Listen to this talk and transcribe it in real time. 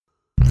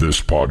This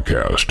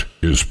podcast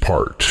is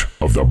part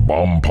of the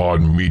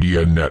BombPod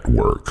Media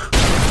Network.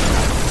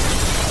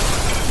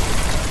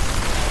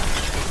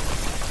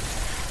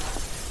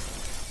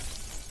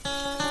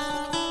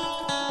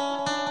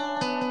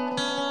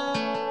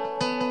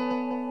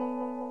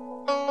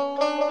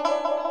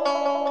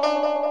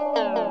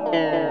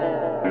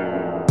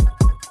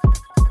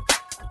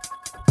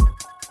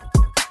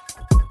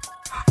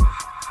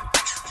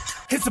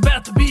 It's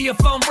about to be a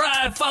fun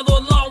ride. Follow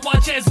along,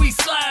 watch as we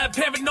slide.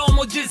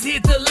 Paranormal just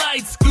hit the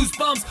lights.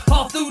 Goosebumps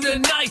all through the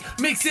night.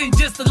 Mixing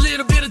just a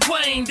little bit of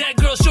twang. That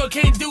girl sure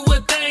can't do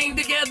a thing.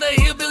 Together,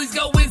 hillbillies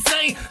go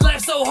insane.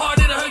 Laugh so hard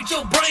it'll hurt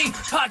your brain.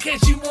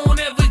 Podcast you won't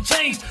ever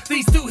change.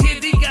 These two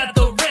here, they got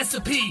the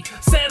recipe.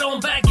 Sit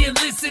on back and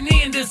listen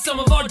in to some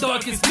of our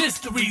darkest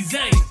mysteries,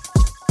 eh?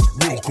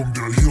 Welcome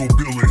to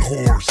Hillbilly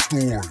Horror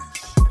Stories.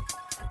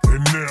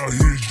 And now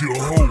here's your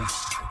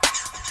hosts,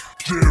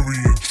 Jerry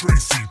and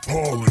Tracy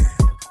Polly,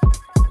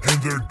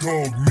 and their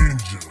dog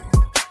Ninja.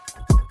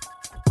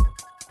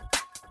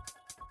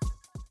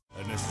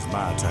 And this is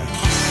my town.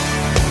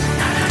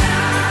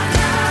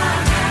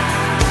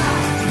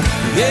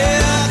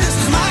 Yeah, this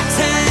is my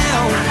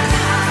town.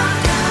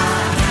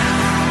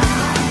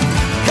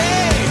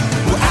 Hey,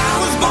 where I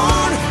was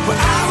born, where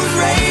I was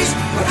raised,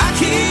 where I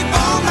keep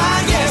all my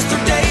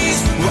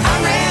yesterdays. Where I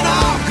ran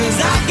off cause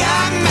I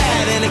got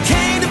mad and it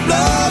came to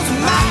blows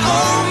with my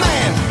old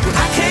man. Where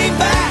I came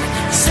back,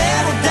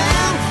 settled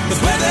down,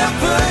 that's where they're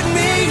putting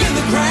me in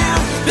the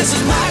ground. This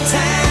is my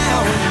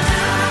town.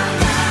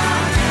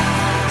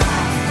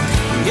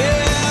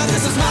 Yeah,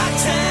 this is my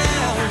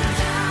town.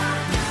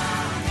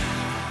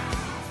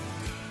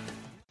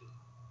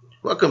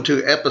 Welcome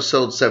to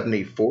episode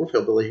 74 of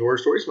Hillbilly Horror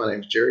Stories. My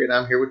name's Jerry, and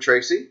I'm here with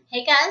Tracy.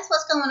 Hey guys,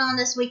 what's going on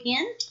this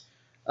weekend?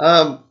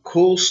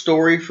 Cool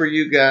story for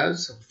you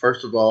guys.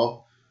 First of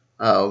all,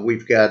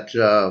 we've got,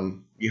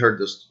 you heard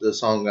the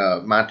song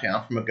My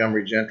Town from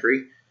Montgomery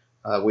Gentry.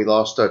 We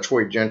lost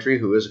Troy Gentry,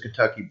 who is a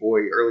Kentucky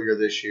boy, earlier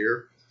this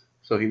year.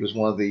 So he was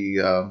one of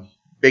the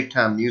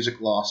big-time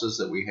music losses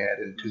that we had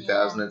in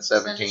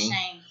 2017. Such a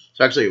shame.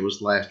 So actually it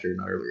was last year,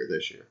 not earlier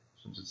this year.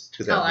 Since it's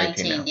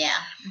 2018 now. Yeah.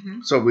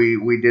 Mm-hmm. So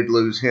we did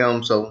lose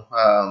him. So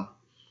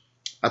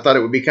I thought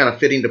it would be kind of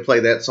fitting to play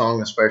that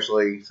song,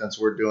 especially since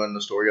we're doing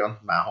the story on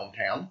my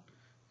hometown.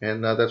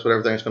 And that's what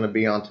everything's going to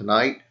be on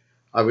tonight.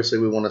 Obviously,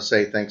 we want to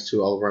say thanks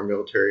to all of our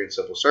military and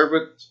civil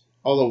servants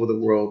all over the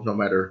world, no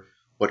matter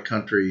what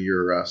country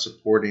you're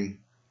supporting.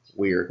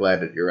 We are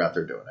glad that you're out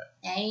there doing it.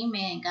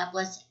 Amen. God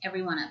bless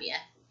every one of you.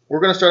 We're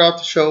going to start off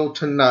the show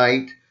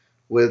tonight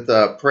with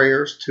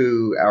prayers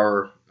to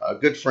our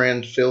good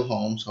friend Phil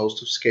Holmes,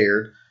 host of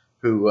Scared,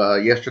 who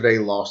yesterday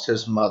lost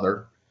his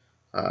mother.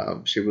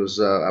 She was,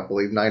 I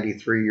believe,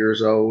 93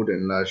 years old,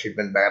 and she'd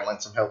been battling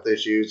some health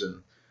issues,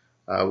 and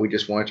we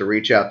just wanted to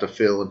reach out to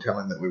Phil and tell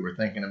him that we were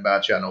thinking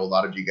about you. I know a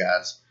lot of you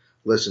guys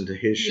listen to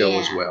his show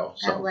as well.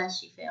 God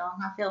bless you, Phil.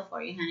 I feel for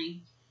you,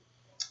 honey.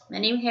 I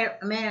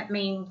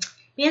mean,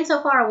 being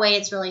so far away,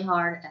 it's really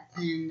hard,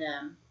 and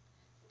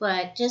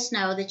but just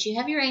know that you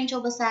have your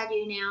angel beside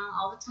you now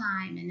all the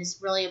time, and it's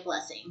really a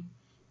blessing.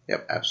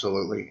 Yep,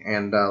 absolutely.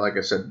 And like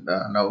I said,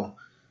 I know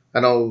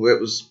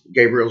it was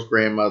Gabriel's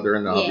grandmother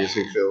and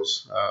obviously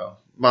Phil's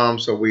mom.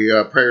 So we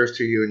prayers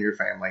to you and your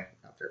family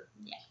out there.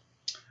 Yeah.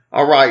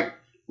 All right.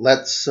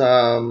 Let's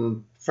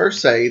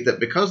first say that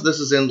because this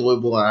is in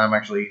Louisville and I'm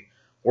actually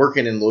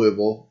working in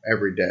Louisville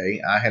every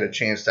day, I had a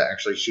chance to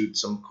actually shoot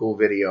some cool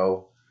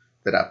video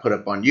that I put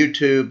up on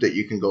YouTube that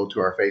you can go to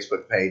our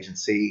Facebook page and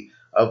see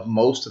of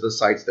most of the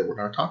sites that we're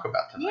going to talk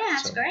about tonight. Yeah,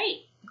 that's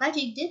great. Glad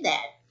you did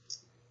that.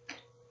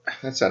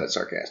 That sounded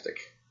sarcastic.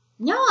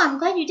 No, I'm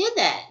glad you did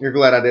that. You're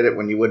glad I did it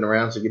when you wasn't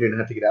around so you didn't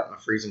have to get out in the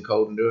freezing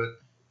cold and do it?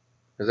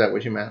 Is that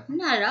what you meant?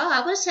 Not at all.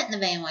 I would have sat in the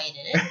van while you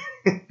did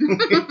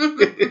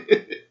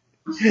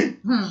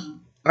it.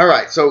 All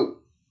right. So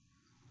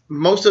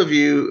most of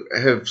you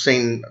have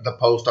seen the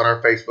post on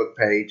our Facebook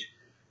page.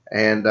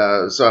 And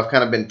so I've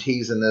kind of been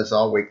teasing this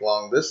all week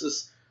long. This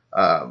is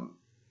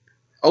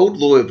Old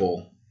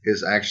Louisville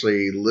is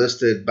actually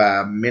listed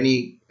by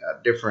many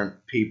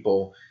different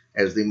people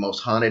as the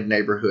most haunted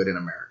neighborhood in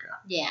America.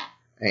 Yeah.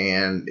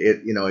 And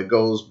it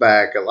goes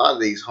back, a lot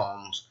of these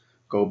homes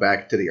go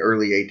back to the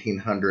early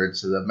 1800s.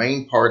 So the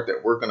main part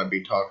that we're going to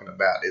be talking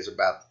about is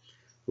about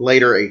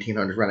later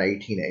 1800s, around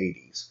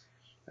 1880s.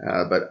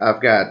 But I've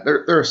got,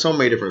 there are so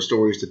many different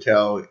stories to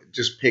tell.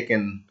 Just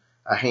picking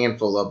a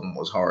handful of them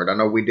was hard. I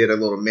know we did a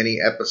little mini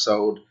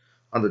episode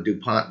on the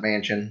DuPont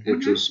Mansion,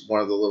 which was one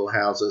of the little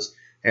houses.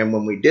 And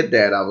when we did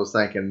that, I was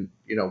thinking,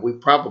 we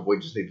probably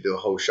just need to do a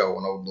whole show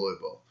on Old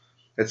Louisville.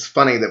 It's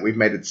funny that we've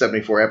made it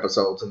 74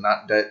 episodes and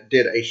not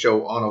did a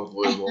show on Old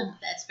Louisville.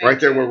 That's very right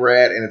there true. where we're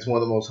at, and it's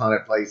one of the most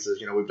haunted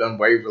places. We've done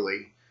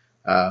Waverly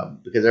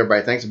because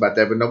everybody thinks about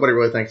that, but nobody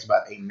really thinks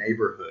about a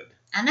neighborhood.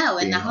 I know,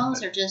 and the being homes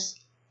haunted. are just,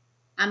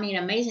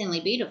 amazingly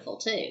beautiful,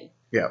 too.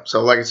 Yeah,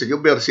 so like I said,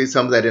 you'll be able to see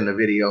some of that in the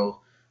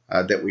video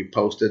that we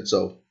posted.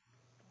 So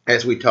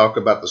as we talk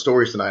about the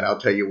stories tonight, I'll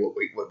tell you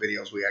what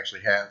videos we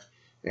actually have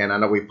And I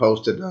know we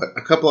posted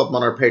a couple of them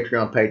on our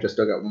Patreon page. I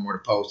still got one more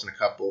to post and a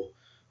couple.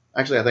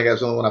 Actually, I think that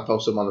was the only one I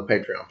posted on the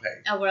Patreon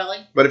page. Oh, really?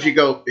 But if you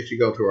go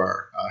to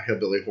our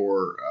Hillbilly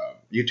Horror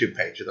YouTube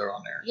page, they're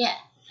on there. Yeah.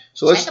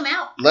 So Check them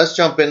out. Let's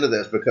jump into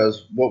this,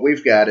 because what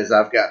we've got is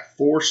I've got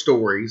 4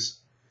 stories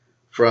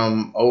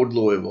from Old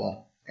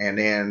Louisville, and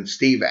then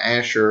Steve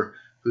Asher,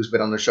 who's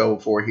been on the show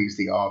before. He's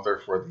the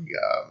author for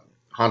the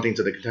Hauntings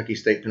of the Kentucky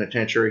State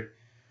Penitentiary.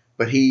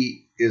 But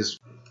he's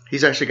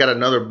actually got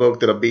another book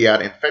that'll be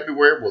out in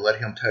February. We'll let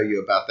him tell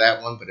you about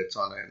that one, but it's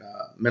on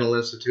a mental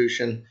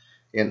institution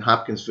in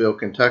Hopkinsville,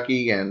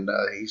 Kentucky, and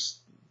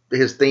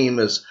his theme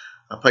is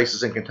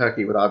places in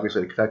Kentucky, but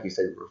obviously the Kentucky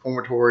State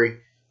Reformatory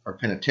or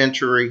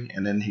Penitentiary,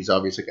 and then he's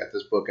obviously got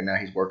this book, and now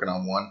he's working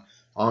on one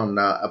on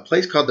a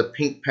place called the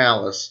Pink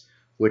Palace,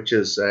 which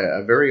is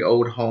a very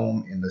old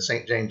home in the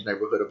St. James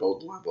neighborhood of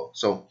Old Louisville.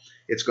 So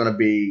it's going to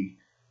be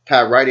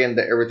tied right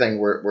into everything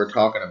we're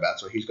talking about.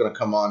 So he's going to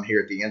come on here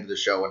at the end of the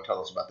show and tell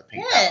us about the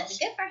Pink Palace.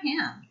 Good for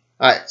him.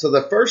 All right, so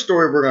the first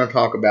story we're going to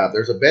talk about,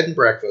 there's a bed and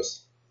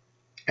breakfast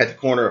at the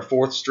corner of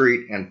 4th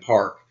Street and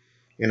Park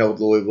in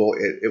Old Louisville.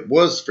 It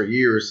was for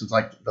years, since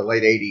like the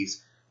late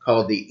 80s,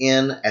 called the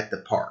Inn at the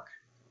Park.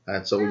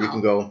 And so you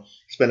can go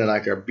spend a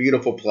night there.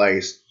 Beautiful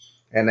place.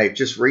 And they've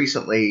just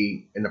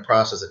recently, in the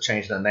process of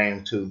changing the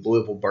name to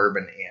Louisville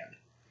Bourbon Inn.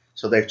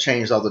 So they've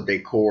changed all the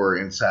decor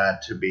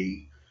inside to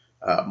be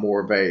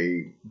more of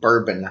a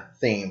bourbon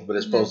theme, but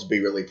it's supposed to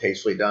be really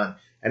tastefully done.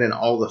 And then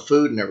all the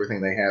food and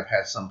everything they have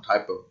has some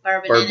type of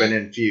bourbon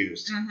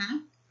infused. Mm-hmm.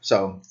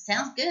 So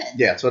sounds good.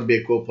 Yeah, so it'd be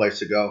a cool place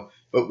to go.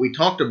 But we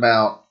talked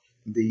about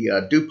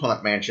the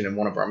DuPont Mansion in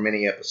one of our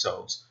mini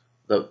episodes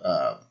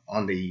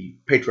on the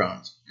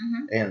Patrons.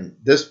 Mm-hmm. And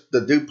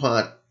the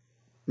DuPont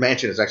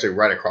Mansion is actually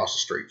right across the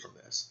street from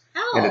this.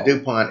 Oh. And the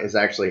DuPont is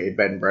actually a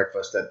bed and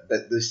breakfast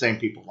that the same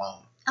people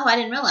own. Oh, I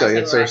didn't realize so they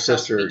it's were their right across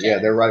sister. from each Yeah,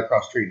 other. they're right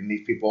across the street, and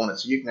these people own it.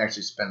 So you can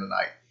actually spend the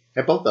night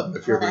at both of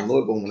them if you're in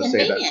Louisville and want to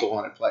stay at that cool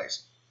haunted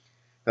place.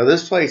 Now,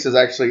 this place is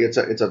actually it's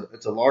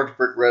a large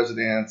brick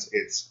residence.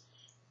 It's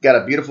got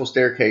a beautiful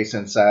staircase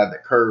inside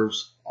that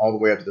curves all the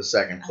way up to the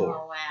 2nd floor.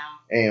 Oh, wow.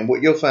 And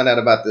what you'll find out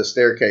about this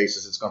staircase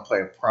is it's going to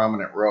play a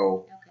prominent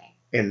role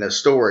in the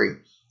story.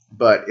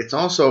 But it's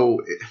also,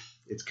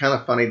 it's kind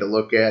of funny to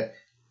look at.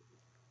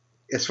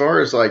 As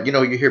far as like,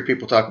 you hear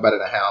people talk about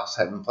in a house,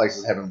 having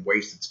places having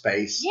wasted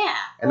space. Yeah.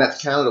 And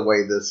that's kind of the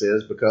way this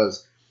is,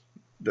 because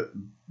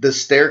the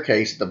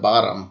staircase at the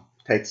bottom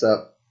takes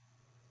up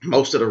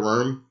most of the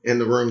room in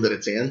the room that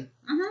it's in.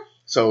 Mm-hmm.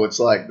 So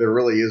it's like there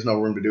really is no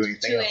room to do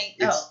anything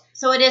else.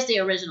 So it is the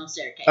original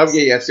staircase. Oh,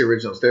 yeah, it's the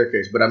original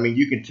staircase. But, I mean,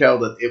 you can tell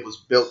that it was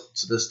built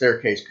so the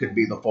staircase could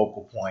be the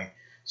focal point.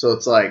 So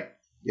it's like,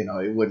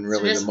 it wouldn't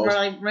really so just the most...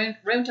 really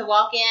room to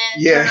walk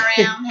in, turn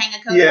around, hang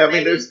a coat. Yeah, I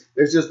mean, there's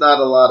just not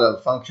a lot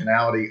of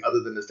functionality other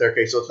than the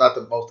staircase. So it's not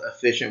the most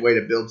efficient way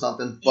to build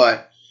something. Yeah.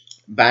 But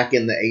back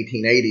in the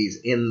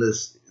 1880s, in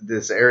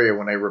this area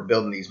when they were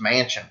building these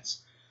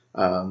mansions,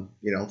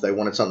 if they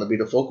wanted something to be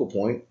the focal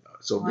point,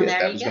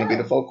 that was going to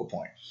be the focal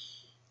point.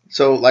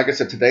 So, like I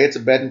said, today it's a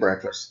bed and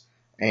breakfast.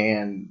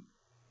 And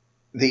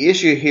the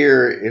issue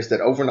here is that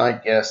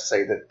overnight guests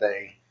say that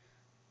they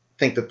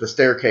think that the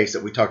staircase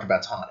that we talked about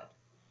is haunted.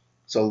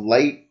 So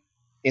late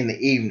in the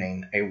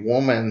evening, a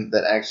woman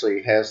that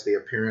actually has the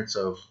appearance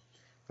of,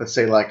 let's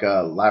say, like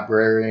a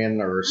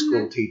librarian or a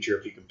school teacher,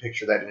 if you can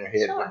picture that in your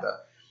head, with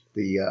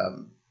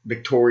the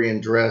Victorian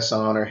dress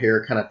on, her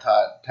hair kind of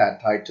tied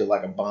tight to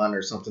like a bun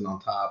or something on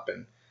top,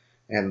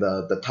 and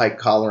the tight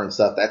collar and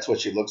stuff. That's what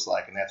she looks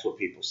like, and that's what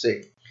people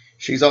see.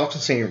 She's often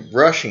seen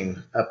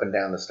rushing up and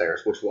down the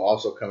stairs, which will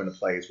also come into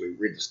play as we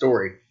read the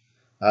story.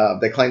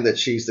 They claim that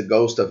she's the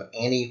ghost of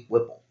Annie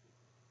Whipple.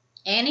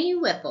 Annie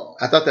Whipple.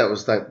 I thought that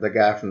was the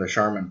guy from the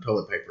Charmin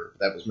toilet paper.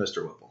 That was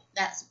Mr. Whipple.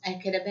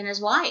 It could have been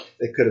his wife.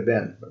 It could have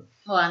been. But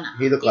well, no,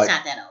 he's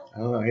not that old. I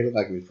don't know. He looked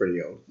like he was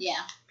pretty old. Yeah.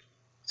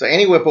 So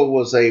Annie Whipple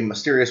was a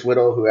mysterious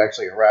widow who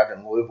actually arrived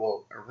in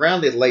Louisville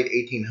around the late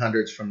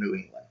 1800s from New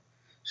England.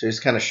 She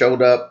just kind of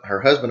showed up.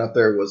 Her husband up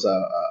there was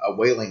a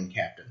whaling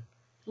captain.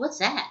 What's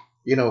that?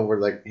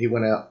 Where he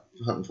went out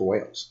hunting for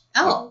whales.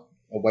 Oh.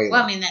 A whaler.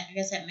 Well, I mean, I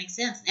guess that makes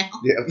sense now.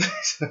 Yeah.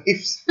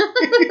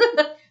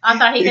 I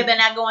thought he could have been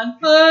out going,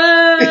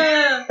 whoa,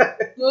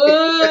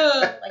 whoa,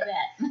 like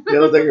that. I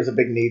don't think there's a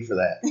big need for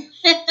that.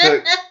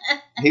 So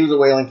he was a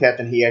whaling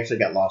captain. He actually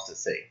got lost at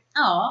sea.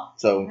 Oh.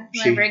 So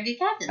very good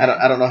captain.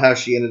 I don't know how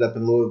she ended up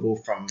in Louisville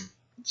from.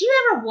 Do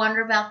you ever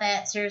wonder about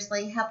that?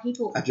 Seriously, how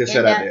people? I just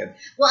said I did.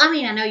 Well, I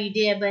mean, I know you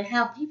did, but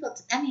how people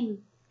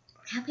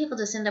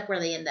just end up where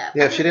they end up.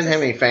 Yeah, she didn't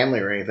have any family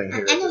or anything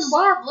here. And then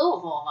why Louisville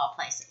of all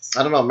places?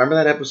 I don't know. Remember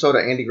that episode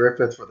of Andy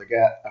Griffith where the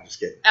guy? I'm just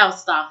kidding. Oh,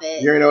 stop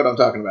it. You already know what I'm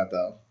talking about,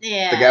 though.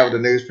 Yeah. The guy with the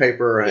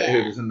newspaper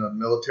who was in the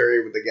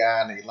military with the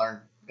guy, and he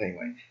learned.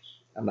 Anyway,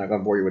 I'm not going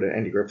to bore you with the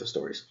Andy Griffith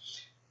stories.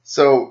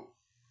 So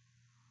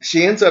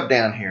she ends up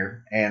down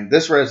here, and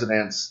this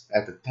residence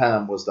at the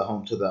time was the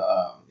home to the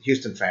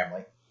Houston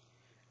family.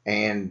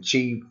 And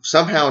she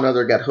somehow or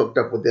another got hooked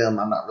up with them.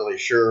 I'm not really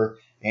sure.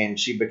 And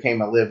she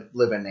became a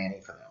live-in nanny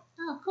for them.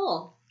 Oh,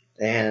 cool.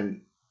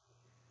 And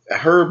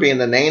her being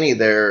the nanny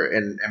there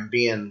and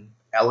being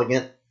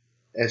elegant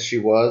as she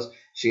was,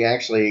 she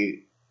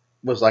actually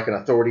was like an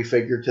authority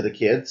figure to the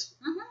kids.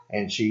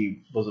 And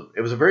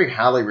it was a very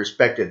highly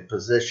respected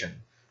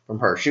position from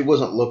her. She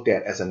wasn't looked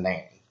at as a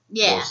nanny,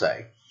 we'll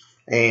say.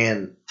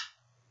 And,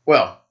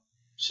 well,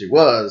 she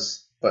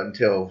was, but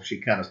until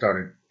she kind of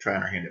started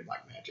trying her hand at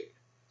black magic.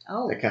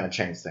 Oh. That kind of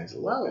changed things a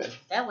little bit.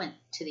 That went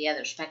to the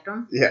other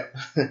spectrum. Yeah.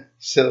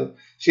 So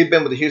she'd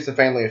been with the Houston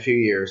family a few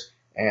years,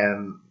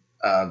 and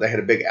they had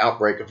a big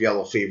outbreak of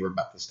yellow fever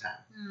about this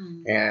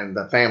time. And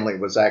the family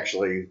was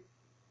actually,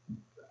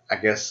 I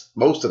guess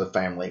most of the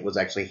family was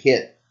actually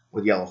hit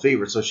with yellow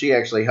fever. So she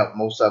actually helped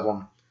most of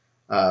them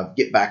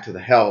get back to the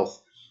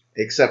health,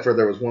 except for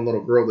there was one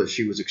little girl that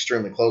she was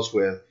extremely close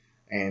with,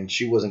 and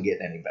she wasn't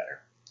getting any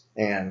better.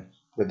 And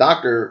the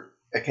doctor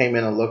came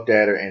in and looked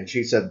at her, and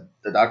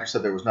the doctor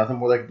said there was nothing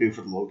more they could do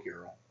for the little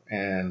girl,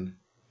 and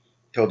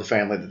told the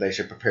family that they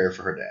should prepare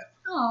for her death.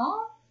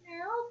 Oh,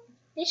 no.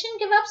 They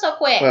shouldn't give up so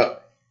quick.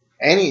 Well,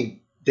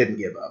 Annie didn't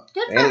give up.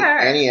 Good for her.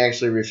 Annie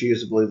actually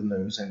refused to believe the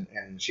news,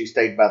 and she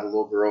stayed by the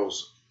little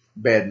girl's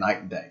bed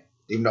night and day.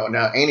 Even though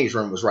now Annie's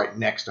room was right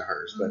next to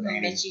hers, but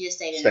Annie she just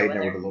stayed there with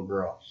the little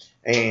girl.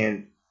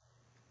 And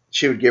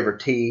she would give her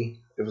tea.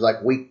 It was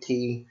like weak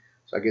tea,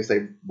 so I guess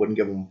they wouldn't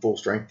give them full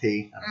strength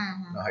tea.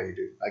 I don't know how you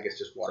do. I guess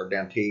just watered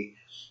down tea.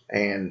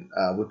 And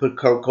we put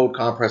cold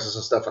compresses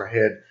and stuff on her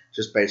head,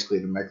 just basically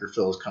to make her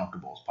feel as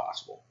comfortable as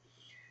possible.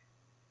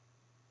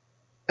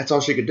 That's all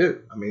she could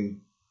do. I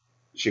mean,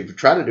 she would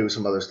try to do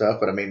some other stuff,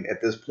 but I mean,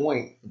 at this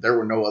point, there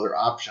were no other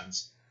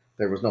options.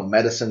 There was no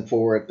medicine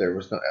for it.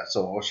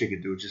 So all she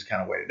could do was just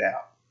kind of wait it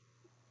out.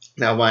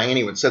 Now, while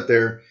Annie would sit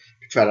there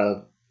to try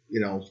to,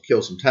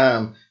 kill some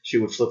time, she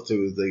would flip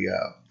through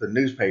the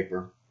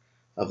newspaper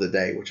of the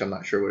day, which I'm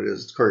not sure what it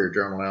is. It's Courier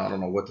Journal now. I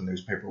don't know what the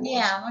newspaper was.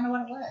 Yeah, I wonder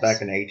what it was.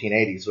 Back in the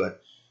 1880s,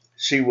 but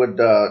she would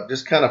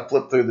just kind of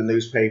flip through the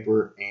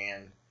newspaper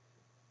and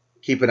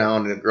keep an eye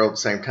on the girl at the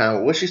same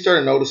time. What she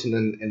started noticing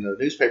in the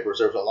newspapers,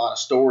 there was a lot of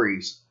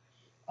stories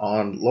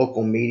on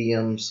local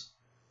mediums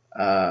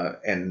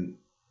and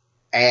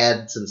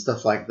ads and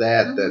stuff like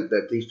that,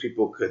 that these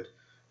people could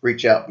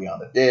reach out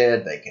beyond the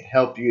dead. They could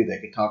help you. They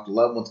could talk to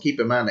loved ones. Keep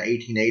in mind, the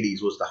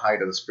 1880s was the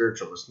height of the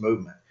spiritualist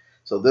movement.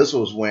 So this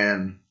was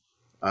when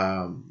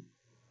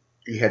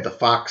you had the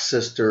Fox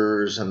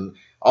sisters and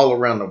all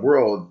around the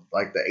world,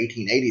 like the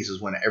 1880s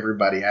is when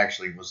everybody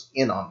actually was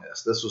in on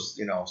this. This was,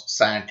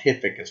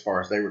 scientific as far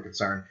as they were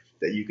concerned,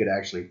 that you could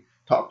actually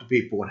talk to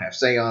people and have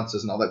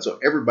seances and all that. So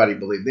everybody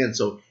believed in.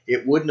 So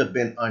it wouldn't have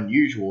been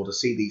unusual to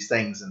see these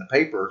things in the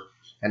paper,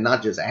 and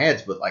not just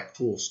ads, but like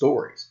full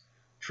stories,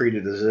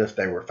 treated as if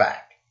they were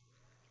fact.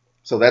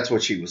 So that's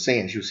what she was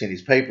seeing. She was seeing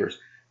these papers,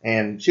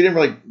 and she didn't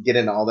really get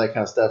into all that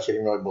kind of stuff. She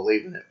didn't really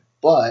believe in it.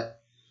 But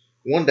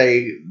one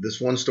day, this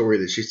one story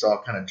that she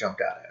saw kind of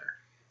jumped out at her.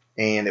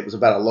 And it was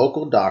about a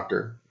local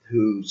doctor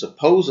who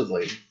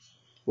supposedly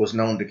was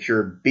known to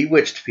cure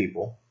bewitched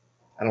people.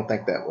 I don't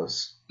think that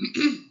was,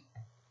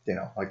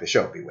 like the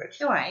show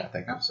Bewitched. Right. I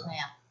think it was.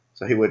 Yeah.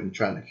 So he wasn't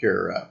trying to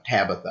cure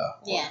Tabitha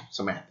or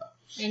Samantha.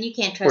 And you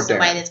can't trust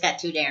somebody that's got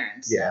two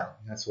Darrens. So. Yeah,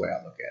 that's the way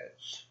I look at it.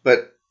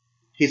 But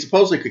he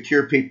supposedly could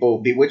cure people,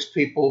 bewitched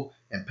people,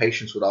 and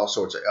patients with all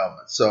sorts of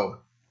ailments. So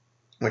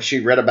when she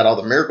read about all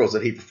the miracles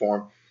that he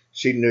performed,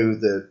 she knew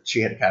that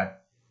she had to kind of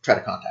try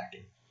to contact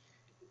him.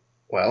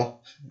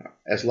 Well,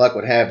 as luck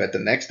would have it, the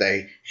next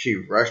day, she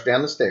rushed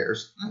down the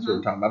stairs, as we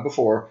were talking about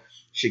before.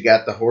 She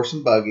got the horse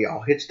and buggy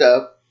all hitched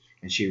up,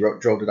 and she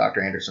drove to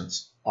Dr.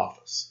 Anderson's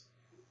office.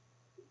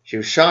 She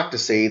was shocked to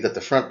see that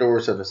the front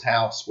doors of his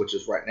house, which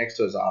is right next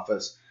to his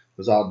office,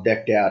 was all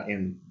decked out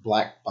in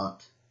black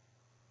bunt.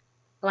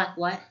 Black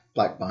what?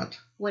 Black bunt.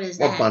 What is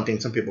that? Or bunting.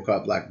 Some people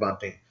call it black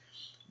bunting.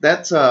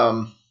 That's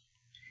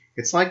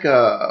it's like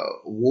a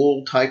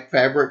wool type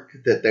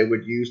fabric that they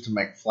would use to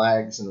make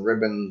flags and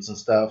ribbons and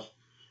stuff.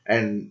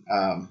 And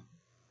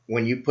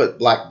when you put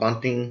black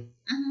bunting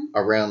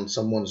around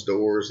someone's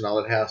doors and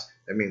all that house,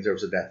 that means there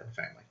was a death in the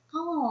family.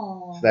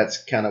 Oh. So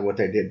that's kind of what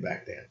they did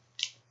back then.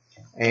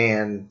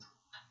 And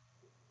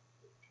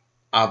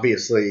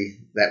obviously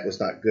that was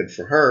not good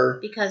for her.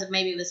 Because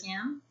maybe it was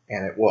him?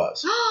 And it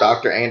was.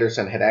 Dr.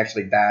 Anderson had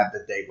actually died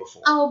the day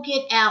before. Oh,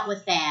 get out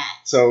with that.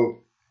 So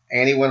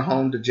Annie went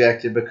home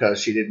dejected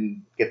because she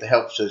didn't get the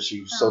help that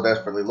she was so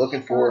desperately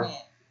looking for.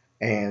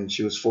 And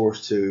she was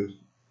forced to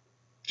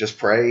just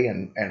pray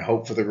and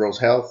hope for the girl's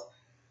health.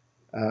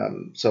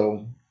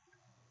 So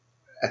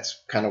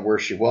that's kind of where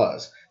she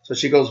was. So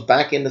she goes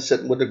back into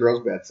sitting with the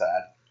girl's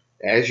bedside.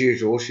 As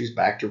usual, she's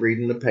back to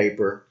reading the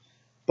paper.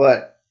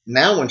 But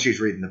now when she's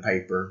reading the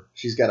paper,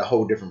 she's got a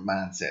whole different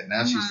mindset.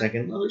 Now she's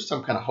thinking, well, there's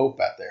some kind of hope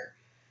out there.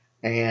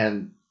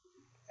 And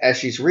as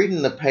she's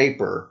reading the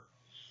paper,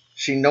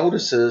 she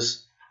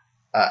notices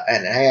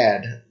an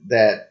ad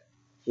that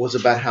was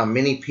about how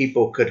many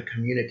people could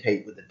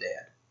communicate with the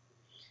dead.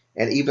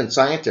 And even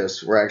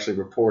scientists were actually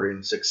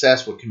reporting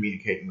success with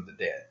communicating with the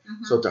dead.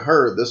 So to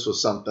her, this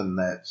was something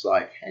that's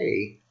like,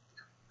 hey,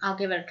 I'll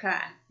give it a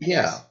try.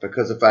 Yeah,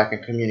 because if I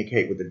can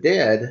communicate with the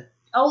dead,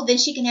 Oh, then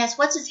she can ask,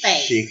 what's his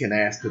face? She can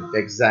ask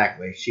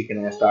exactly. She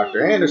can ask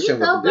Dr. Anderson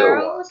you go, what the deal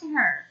girl. was. Look at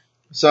her.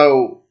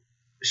 So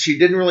she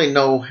didn't really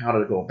know how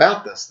to go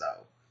about this,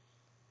 though.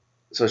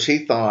 So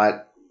she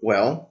thought,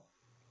 well,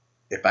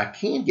 if I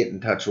can get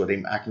in touch with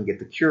him, I can get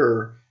the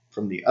cure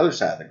from the other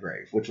side of the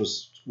grave, which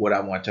was what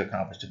I wanted to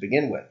accomplish to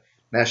begin with.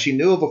 Now, she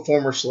knew of a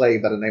former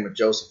slave by the name of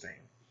Josephine,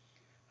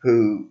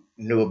 who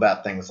knew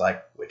about things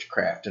like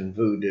witchcraft and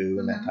voodoo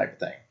and that type of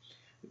thing.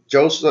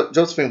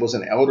 Josephine was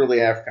an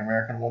elderly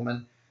African-American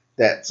woman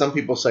that some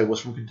people say was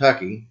from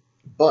Kentucky,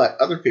 but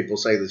other people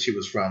say that she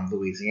was from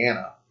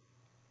Louisiana,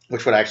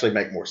 which would actually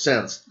make more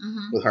sense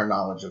with her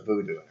knowledge of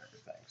voodoo and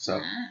everything.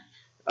 So,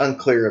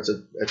 unclear at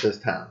this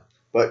time.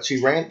 But she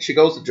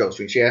goes to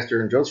Josephine. She asked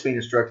her, and Josephine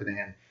instructed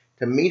Anne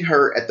to meet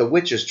her at the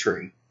witch's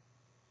tree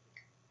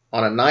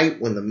on a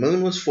night when the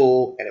moon was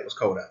full and it was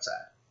cold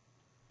outside.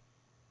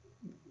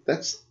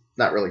 That's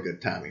not really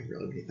good timing,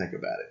 really, when you think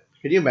about it.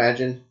 Can you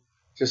imagine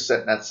just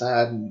sitting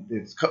outside and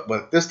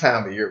this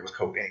time of year it was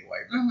cold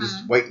anyway, but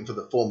just waiting for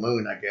the full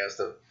moon, I guess,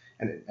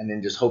 and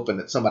then just hoping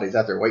that somebody's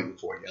out there waiting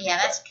for you. Yeah,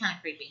 that's kind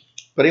of creepy.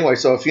 But anyway,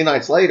 so a few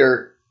nights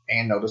later,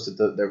 Anne noticed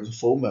that there was a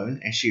full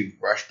moon, and she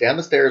rushed down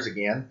the stairs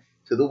again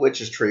to the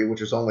witch's tree,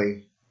 which was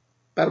only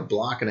about a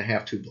block and a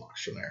half, 2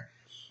 blocks from there.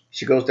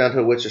 She goes down to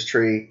the witch's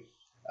tree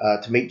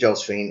to meet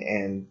Josephine,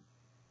 and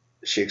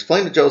she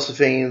explained to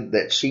Josephine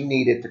that she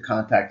needed to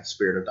contact the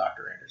spirit of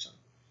Dr. Anderson.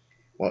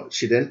 Well,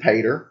 she then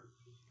paid her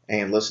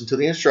and listened to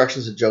the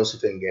instructions that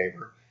Josephine gave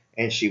her,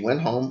 and she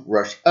went home,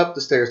 rushed up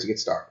the stairs to get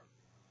started.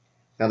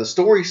 Now, the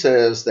story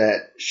says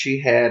that she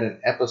had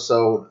an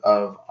episode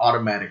of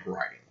automatic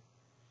writing.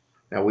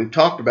 Now, we've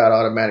talked about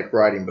automatic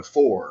writing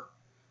before.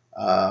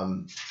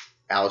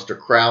 Aleister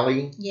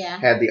Crowley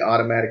had the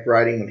automatic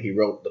writing when he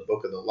wrote the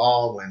Book of the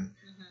Law, when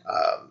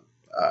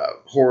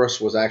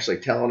Horus was actually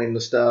telling him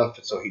the stuff,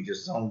 and so he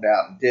just zoned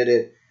out and did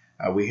it.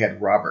 We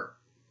had Robert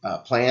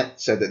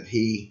Plant said that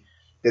he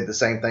did the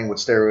same thing with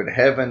Stairway to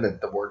Heaven, that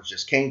the words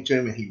just came to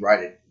him and he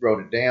wrote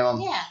it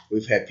down. Yeah.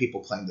 We've had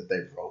people claim that they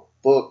wrote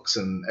books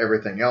and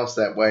everything else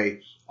that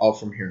way, all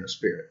from hearing the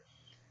spirit.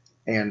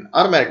 And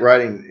automatic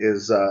writing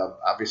is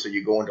obviously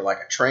you go into like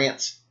a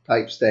trance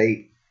type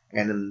state,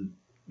 and then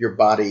your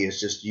body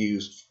is just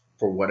used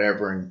for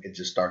whatever, and it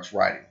just starts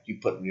writing. You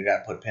got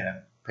to put pen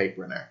and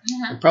paper in there.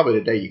 And probably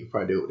today you could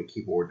probably do it with a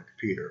keyboard and a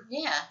computer.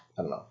 Yeah.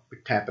 I don't know.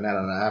 Tapping out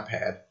on an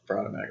iPad for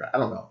automatic writing. I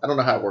don't know. I don't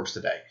know how it works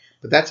today,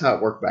 but that's how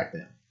it worked back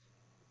then.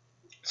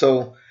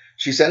 So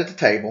she sat at the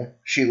table.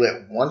 She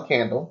lit one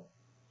candle.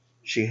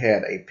 She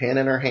had a pen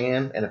in her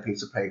hand and a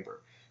piece of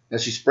paper. Now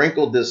she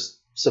sprinkled this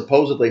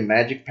supposedly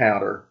magic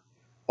powder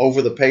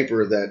over the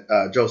paper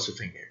that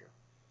Josephine gave her.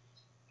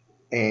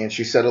 And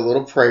she said a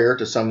little prayer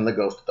to summon the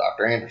ghost of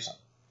Dr. Anderson.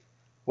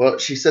 Well,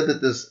 she said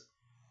that this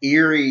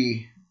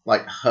eerie,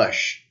 like,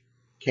 hush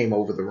came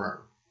over the room.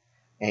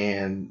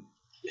 And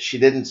she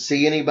didn't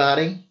see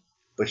anybody,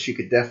 but she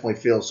could definitely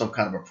feel some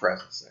kind of a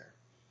presence there.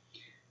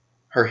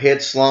 Her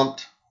head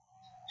slumped.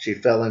 She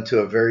fell into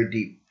a very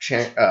deep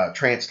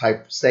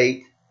trance-type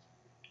state.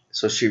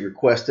 So she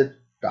requested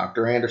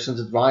Dr. Anderson's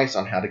advice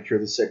on how to cure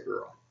the sick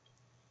girl.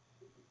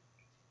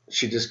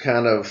 She just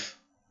kind of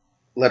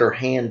let her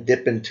hand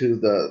dip into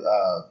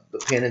the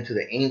pen into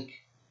the ink,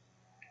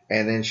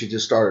 and then she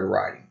just started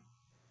writing.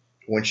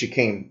 When she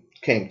came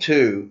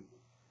to,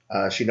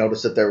 she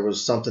noticed that there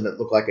was something that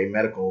looked like a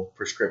medical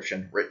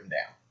prescription written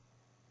down.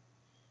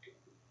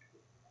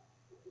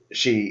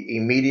 She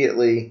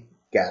immediately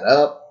got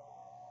up,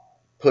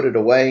 put it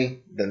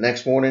away. The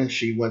next morning,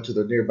 she went to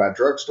the nearby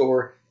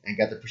drugstore and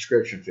got the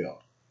prescription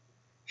filled.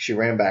 She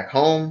ran back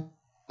home,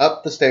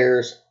 up the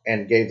stairs,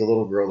 and gave the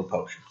little girl the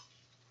potion.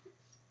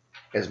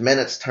 As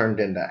minutes turned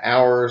into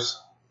hours,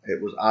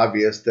 it was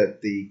obvious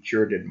that the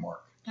cure didn't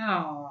work.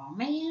 Oh,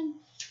 man.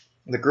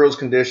 The girl's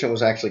condition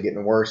was actually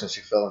getting worse, and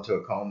she fell into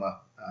a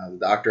coma. The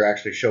doctor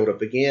actually showed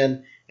up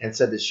again and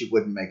said that she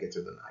wouldn't make it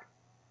through the night.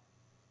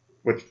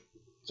 Which,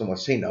 so much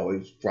as he knows, he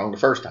was wrong the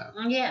first time.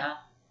 Yeah.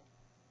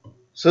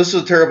 So this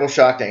was a terrible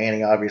shock to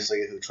Annie,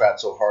 obviously, who tried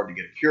so hard to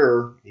get a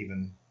cure,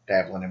 even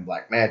dabbling in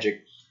black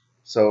magic.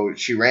 So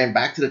she ran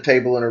back to the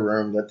table in her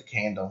room, lit the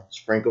candle,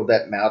 sprinkled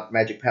that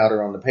magic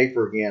powder on the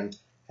paper again,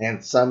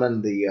 and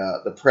summoned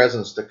the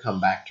presence to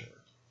come back to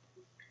her.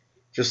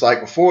 Just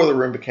like before, the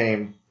room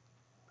became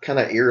kind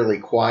of eerily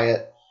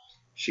quiet.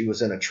 She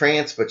was in a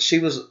trance, but she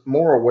was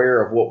more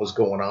aware of what was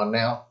going on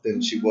now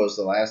than she was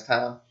the last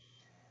time.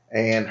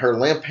 And her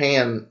limp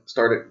hand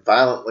started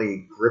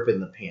violently gripping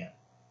the pen.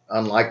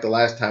 Unlike the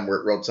last time where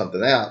it wrote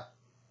something out,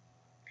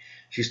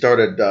 she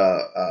started,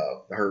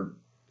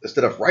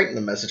 instead of writing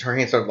the message, her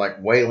hand started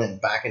like wailing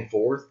back and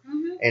forth.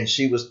 And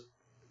she was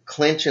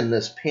clenching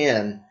this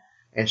pen,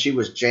 and she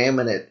was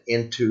jamming it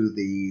into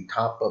the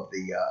top of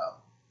the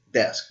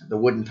desk, the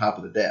wooden top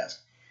of the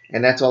desk.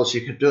 And that's all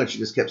she kept doing. She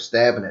just kept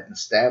stabbing it and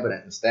stabbing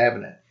it and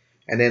stabbing it.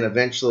 And then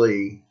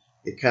eventually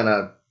it kind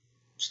of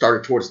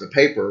started towards the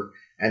paper,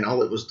 and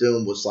all it was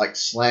doing was like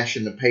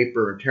slashing the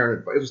paper and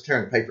tearing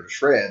the paper to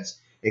shreds,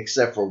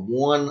 except for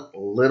one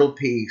little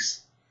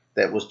piece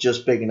that was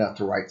just big enough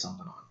to write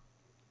something on.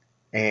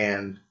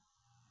 And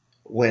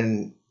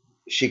when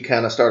she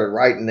kind of started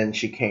writing and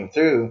she came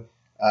through,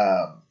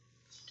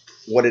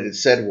 what it had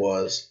said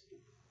was,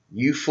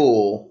 "You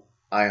fool,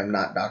 I am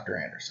not Dr.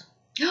 Anderson."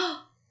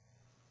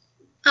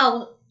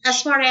 Oh, a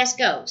smart ass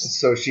ghost.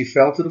 So she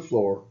fell to the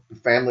floor. The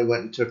family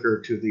went and took her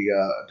to the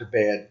to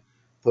bed,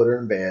 put her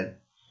in bed,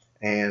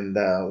 and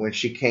when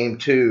she came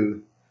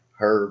to,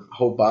 her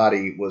whole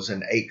body was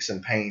in aches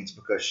and pains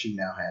because she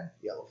now had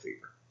yellow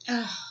fever.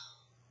 Oh,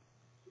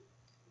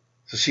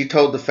 So she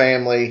told the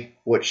family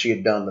what she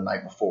had done the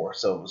night before.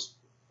 So it was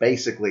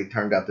basically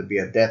turned out to be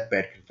a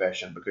deathbed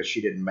confession because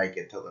she didn't make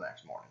it till the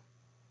next morning.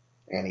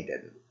 Annie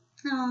didn't.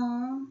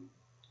 oh.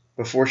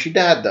 Before she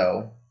died,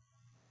 though,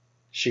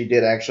 she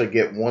did actually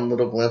get one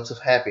little glimpse of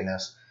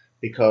happiness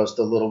because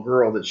the little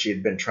girl that she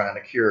had been trying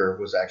to cure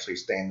was actually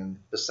standing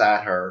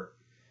beside her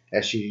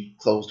as she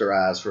closed her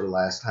eyes for the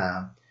last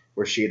time,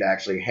 where she had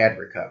actually had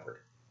recovered.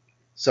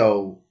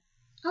 So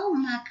Oh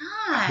my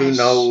gosh. who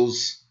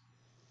knows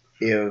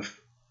if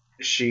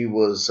she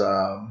was,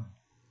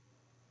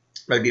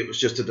 maybe it was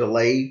just a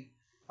delay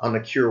on the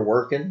cure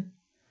working,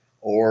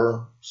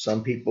 or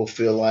some people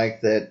feel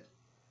like that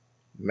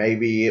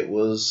maybe it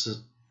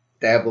was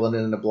dabbling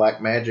in the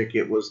black magic.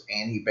 It was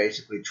Annie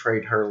basically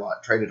traded her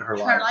life Her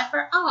life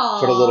for all.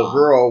 for the little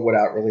girl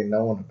without really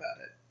knowing about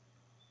it.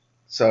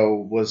 So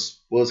was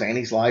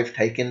Annie's life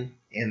taken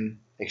in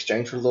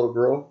exchange for the little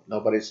girl?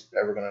 Nobody's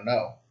ever going to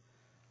know.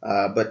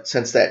 But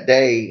since that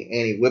day,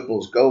 Annie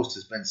Whipple's ghost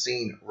has been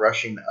seen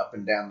rushing up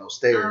and down those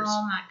stairs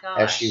Oh my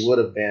gosh. as she would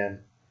have been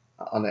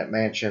on that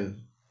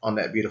mansion on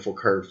that beautiful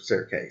curved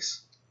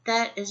staircase.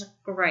 That is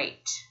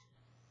great.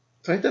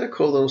 So ain't that a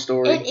cool little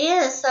story? It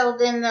is. So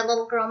then the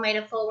little girl made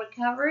a full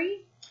recovery?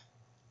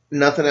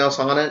 Nothing else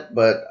on it,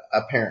 but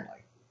apparently.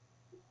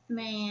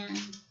 Man.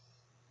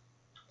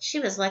 She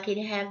was lucky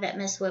to have that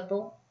Miss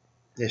Whipple.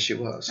 Yes, she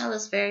was. That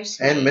was very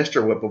sweet. And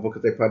Mr. Whipple,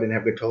 because they probably didn't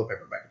have good toilet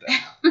paper back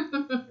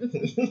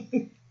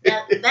then.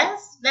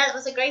 that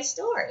was a great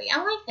story. I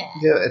like that.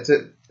 Yeah,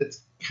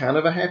 it's kind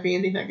of a happy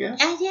ending, I guess.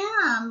 Yeah,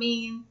 I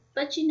mean,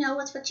 but you know,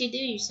 it's what you do.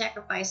 You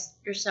sacrifice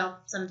yourself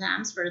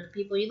sometimes for the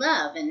people you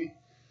love, and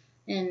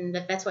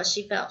if that's what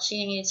she felt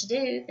she needed to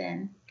do,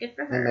 then good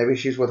for her. And maybe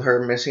she's with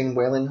her missing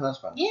wailing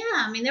husband. Yeah,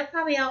 I mean, they're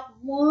probably all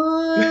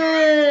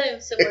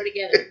somewhere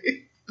together.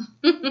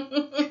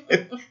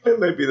 That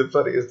may be the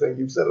funniest thing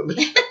you've said on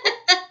this.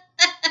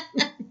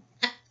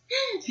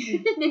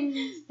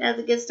 That's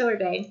a good story,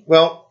 babe.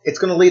 Well, it's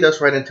going to lead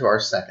us right into our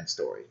second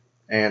story.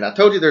 And I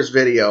told you there's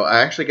video.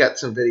 I actually got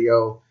some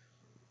video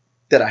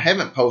that I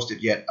haven't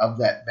posted yet of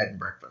that bed and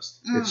breakfast.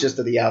 It's just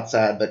to the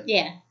outside, but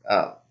Yeah.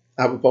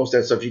 I will post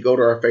that. So if you go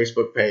to our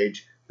Facebook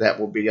page, that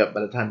will be up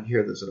by the time you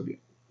hear this. It'll be.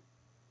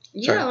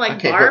 You Sorry, don't I like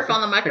can't barf go-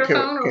 on the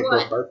microphone or can't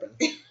what? go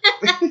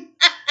burping.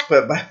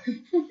 But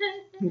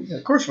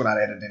of course we're not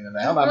editing it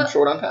out. I'm Well,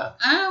 short on time.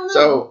 I don't know.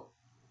 So,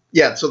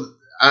 yeah, so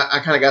I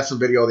kind of got some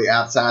video of the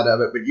outside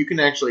of it, but you can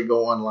actually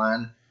go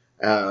online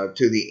to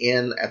the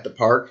inn at the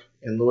park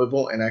in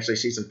Louisville and actually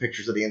see some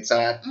pictures of the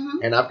inside. Mhm.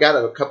 And I've got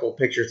a couple of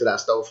pictures that I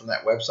stole from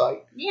that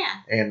website, Yeah.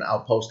 and I'll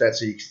post that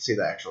so you can see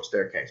the actual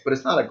staircase. But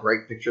it's not a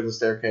great picture of the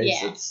staircase.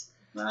 Yeah. It's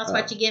Well, that's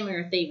what you get when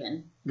you're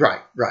thieving.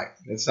 right.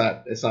 It's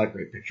not a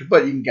great picture,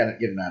 but you can kind of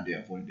get an idea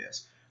of what it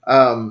is.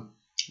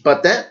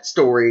 But that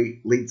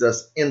story leads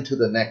us into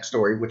the next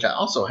story, which I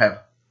also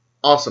have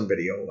awesome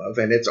video of,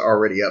 and it's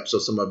already up, so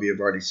some of you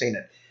have already seen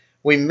it.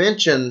 We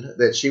mentioned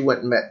that she went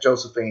and met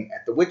Josephine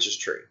at the Witch's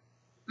Tree.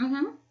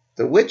 Mm-hmm.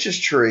 The Witch's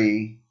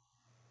Tree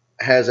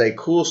has a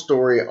cool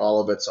story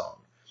all of its own.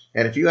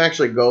 And if you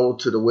actually go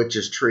to the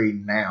Witch's Tree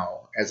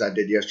now, as I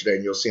did yesterday,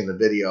 and you'll see in the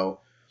video,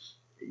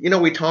 you know,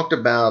 we talked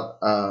about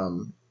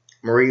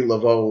Marie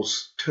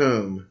Laveau's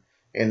tomb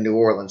in New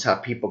Orleans, how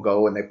people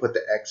go and they put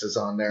the X's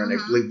on there and they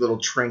leave little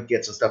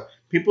trinkets and stuff.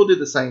 People do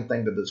the same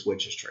thing to this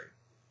Witch's Tree.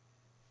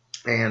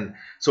 And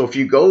so if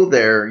you go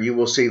there, you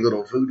will see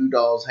little voodoo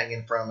dolls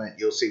hanging from it.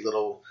 You'll see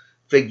little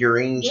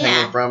figurines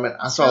hanging from it.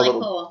 I saw really a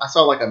little. cool. I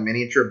saw like a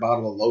miniature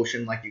bottle of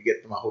lotion like you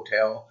get from a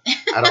hotel.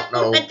 I don't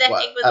know. What the heck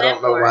was I that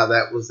don't know for? why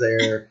that was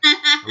there.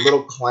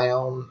 Little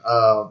clown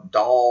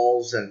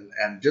dolls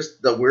and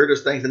just the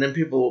weirdest things. And then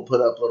people will put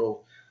up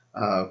little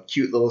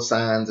cute little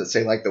signs that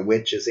say like the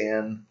witch is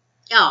in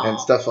and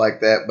stuff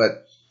like that.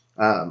 But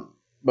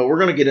we're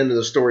going to get into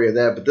the story of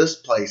that. But this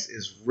place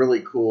is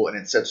really cool, and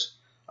it sits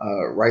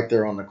right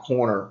there on the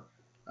corner.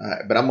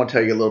 But I'm going to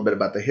tell you a little bit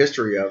about the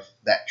history of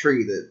that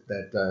tree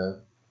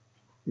that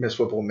Miss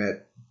Whipple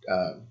met,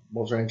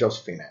 what was her name,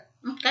 Josephine at.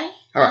 Okay.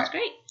 All Sounds right.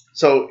 great.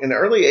 So in the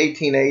early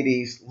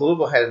 1880s,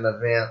 Louisville had an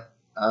event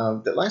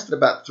that lasted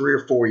about 3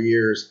 or 4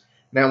 years.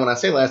 Now, when I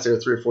say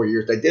lasted 3 or 4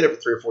 years, they did it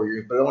for 3 or 4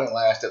 years, but it only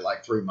lasted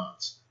like 3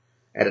 months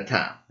at a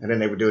time. And then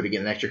they would do it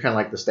again next year, kind of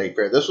like the state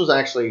fair. This was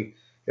actually,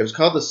 it was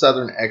called the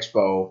Southern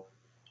Expo,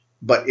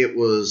 but it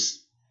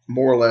was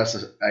more or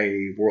less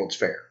a World's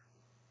Fair.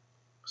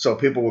 So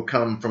people would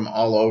come from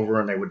all over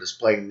and they would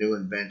display new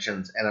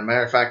inventions. And as a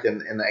matter of fact, in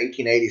the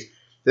 1880s,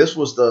 this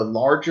was the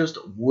largest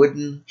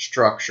wooden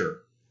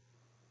structure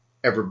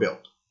ever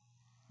built.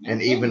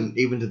 And Okay.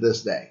 even to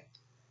this day,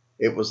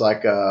 it was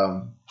like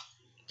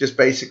just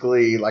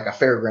basically like a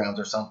fairgrounds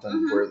or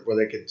something where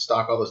they could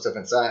stock all this stuff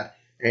inside.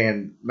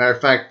 And matter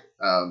of fact,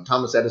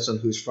 Thomas Edison,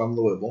 who's from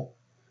Louisville,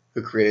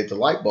 who created the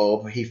light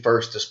bulb, he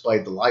first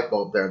displayed the light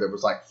bulb there. There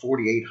was like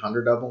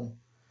 4,800 of them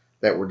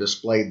that were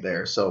displayed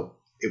there. So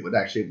it would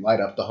actually light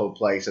up the whole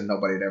place, and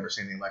nobody had ever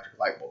seen the electric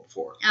light bulb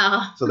before.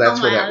 Oh, so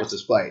that's where that was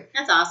displayed.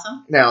 That's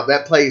awesome. Now,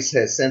 that place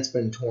has since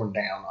been torn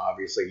down,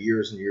 obviously,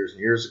 years and years and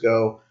years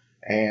ago,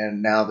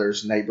 and now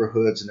there's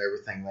neighborhoods and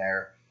everything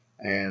there.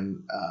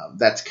 And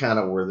that's kind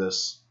of where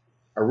this,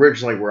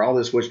 originally where all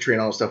this witch tree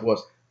and all this stuff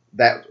was,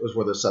 that was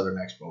where the Southern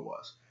Expo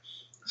was.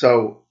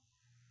 So,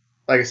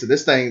 like I said,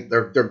 this thing,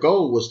 their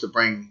goal was to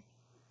bring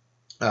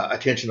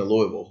attention to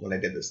Louisville when they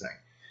did this thing.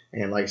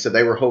 And like I said,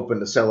 they were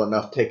hoping to sell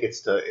enough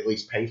tickets to at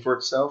least pay for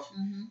itself.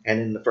 Mm-hmm. And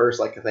in the first,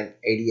 like I think,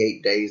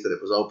 88 days that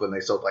it was open, they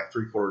sold like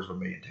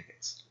 750,000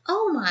 tickets.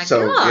 Oh my gosh.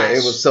 So yeah,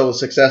 it was so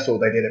successful,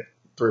 they did it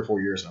 3 or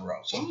 4 years in a row.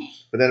 So,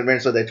 but then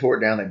eventually they tore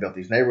it down. They built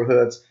these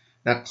neighborhoods.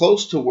 Now,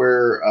 close to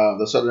where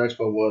the Southern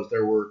Expo was,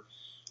 there were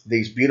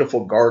these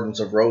beautiful gardens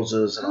of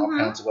roses and all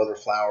kinds of other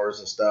flowers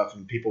and stuff.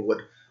 And people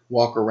would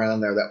walk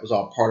around there. That was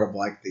all part of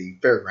like the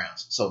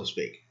fairgrounds, so to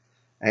speak.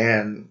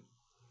 And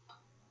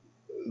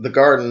the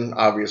garden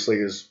obviously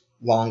is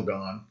long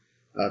gone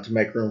to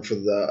make room for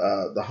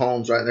the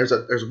homes, right? And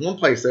there's one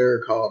place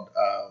there called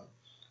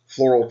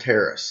Floral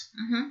Terrace.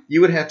 Mm-hmm.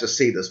 You would have to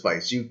see this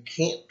place. You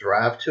can't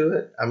drive to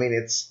it. I mean,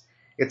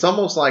 it's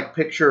almost like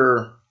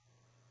picture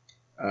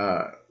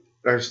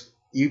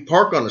you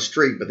park on the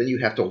street, but then you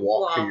have to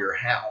walk to your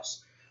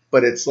house.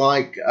 But it's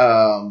like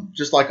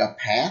just like a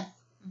path.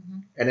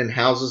 And then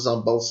houses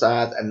on both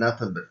sides and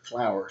nothing but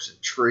flowers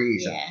and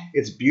trees. Yeah. And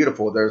it's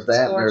beautiful. There's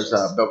that. And there's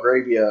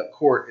Belgravia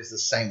Court is the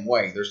same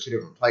way. There's 2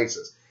 different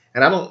places.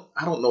 And I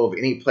don't know of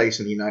any place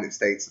in the United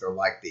States that are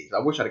like these.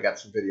 I wish I'd have got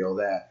some video of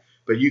that.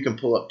 But you can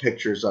pull up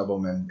pictures of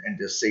them and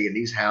just see. And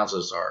these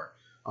houses are,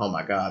 oh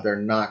my God, they're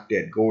knock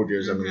dead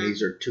gorgeous. I mean,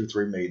 these are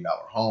 $2-3 million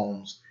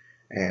homes.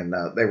 And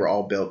they were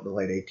all built in the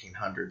late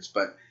 1800s.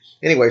 But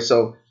anyway,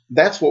 so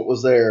that's what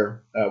was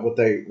there.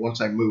 Once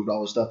they moved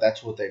all this stuff,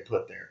 that's what they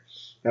put there.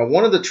 Now,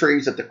 one of the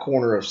trees at the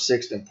corner of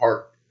 6th and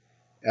Park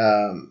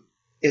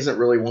isn't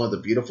really one of the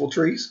beautiful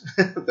trees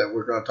that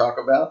we're going to talk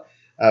about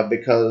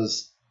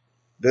because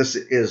this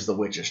is the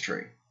witch's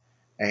tree.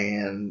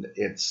 And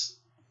it's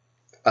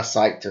a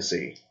sight to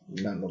see,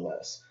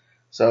 nonetheless.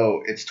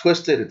 So it's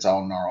twisted, it's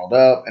all gnarled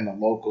up, and the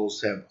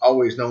locals have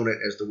always known it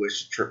as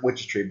the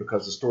witch's tree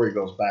because the story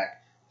goes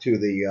back to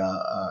the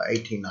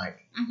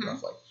 1890,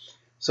 roughly.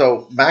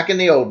 So back in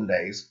the olden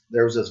days,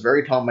 there was this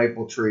very tall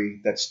maple tree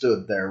that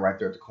stood there right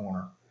there at the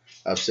corner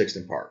of 6th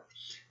and Park.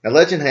 Now,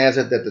 legend has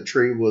it that the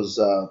tree was,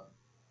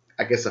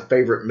 I guess, a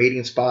favorite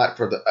meeting spot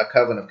for a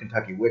coven of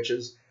Kentucky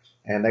witches,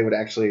 and they would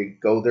actually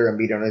go there and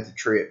meet underneath the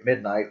tree at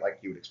midnight, like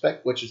you would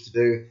expect witches to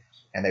do,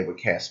 and they would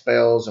cast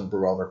spells and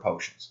brew all their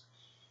potions.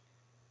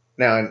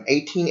 Now, in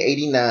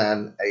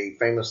 1889, a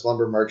famous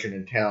lumber merchant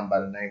in town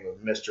by the name of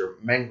Mr.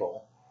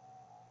 Mengel,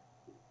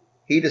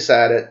 he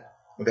decided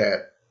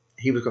that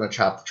he was going to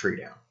chop the tree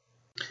down.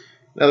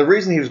 Now, the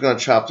reason he was going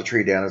to chop the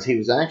tree down is he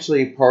was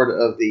actually part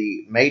of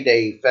the May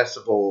Day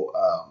Festival,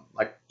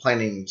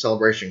 planning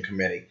celebration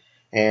committee.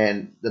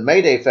 And the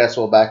May Day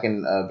Festival back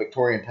in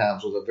Victorian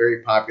times was a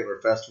very popular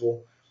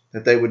festival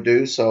that they would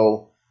do.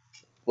 So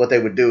what they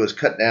would do is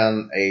cut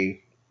down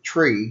a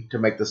tree to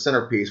make the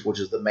centerpiece, which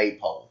is the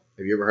maypole.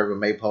 Have you ever heard of a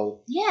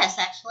maypole? Yes,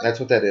 actually. That's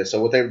what that is.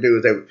 So what they would do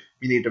is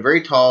you need a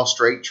very tall,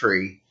 straight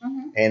tree,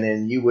 and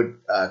then you would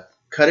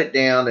cut it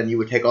down, and you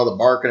would take all the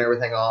bark and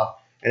everything off,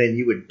 and then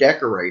you would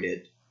decorate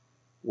it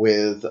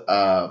with,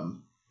 I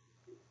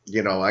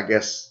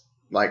guess,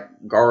 like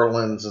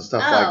garlands and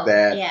stuff like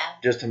that,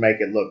 just to make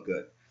it look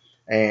good.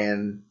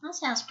 And that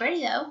sounds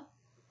pretty, though.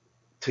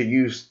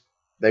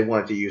 They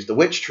wanted to use the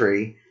witch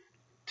tree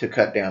to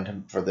cut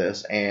down for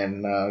this,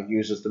 and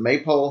uses the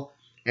maypole,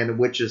 and the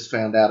witches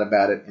found out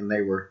about it, and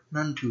they were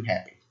none too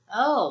happy.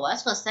 Oh, I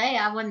was supposed to say,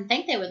 I wouldn't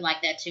think they would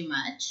like that too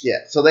much. Yeah,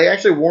 so they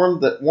actually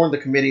warned the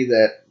committee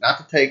that not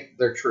to take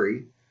their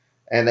tree,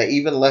 and they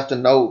even left a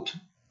note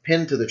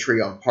pinned to the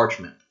tree on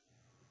parchment,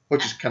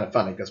 which is kind of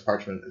funny because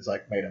parchment is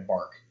like made of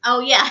bark. Oh,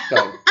 yeah.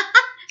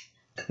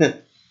 So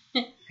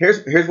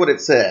here's what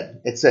it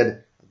said. It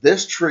said,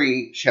 "This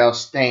tree shall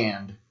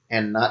stand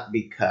and not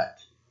be cut.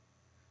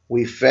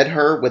 We fed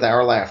her with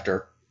our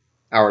laughter.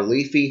 Our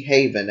leafy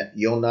haven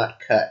you'll not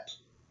cut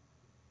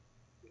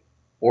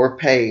or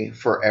pay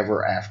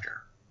forever after.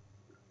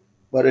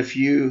 But if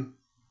you,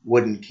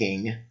 wooden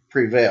king,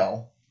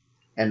 prevail,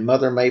 and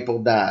Mother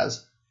Maple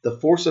dies, the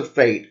force of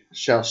fate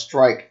shall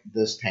strike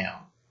this town,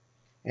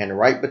 and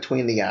right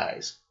between the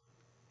eyes.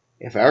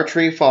 If our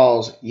tree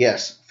falls,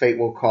 yes, fate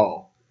will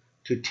call,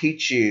 to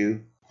teach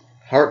you,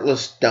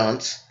 heartless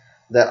dunce,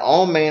 that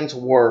all man's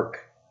work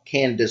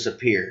can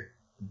disappear.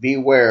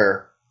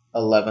 Beware,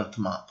 11th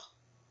month."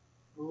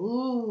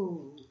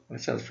 Ooh. That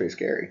sounds pretty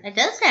scary. It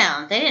does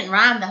sound. They didn't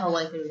rhyme the whole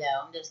way through,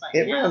 though. I'm just like,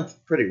 it rhymes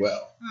pretty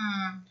well.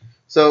 Hmm.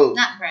 So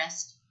not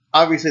impressed.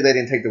 Obviously, they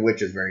didn't take the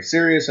witches very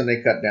serious, and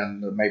they cut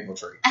down the maple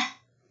tree.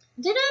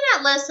 Do they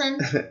not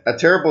listen? A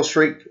terrible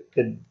shriek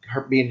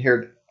being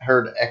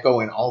heard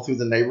echoing all through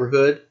the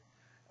neighborhood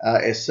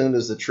as soon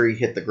as the tree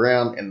hit the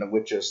ground, and the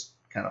witches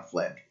kind of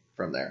fled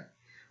from there.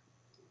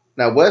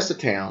 Now, west of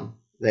town,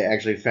 they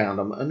actually found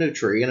them a new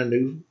tree in a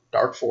new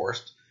dark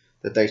forest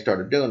that they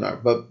started doing there.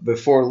 But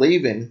before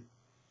leaving,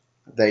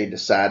 they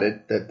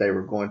decided that they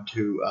were going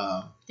to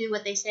do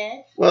what they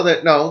said. Well,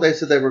 they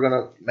said they were going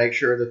to make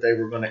sure that they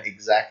were going to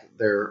exact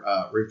their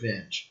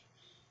revenge.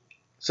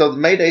 So the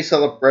May Day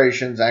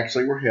celebrations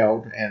actually were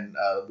held, and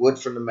wood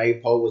from the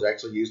maypole was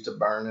actually used to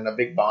burn in a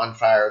big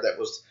bonfire. That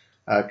was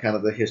kind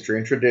of the history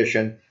and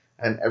tradition,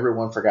 and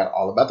everyone forgot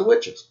all about the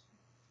witches.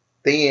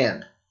 The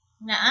end.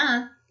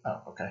 Nuh-uh.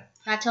 Oh, okay.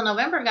 Not till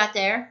November got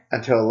there.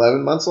 Until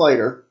 11 months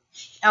later.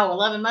 Oh,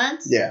 11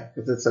 months? Yeah,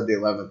 because it said the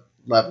 11th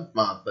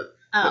month, but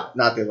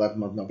not the 11th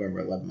month,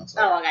 November, 11 months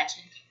later. Oh, I got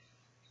you.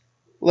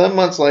 11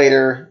 months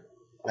later,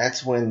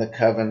 that's when the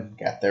Coven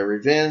got their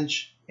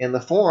revenge in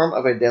the form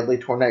of a deadly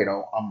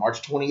tornado on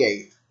March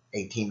 28th,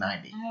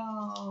 1890.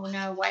 Oh,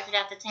 no. Wiped it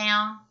out the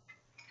town?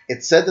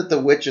 It's said that the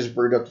witches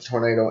brewed up the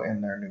tornado in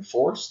their new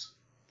forest,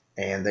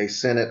 and they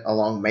sent it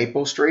along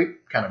Maple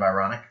Street. Kind of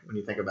ironic when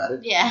you think about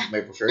it. Yeah.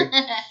 Maple Street.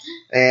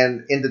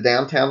 And into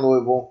downtown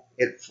Louisville.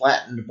 It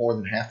flattened more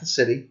than half the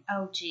city.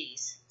 Oh,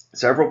 jeez.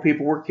 Several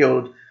people were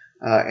killed,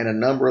 and a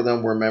number of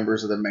them were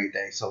members of the May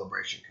Day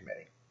Celebration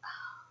Committee.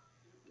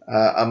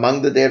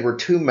 Among the dead were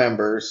 2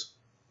 members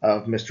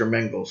of Mr.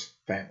 Mengel's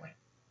family.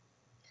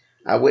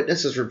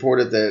 Eyewitnesses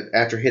reported that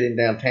after hitting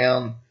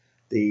downtown,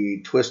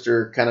 the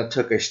twister kind of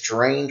took a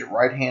strange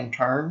right-hand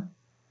turn,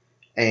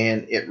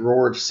 and it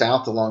roared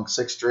south along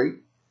 6th Street,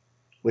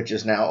 which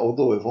is now Old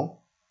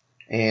Louisville.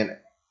 And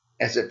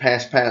as it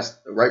got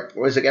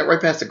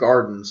right past the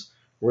gardens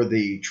where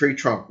the tree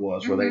trunk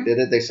was, where they did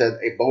it, they said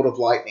a bolt of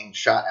lightning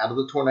shot out of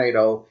the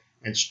tornado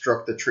and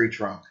struck the tree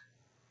trunk.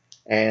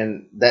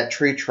 And that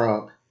tree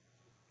trunk,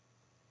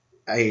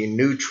 a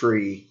new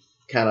tree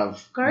kind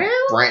of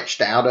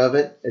branched out of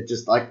it. It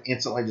just like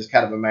instantly just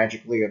kind of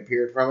magically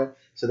appeared from it.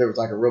 So there was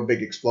like a real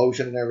big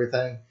explosion and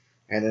everything.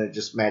 And then it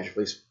just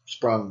magically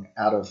sprung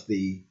out of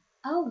the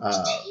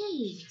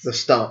the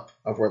stump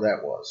of where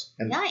that was.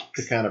 And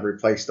to kind of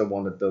replace the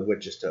one that the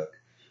witches took.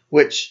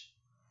 Which,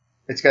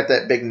 it's got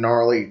that big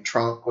gnarly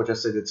trunk, which I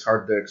said it's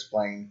hard to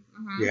explain.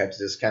 You have to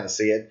just kind of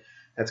see it.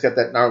 It's got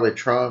that gnarly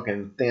trunk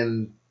and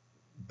thin,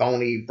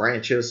 bony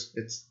branches.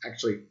 It's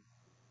actually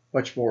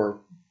much more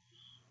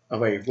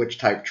of a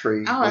witch-type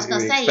tree. Oh, I was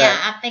going to say, yeah,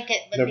 I think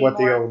it would be what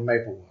more... the old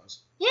maple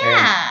was.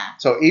 Yeah.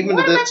 And so even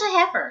what a bunch of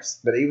heifers.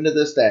 But even to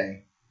this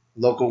day,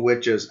 local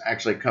witches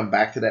actually come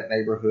back to that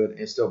neighborhood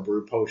and still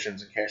brew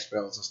potions and cast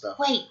spells and stuff.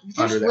 Wait,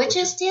 there's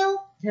witches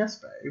still? Yes,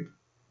 babe.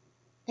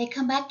 They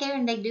come back there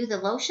and they do the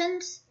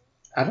lotions?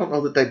 I don't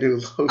know that they do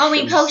lotions. Oh, I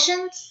mean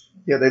potions?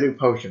 Yeah, they do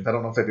potions. I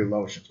don't know if they do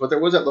lotions. But there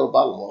was that little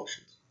bottle of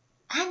lotions.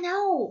 I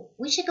know.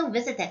 We should go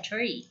visit that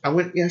tree. I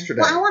went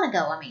yesterday. Well, I want to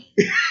go, I mean.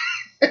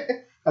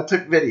 I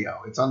took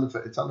video. It's on the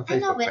Facebook page. I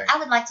know, but I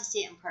would like to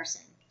see it in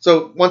person.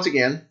 So, once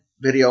again,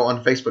 video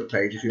on the Facebook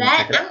page if you want to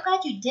check it out. I'm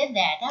glad you did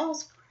that. That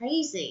was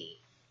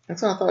crazy.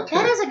 That's what I thought, too.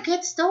 That is a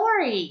good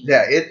story.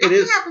 Yeah, it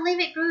is. I cannot believe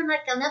it grew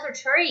like another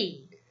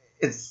tree.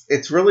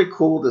 It's really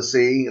cool to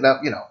see. Now,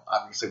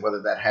 obviously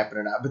whether that happened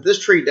or not, but this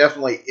tree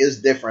definitely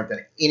is different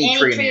than any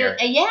tree in the area.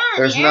 Yeah,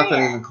 there's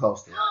nothing even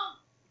close to it.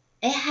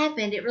 It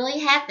happened. It really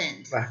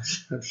happened.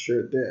 I'm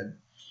sure it did.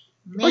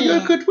 Man. Are you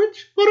a good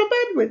witch or a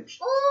bad witch?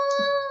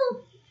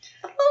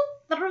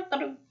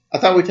 I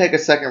thought we'd take a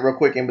second real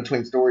quick in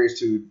between stories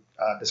to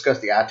discuss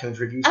the iTunes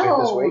reviews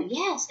this week. Oh,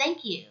 yes.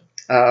 Thank you.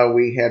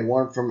 We had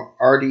one from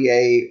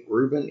RDA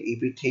Ruben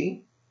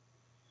EPT.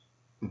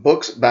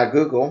 Books by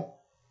Google.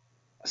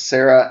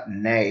 Sarah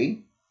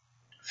Nay.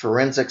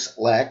 Forensics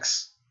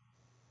Lex.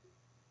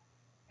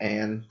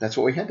 And that's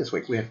what we had this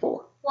week. We had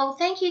 4. Well,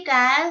 thank you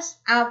guys.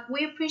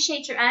 We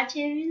appreciate your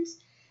iTunes.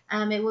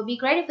 It would be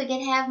great if we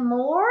could have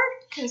more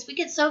because we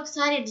get so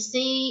excited to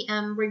see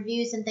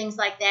reviews and things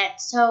like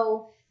that.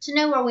 So to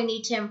know where we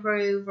need to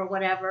improve or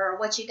whatever, or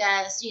what you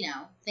guys,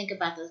 think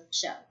about the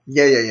show.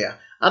 Yeah.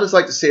 I just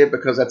like to see it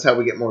because that's how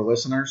we get more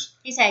listeners.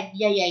 He said,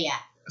 yeah.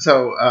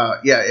 So,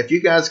 if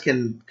you guys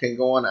can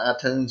go on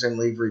iTunes and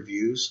leave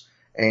reviews,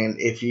 and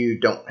if you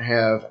don't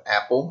have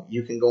Apple,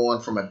 you can go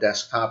on from a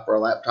desktop or a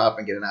laptop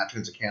and get an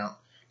iTunes account,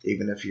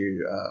 even if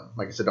you,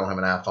 like I said, don't have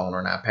an iPhone or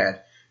an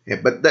iPad. Yeah,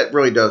 but that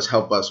really does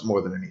help us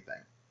more than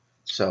anything.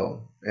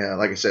 So,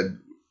 like I said,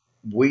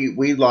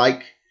 we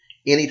like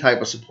any type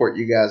of support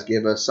you guys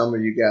give us. Some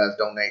of you guys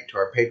donate to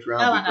our Patreon.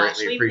 Oh my gosh,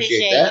 we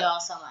appreciate that. You all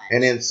so much.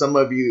 And then some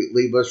of you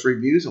leave us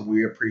reviews, and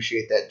we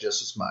appreciate that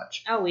just as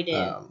much. Oh, we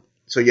do.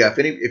 So yeah,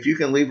 if you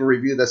can leave a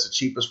review, that's the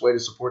cheapest way to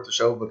support the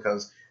show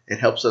because it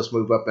helps us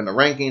move up in the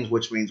rankings,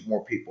 which means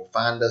more people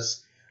find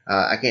us.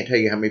 I can't tell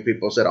you how many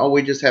people said, "Oh,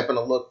 we just happened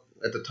to look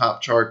at the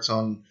top charts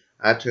on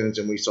iTunes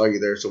and we saw you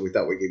there, so we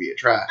thought we'd give you a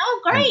try."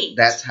 Oh, great! And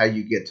that's how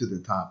you get to the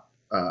top,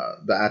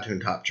 the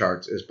iTunes top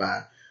charts is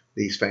by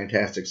these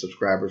fantastic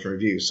subscribers and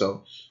reviews.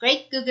 So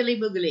Great googly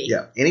boogly.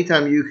 yeah,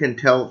 anytime you can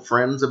tell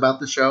friends about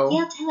the show,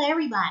 Yeah, tell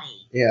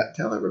everybody. yeah,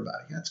 tell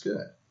everybody. That's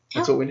good.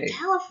 That's what we need.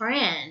 Tell a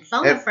friend.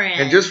 Phone a friend.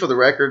 And just for the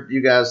record,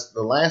 you guys,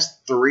 the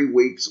last 3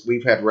 weeks,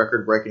 we've had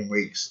record-breaking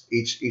weeks.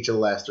 Each of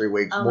the last 3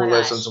 weeks, Oh more my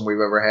gosh. listens than we've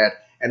ever had.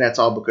 And that's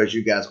all because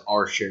you guys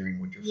are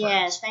sharing with your friends.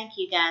 Yes, thank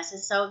you guys.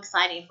 It's so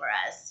exciting for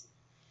us.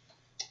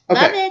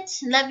 Okay. Love it.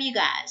 Love you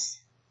guys.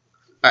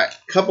 All right,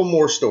 couple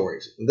more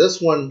stories.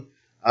 This one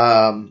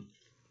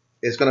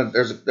is gonna.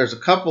 There's a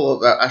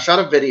couple of. I shot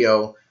a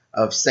video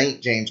of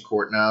St. James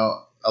Court.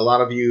 Now, a lot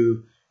of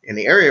you in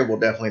the area will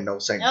definitely know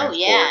St. James Oh, Court.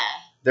 yeah.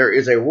 There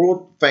is a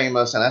world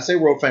famous, and I say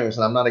world famous,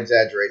 and I'm not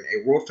exaggerating,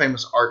 a world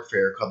famous art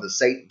fair called the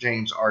St.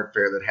 James Art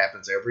Fair that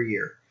happens every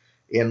year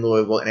in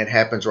Louisville, and it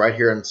happens right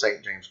here in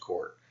St. James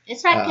Court.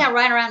 It's right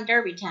around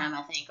Derby time,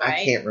 I think, right?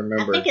 I can't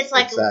remember I think it's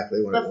like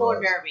exactly when before it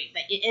was. Derby,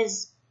 but it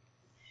is.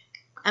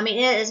 I mean,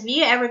 it is. If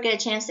you ever get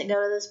a chance to go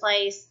to this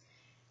place,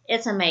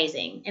 it's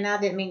amazing. And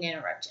I didn't mean to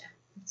interrupt you,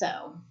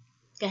 so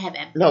go ahead,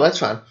 Ben. No, that's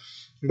fine.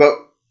 But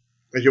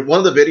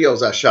one of the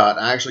videos I shot,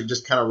 I actually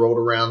just kind of rolled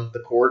around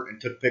the court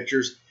and took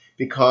pictures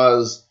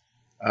because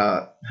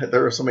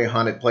there are so many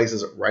haunted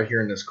places right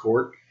here in this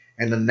court.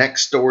 And the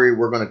next story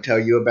we're going to tell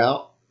you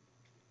about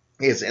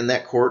is in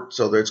that court.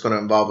 So it's going to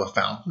involve a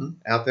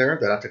fountain out there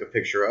that I took a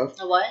picture of.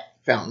 A what?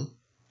 Fountain.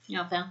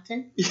 No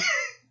fountain.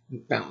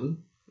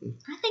 Fountain.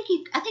 I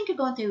think you're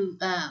going through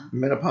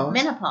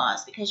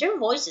Menopause. because your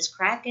voice is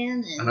cracking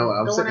and I know.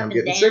 I'm going sick. up I'm and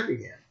getting down. sick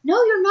again.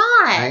 No, you're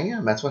not. I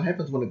am. That's what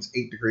happens when it's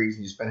 8 degrees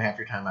and you spend half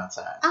your time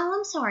outside. Oh,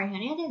 I'm sorry,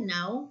 honey. I didn't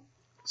know.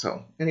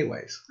 So,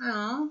 anyways.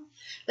 Oh,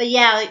 but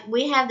yeah,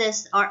 we have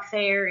this art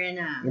fair and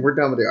We're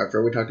done with the art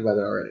fair. We talked about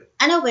that already.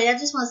 I know, but I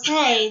just want to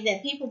say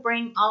that people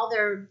bring all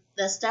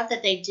the stuff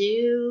that they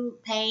do,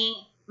 paint,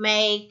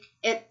 make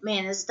it.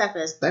 Man, this stuff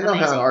is They know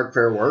amazing. how an art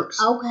fair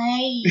works.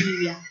 Okay.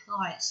 All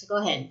right, so go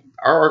ahead.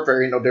 Our art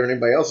fair ain't no different than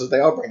anybody else's. They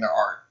all bring their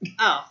art.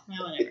 Oh,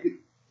 well, whatever.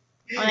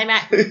 Or they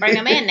might bring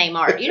a man named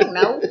Art. You don't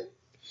know.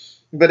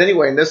 But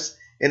anyway, in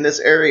this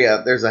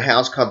area, there's a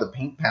house called the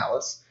Pink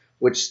Palace,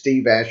 which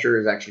Steve Asher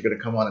is actually going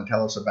to come on and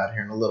tell us about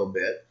here in a little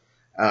bit.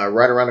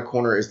 Right around the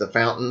corner is the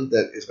fountain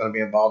that is going to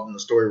be involved in the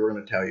story we're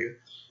going to tell you.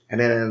 And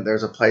then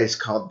there's a place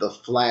called the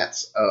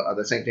Flats,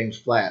 the St. James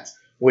Flats,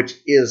 which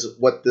is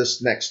what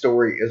this next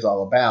story is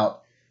all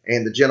about.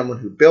 And the gentleman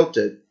who built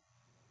it,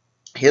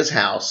 his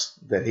house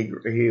that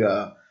he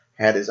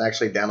had is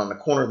actually down on the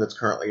corner that's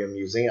currently a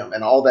museum.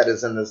 And all that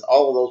is in this,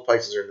 all of those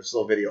places are in this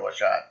little video I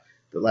shot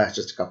that lasts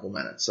just a couple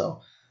minutes.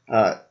 So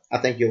I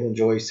think you'll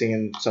enjoy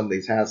seeing some of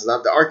these houses.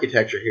 The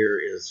architecture here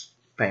is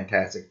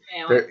fantastic.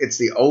 Yeah, It's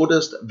the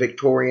oldest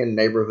Victorian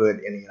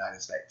neighborhood in the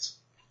United States.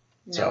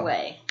 no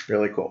way.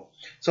 Really cool.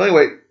 So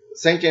anyway,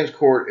 St. James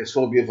Court is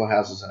full of beautiful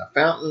houses and a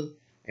fountain,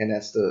 and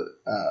that's the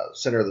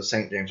center of the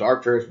St. James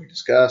Art Fair, as we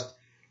discussed.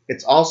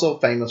 It's also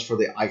famous for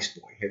the Ice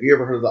Boy. Have you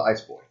ever heard of the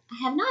Ice Boy?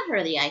 I have not heard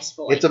of the Ice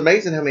Boy. It's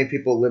amazing how many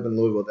people live in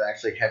Louisville that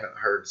actually haven't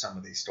heard some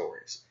of these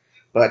stories.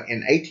 But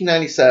in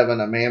 1897,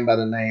 a man by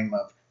the name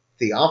of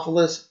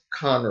Theophilus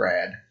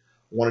Conrad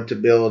wanted to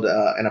build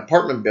an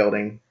apartment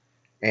building,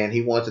 and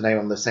he wanted to name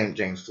them the St.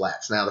 James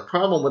Flats. Now, the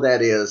problem with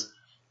that is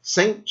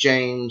St.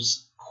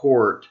 James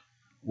Court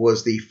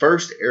was the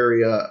first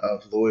area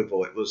of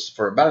Louisville. It was,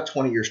 for about a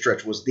 20-year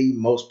stretch, was the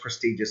most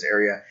prestigious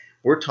area.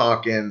 We're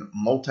talking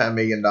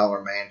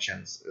multi-million-dollar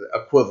mansions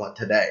equivalent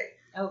today.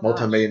 oh, gosh.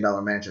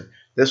 Multi-million-dollar mansion.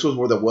 This was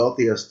where the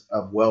wealthiest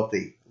of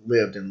wealthy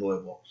lived in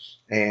Louisville.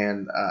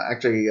 And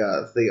actually,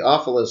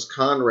 Theophilus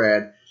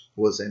Conrad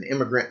was an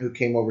immigrant who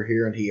came over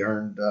here, and he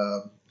earned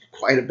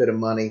quite a bit of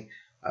money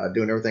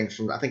doing everything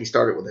from, I think he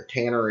started with a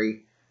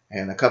tannery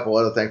and a couple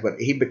other things, but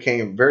he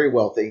became very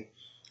wealthy.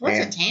 What's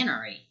and a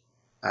tannery?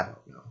 I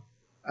don't know.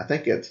 I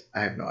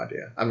have no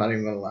idea. I'm not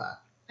even going to lie.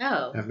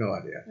 Oh. I have no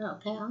idea.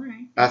 Okay, all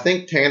right. I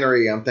think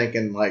tannery, I'm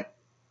thinking like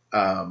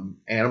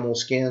animal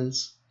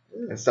skins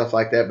and stuff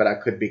like that, but I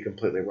could be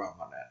completely wrong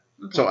on that.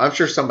 Okay. So I'm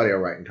sure somebody will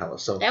write and tell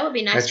us. So That would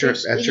be nice.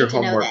 that's We your need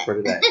to know homework that. for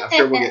today. I'm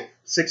sure we'll get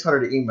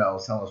 600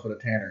 emails telling us what a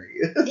tannery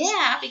is. Yeah,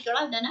 I'd be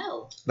glad to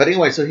know. But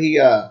anyway, so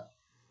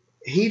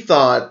he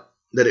thought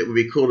that it would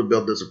be cool to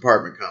build this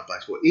apartment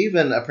complex. Well,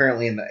 even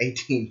apparently in the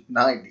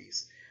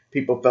 1890s,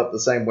 people felt the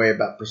same way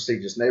about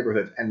prestigious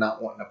neighborhoods and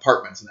not wanting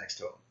apartments next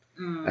to them.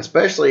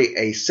 Especially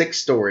a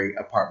 6-story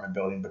apartment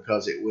building,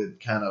 because it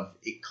would kind of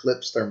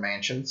eclipse their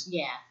mansions.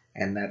 Yeah.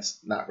 And that's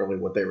not really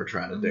what they were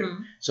trying to do.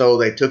 Mhm. So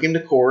they took him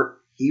to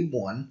court. He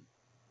won.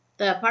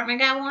 The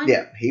apartment guy won?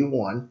 Yeah, he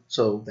won.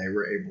 So they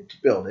were able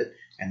to build it.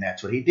 And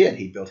that's what he did.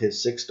 He built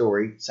his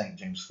 6-story St.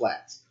 James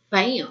Flats.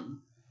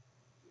 Bam.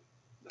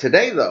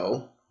 Today,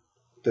 though,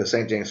 the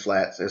St. James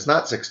Flats is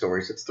not 6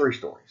 stories. It's 3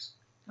 stories.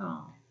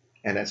 Oh.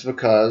 And that's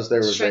because there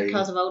was Shrink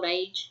because of old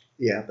age.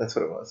 Yeah, that's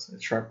what it was.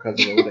 It shrunk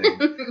because of old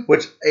age.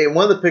 Which, in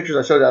one of the pictures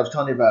I showed you, I was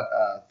telling you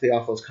about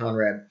Theophilus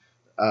Conrad.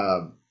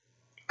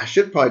 I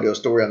should probably do a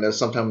story on this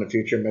sometime in the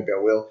future. Maybe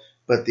I will.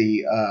 But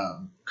the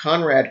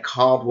Conrad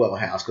Caldwell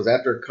house, because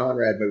after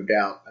Conrad moved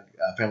out,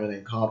 a family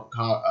named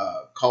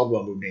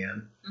Caldwell moved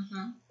in.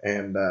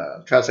 And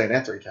try saying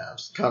that 3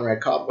 times.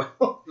 Conrad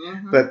Caldwell.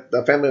 Mm-hmm. But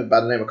the family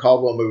by the name of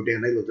Caldwell moved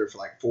in. They lived there for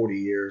like 40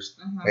 years,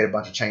 Mm-hmm. made a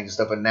bunch of changes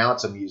and stuff, and now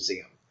it's a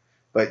museum.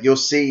 But you'll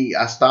see,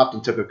 I stopped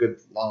and took a good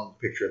long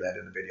picture of that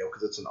in the video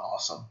because it's an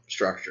awesome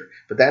structure.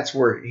 But that's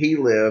where he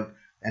lived,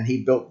 and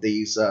he built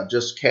these,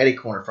 just catty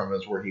corner from it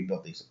is where he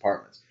built these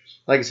apartments.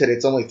 Like I said,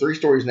 it's only 3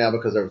 stories now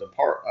because there was an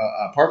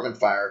apartment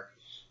fire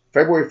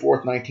February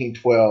 4th,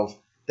 1912,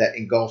 that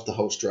engulfed the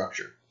whole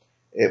structure.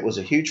 It was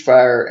a huge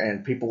fire,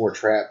 and people were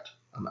trapped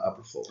on the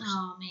upper floors.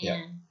 Oh, man.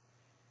 Yeah.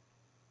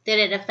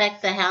 Did it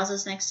affect the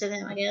houses next to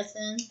them, I guess,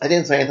 then? I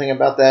didn't say anything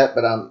about that,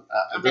 but I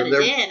bet it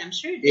did. I'm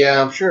sure it did.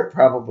 Yeah, I'm sure it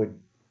probably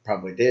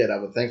did. I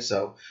would think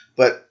so.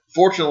 But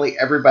fortunately,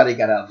 everybody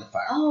got out of the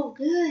fire. Oh,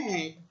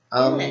 good.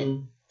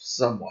 Good.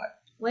 Somewhat.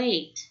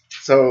 Wait.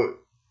 So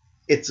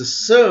it's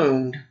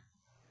assumed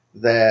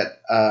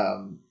that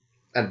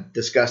a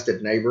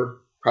disgusted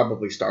neighbor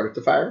probably started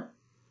the fire.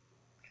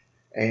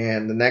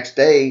 And the next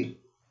day,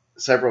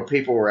 several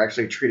people were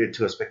actually treated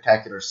to a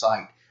spectacular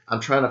sight. I'm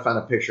trying to find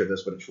a picture of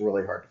this, but it's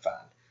really hard to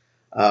find.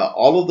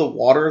 All of the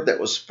water that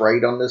was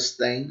sprayed on this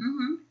thing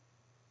Mm-hmm.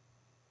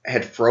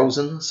 had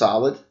frozen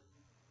solid.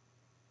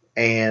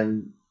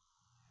 And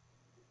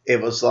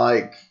it was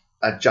like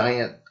a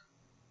giant,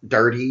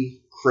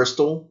 dirty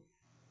crystal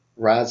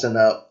rising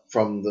up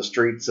from the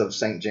streets of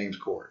St. James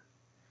Court.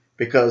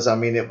 Because, I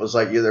mean, it was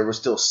like there was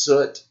still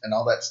soot and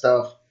all that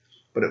stuff.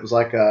 But it was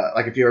like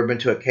if you ever been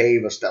to a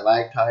cave, a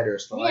stalactite or a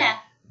stalagmite, Yeah.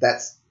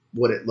 that's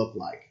what it looked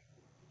like.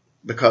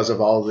 Because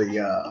of all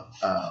the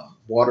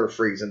water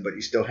freezing, but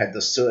you still had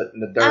the soot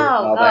and the dirt and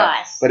all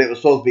that. But it was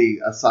supposed to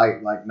be a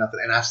sight like nothing.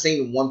 And I've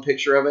seen one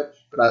picture of it,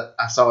 but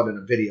I saw it in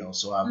a video,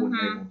 so I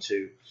wasn't able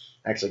to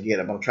actually get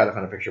it. But I'm trying to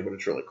find a picture, but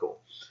it's really cool.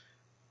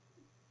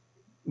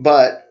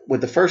 But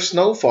with the first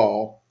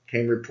snowfall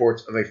came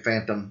reports of a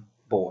phantom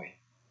boy.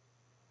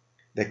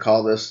 They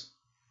call this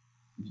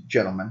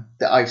gentleman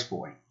the Ice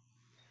Boy.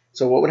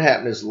 So what would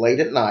happen is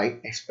late at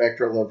night, a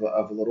specter of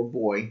a little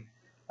boy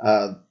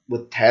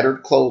with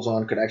tattered clothes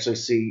on could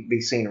actually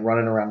be seen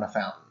running around the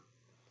fountain.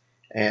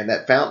 And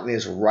that fountain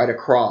is right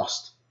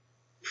across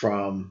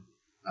from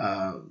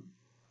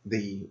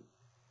the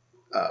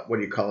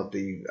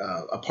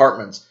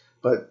apartments.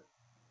 But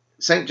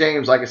St.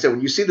 James, like I said,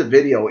 when you see the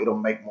video, it'll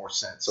make more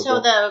sense.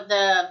 So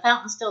the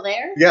fountain's still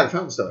there? Yeah, the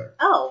fountain's still there.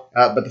 Oh.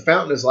 But the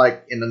fountain is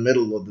like in the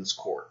middle of this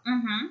court.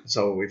 Mm-hmm.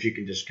 So if you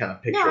can just kind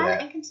of picture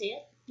that. I can see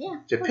it. Yeah.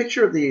 It's a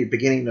picture of the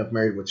beginning of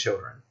Married with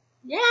Children.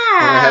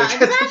 Yeah,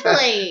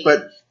 exactly.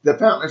 But the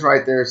fountain is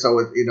right there, so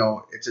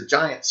it's a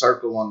giant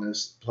circle on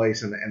this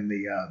place, and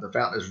the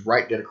fountain is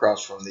right dead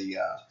across from the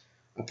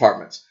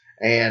apartments.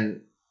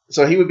 And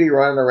so he would be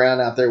running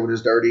around out there with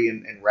his dirty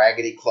and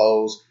raggedy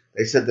clothes.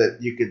 They said that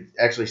you could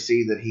actually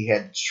see that he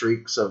had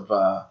streaks of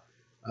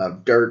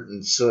dirt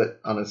and soot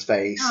on his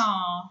face.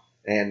 Aww.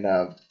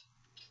 And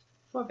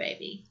poor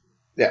baby.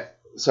 Yeah,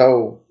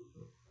 so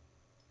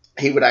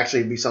he would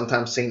actually be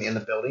sometimes seen in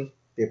the building,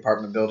 the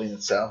apartment building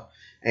itself.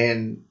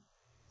 And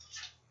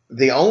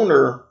the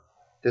owner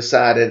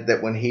decided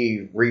that when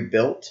he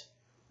rebuilt,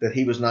 that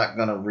he was not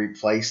going to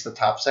replace the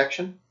top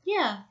section.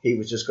 Yeah. He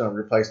was just going to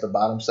replace the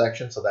bottom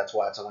section, so that's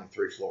why it's only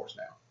 3 floors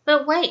now.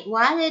 But wait,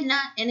 why did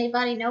not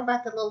anybody know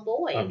about the little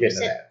boy? I'm getting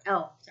to that.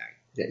 Oh, sorry.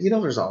 Yeah,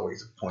 there's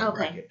always a point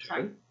where I Okay, get to.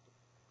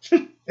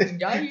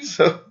 sorry.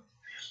 So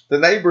the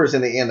neighbors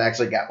in the end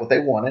actually got what they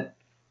wanted,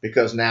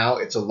 because now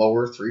it's a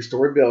lower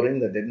 3-story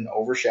building that didn't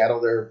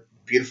overshadow their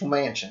beautiful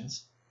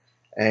mansions.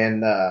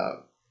 And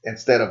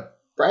instead of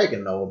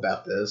bragging though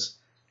about this,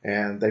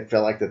 and they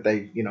felt like that they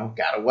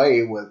got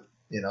away with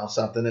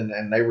something,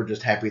 and they were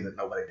just happy that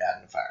nobody died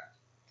in the fire.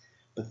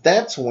 But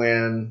that's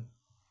when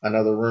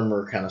another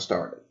rumor kind of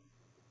started,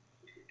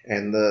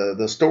 and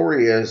the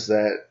story is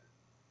that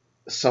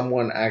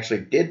someone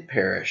actually did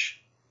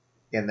perish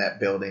in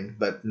that building,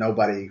 but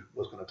nobody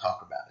was going to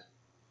talk about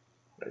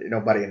it.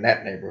 Nobody in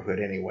that neighborhood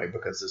anyway,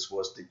 because this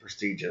was the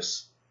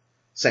prestigious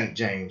St.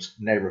 James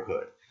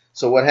neighborhood.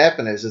 So what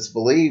happened is, it's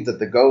believed that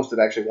the ghost that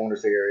actually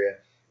wanders the area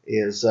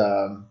is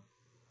a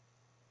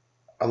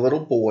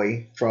little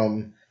boy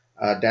from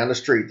down the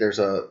street. There's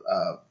a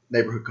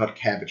neighborhood called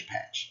Cabbage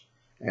Patch,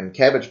 and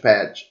Cabbage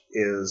Patch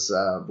was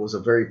a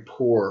very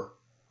poor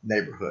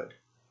neighborhood.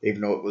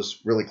 Even though it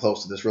was really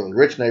close to this really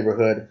rich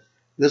neighborhood,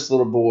 this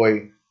little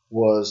boy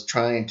was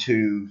trying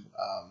to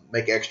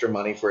make extra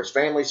money for his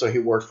family, so he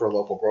worked for a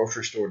local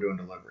grocery store doing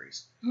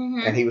deliveries.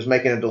 Mm-hmm. And he was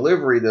making a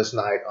delivery this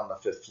night on the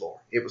 5th floor.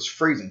 It was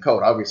freezing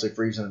cold, obviously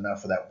freezing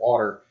enough for that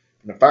water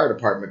from the fire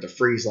department to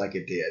freeze like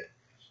it did.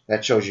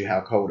 That shows you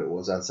how cold it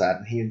was outside.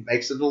 And he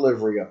makes the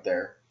delivery up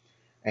there,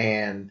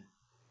 and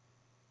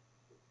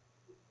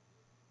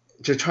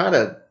to try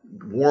to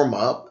warm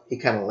up, he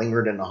kind of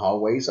lingered in the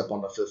hallways up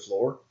on the 5th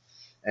floor.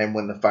 And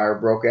when the fire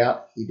broke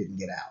out, he didn't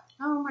get out.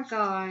 Oh my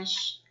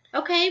gosh.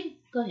 Okay,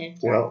 go ahead.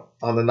 Well,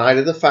 on the night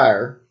of the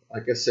fire,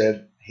 like I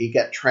said, he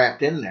got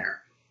trapped in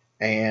there.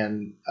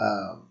 And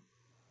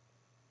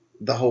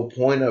the whole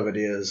point of it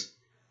is,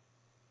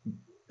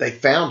 they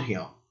found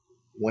him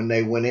when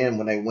they went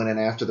in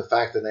after the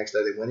fact. The next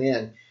day they went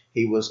in,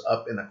 he was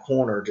up in a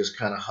corner, just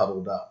kind of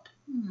huddled up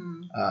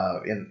Hmm.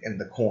 in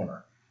the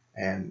corner,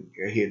 and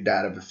he had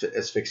died of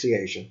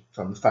asphyxiation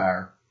from the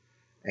fire.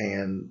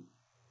 And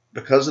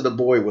because the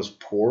boy was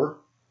poor,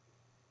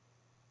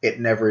 it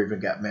never even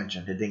got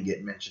mentioned. It didn't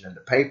get mentioned in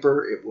the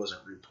paper. It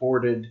wasn't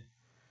reported.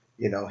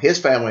 His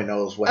family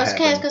knows what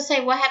happened. I was going to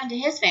say, what happened to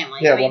his family?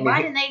 Yeah,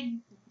 why didn't they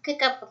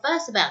kick up a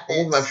fuss about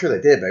this? Well, I'm sure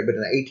they did, babe, but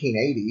in the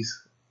 1880s,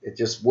 it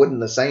just wasn't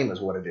the same as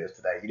what it is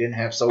today. You didn't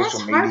have social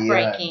That's media.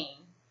 heartbreaking.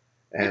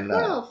 And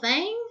Poor little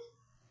thing.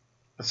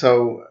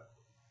 so,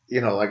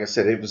 like I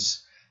said, it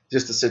was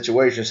just a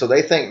situation. So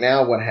they think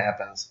now what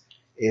happens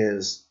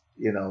is,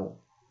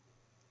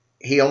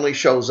 he only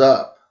shows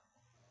up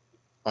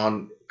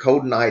on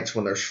cold nights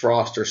when there's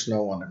frost or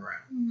snow on the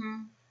ground. Mm-hmm.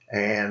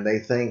 And they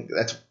think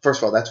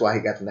first of all, that's why he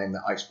got the name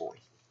the Ice Boy.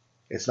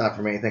 It's not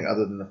from anything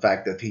other than the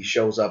fact that he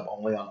shows up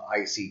only on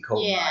icy,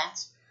 cold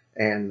nights.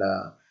 And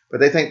but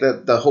they think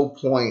that the whole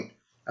point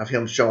of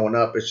him showing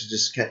up is to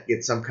just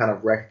get some kind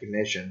of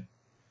recognition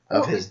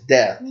of his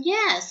death.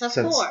 Yes, of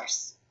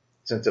course.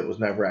 Since it was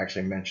never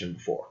actually mentioned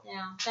before.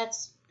 Yeah,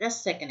 that's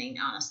sickening,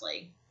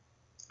 honestly.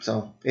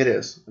 So it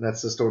is. And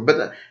that's the story.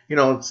 But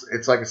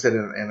it's like I said,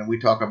 and we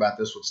talk about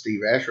this with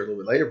Steve Asher a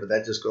little bit later. But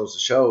that just goes to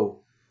show,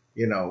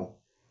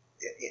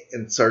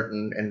 in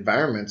certain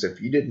environments,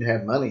 if you didn't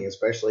have money,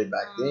 especially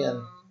back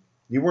then,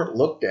 you weren't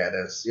looked at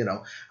as,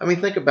 I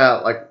mean, think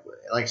about, like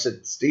I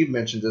said, Steve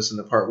mentioned this in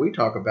the part we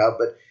talk about,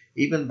 but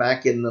even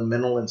back in the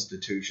mental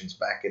institutions,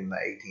 back in the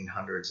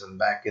 1800s and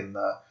back in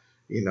the,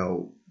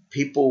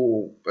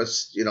 people,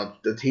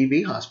 the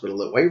TV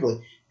hospital at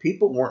Waverly,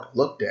 people weren't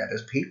looked at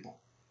as people.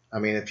 I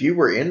mean, if you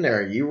were in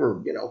there, you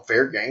were,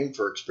 fair game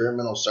for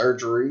experimental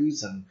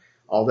surgeries and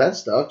all that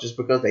stuff, just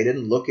because they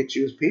didn't look at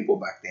you as people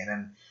back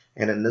then.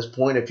 And in this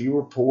point, if you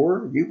were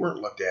poor, you weren't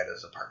looked at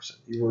as a person.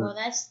 You were, well,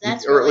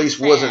 that's or really at least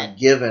sad. wasn't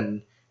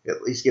given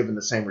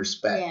the same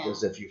respect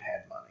as if you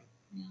had money.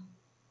 Yeah.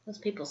 Those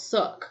people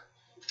suck.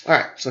 All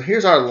right, so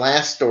here's our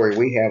last story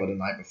we have of the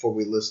night before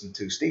we listen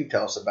to Steve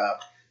tell us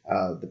about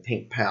the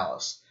Pink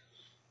Palace.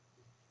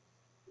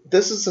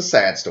 This is a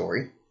sad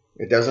story.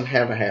 It doesn't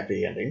have a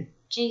happy ending.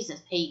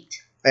 Jesus,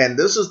 Pete. And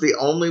this is the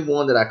only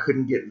one that I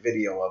couldn't get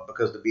video of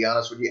because, to be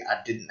honest with you,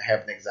 I didn't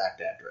have an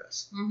exact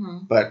address.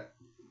 Mm-hmm. But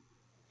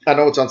I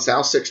know it's on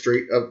South 6th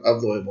Street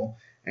of Louisville.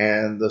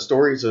 And the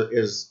story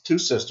is two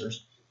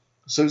sisters,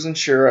 Susan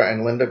Shira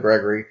and Linda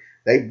Gregory.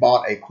 They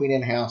bought a Queen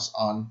Anne house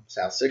on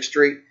South 6th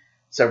Street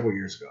several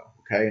years ago.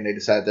 Okay, and they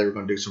decided they were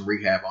going to do some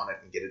rehab on it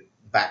and get it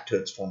back to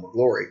its former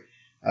glory.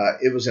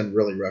 It was in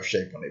really rough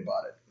shape when they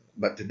bought it.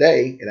 But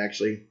today, it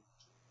actually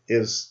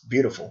is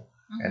beautiful.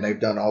 Mm-hmm. And they've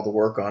done all the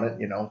work on it,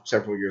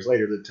 several years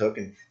later that took.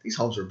 And these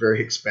homes are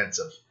very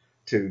expensive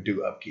to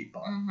do upkeep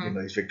on, Mm-hmm.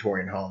 these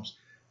Victorian homes.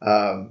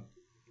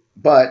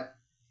 But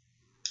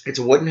it's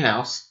a wooden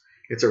house.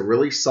 It's a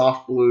really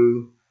soft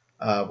blue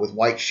with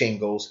white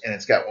shingles. And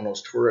it's got one of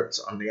those turrets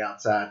on the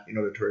outside. You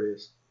know what a turret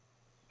is?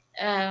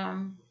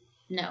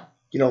 No.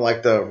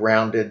 Like the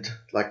rounded,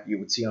 like you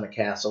would see on a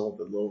castle,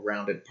 the little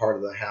rounded part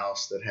of the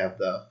house that have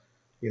the,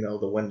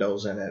 the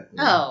windows in it.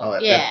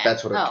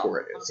 That's what a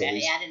turret is. Okay,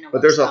 So I didn't know.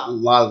 but there's a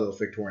lot of those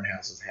Victorian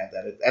houses have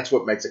that. That's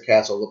what makes a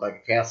castle look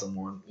like a castle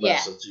more or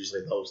less. Yeah. It's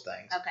usually those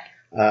things.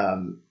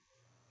 Okay.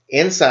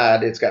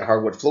 Inside, it's got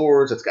hardwood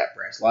floors. It's got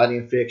brass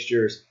lighting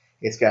fixtures.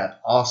 It's got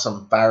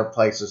awesome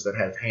fireplaces that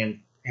have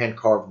hand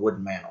carved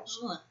wooden mantels.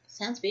 Oh,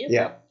 sounds beautiful.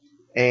 Yeah.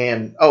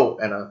 And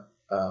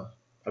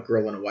a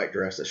girl in a white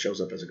dress that shows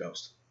up as a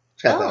ghost.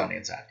 It's got that on the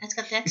inside. It's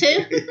got that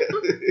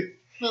too.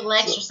 Little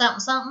extra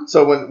something.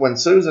 So when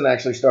Susan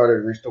actually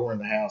started restoring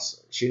the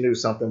house, she knew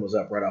something was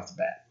up right off the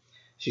bat.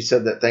 She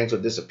said that things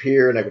would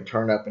disappear and they would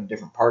turn up in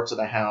different parts of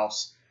the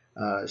house.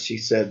 She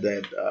said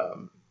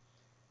that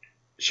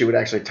she would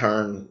actually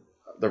turn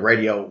the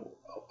radio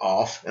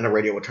off and the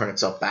radio would turn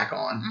itself back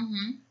on.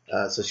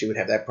 Mm-hmm. So she would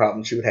have that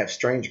problem. She would have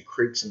strange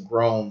creaks and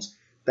groans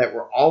that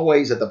were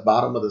always at the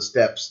bottom of the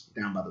steps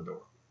down by the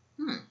door.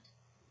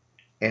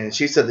 And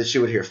she said that she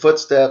would hear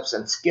footsteps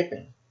and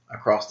skipping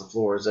across the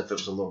floor as if it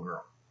was a little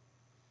girl.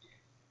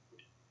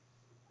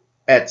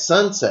 At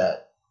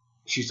sunset,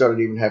 she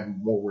started even having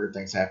more weird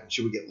things happen.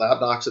 She would get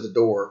loud knocks at the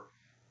door,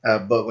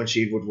 but when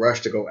she would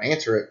rush to go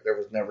answer it, there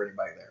was never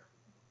anybody there.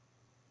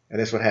 And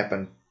this would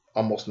happen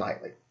almost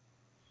nightly.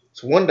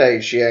 So one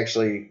day, she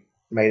actually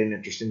made an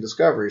interesting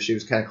discovery. She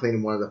was kind of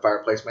cleaning one of the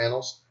fireplace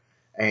mantels,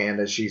 and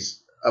as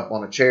she's up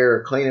on a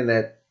chair cleaning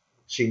it,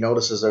 she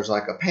notices there's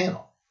like a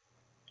panel.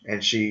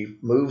 And she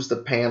moves the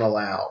panel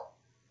out,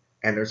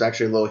 and there's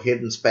actually a little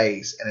hidden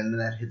space. And in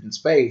that hidden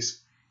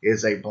space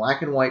is a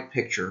black and white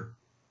picture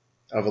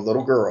of a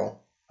little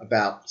girl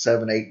about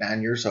 7, 8,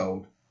 9 years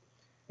old.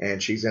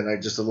 And she's in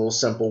just a little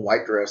simple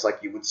white dress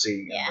like you would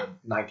see in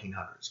the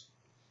 1900s.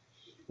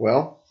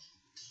 Well,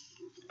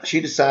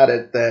 she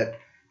decided that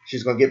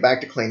she's going to get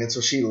back to cleaning,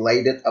 so she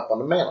laid it up on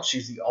the mantle.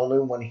 She's the only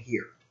one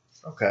here,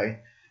 okay?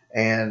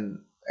 And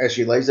as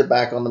she lays it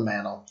back on the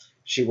mantle,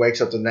 she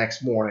wakes up the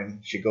next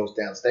morning, she goes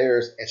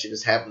downstairs, and she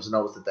just happens to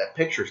notice that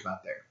picture's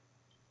not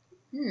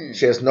there.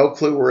 She has no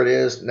clue where it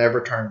is,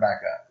 never turned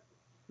back up.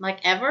 Like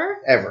ever?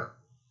 Ever.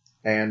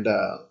 And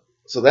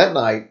so that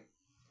night,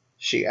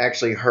 she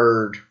actually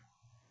heard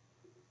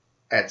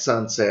at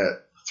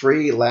sunset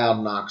 3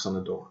 loud knocks on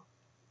the door.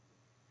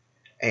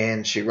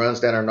 And she runs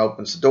down there and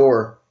opens the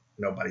door.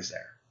 Nobody's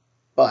there.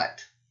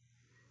 But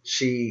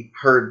she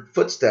heard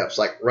footsteps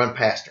like run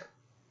past her.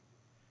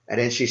 And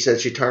then she said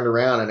she turned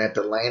around, and at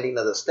the landing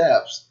of the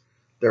steps,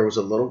 there was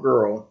a little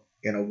girl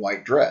in a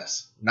white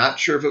dress. Not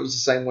sure if it was the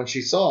same one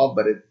she saw,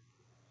 but it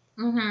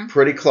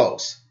pretty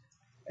close.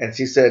 And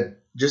she said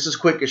just as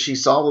quick as she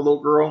saw the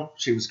little girl,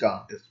 she was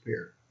gone,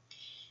 disappeared.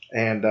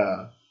 And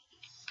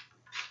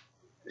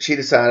she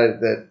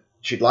decided that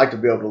she'd like to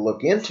be able to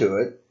look into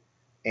it.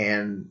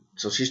 And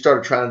so she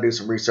started trying to do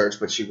some research,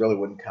 but she really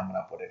wasn't coming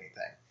up with anything.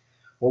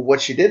 Well,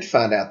 what she did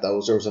find out, though,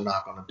 is there was a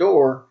knock on the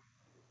door,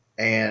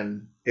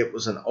 and it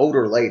was an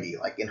older lady,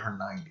 like in her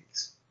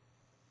 90s.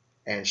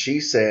 And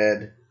she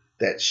said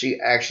that she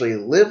actually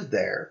lived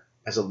there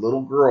as a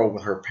little girl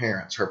with her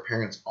parents. Her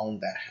parents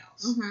owned that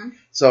house.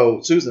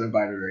 So Susan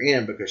invited her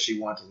in because she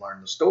wanted to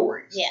learn the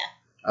stories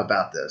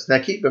about this. Now,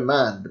 keep in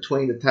mind,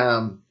 between the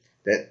time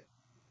that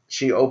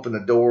she opened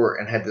the door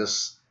and had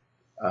this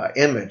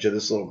image of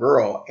this little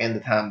girl and the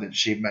time that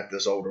she met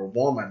this older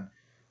woman,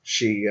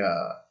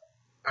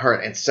 her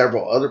and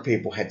several other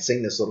people had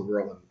seen this little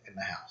girl in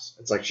the house.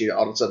 It's like she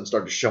all of a sudden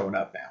started showing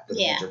up now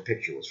because her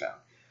picture was found.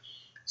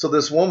 So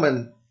this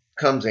woman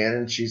comes in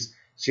and she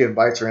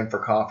invites her in for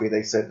coffee.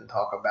 They sit and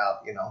talk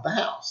about, the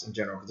house in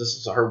general. This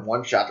is her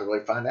one shot to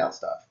really find out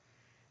stuff.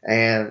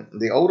 And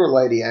the older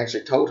lady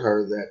actually told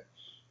her that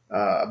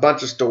a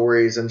bunch of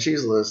stories, and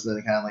she's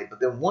listening kindly. But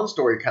then one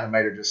story kind of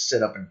made her just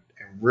sit up and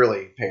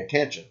really pay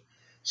attention.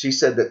 She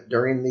said that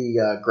during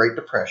the Great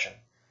Depression,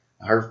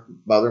 her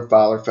mother and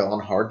father fell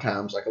on hard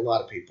times like a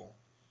lot of people.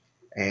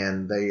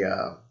 And they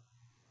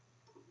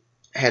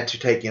had to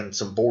take in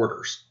some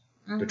boarders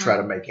to try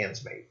to make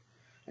ends meet.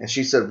 And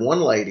she said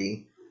one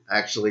lady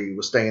actually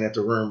was staying at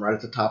the room right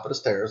at the top of the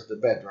stairs, the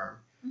bedroom.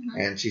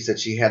 And she said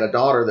she had a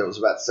daughter that was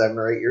about 7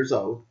 or 8 years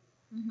old.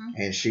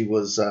 And she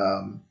was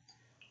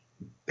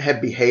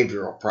had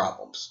behavioral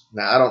problems.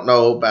 Now, I don't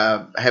know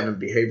about having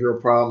behavioral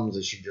problems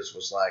if she just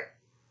was like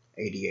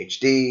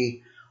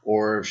ADHD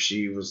or if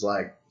she was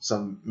like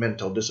some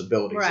mental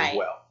disabilities as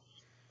well.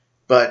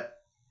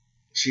 But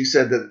she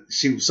said that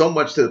she was so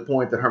much to the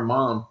point that her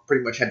mom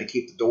pretty much had to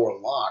keep the door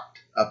locked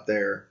up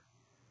there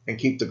and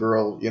keep the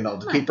girl,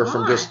 to keep her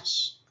from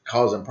just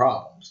causing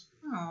problems.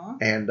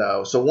 And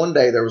so one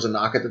day there was a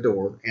knock at the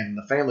door, and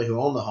the family who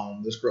owned the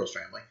home, this girl's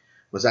family,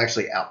 was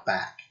actually out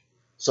back.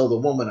 So the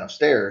woman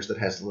upstairs that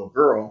has the little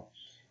girl,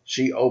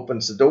 she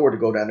opens the door to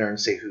go down there and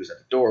see who's at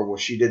the door. Well,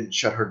 she didn't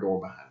shut her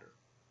door behind her.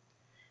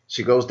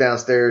 She goes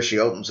downstairs, she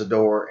opens the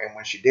door, and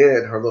when she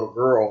did, her little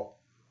girl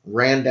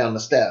ran down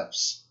the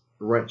steps,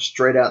 went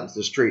straight out into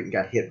the street and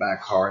got hit by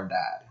a car and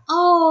died.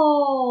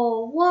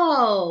 Oh,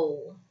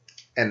 whoa.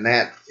 And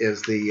that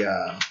is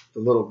the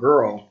little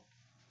girl.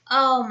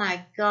 Oh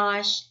my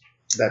gosh.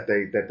 That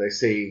they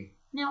see.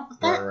 Now,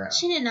 around.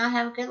 She did not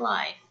have a good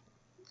life.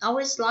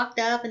 Always locked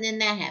up, and then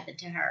that happened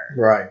to her.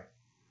 Right.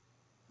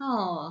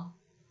 Oh,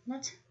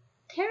 that's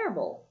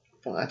terrible.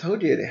 Well, I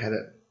told you it had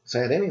a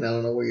sad ending. I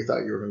don't know where you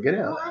thought you were going to get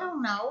out. Well, I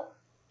don't know.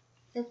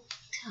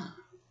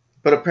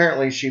 But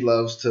apparently she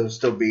loves to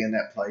still be in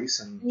that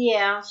place. And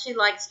yeah, she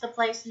likes the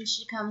place and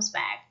she comes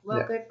back.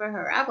 Well, good for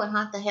her. I would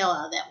hunt the hell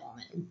out of that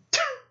woman.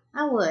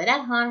 I would.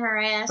 I'd hunt her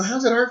ass. Well,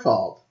 how's it her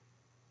fault?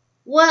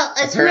 Well,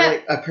 it's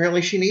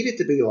apparently she needed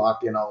to be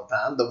locked in all the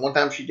time. The one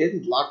time she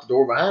didn't lock the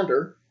door behind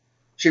her,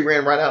 she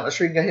ran right out in the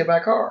street and got hit by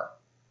a car.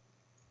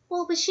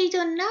 Well, but she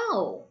didn't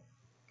know.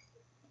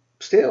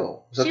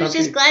 Still. She was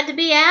just glad to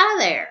be out of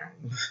there.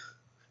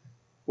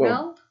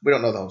 Well, we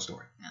don't know the whole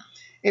story. No.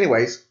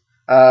 Anyways,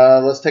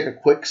 let's take a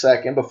quick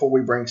second before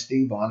we bring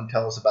Steve on and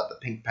tell us about the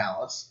Pink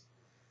Palace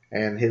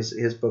and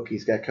his book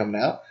he's got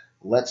coming out.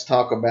 Let's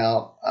talk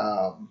about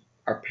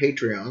our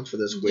Patreons for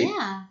this week.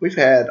 Yeah. We've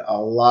had a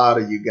lot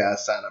of you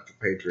guys sign up for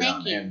Patreon.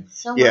 Thank you and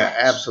so much. Yeah,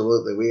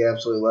 absolutely. We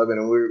absolutely love it.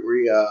 And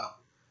we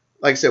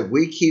like I said,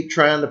 we keep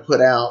trying to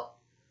put out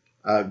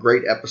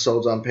great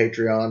episodes on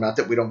Patreon. Not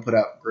that we don't put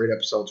out great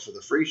episodes for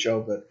the free show,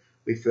 but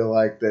we feel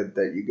like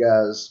that you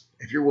guys,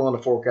 if you're willing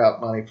to fork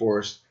out money for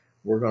us,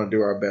 we're going to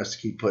do our best to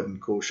keep putting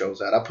cool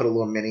shows out. I put a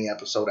little mini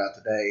episode out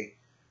today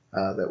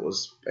that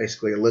was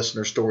basically a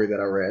listener story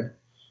that I read.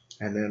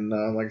 And then,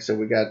 like I said,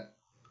 we got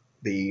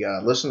the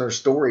listener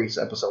stories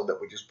episode that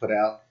we just put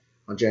out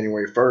on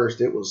January 1st.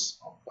 It was,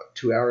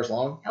 2 hours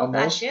long? Oh,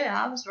 almost? gosh,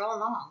 yeah. I was rolling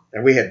long.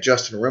 And we had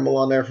Justin Rimmel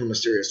on there from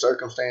Mysterious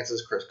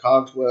Circumstances, Chris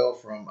Cogswell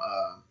from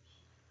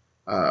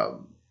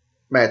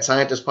Mad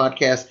Scientist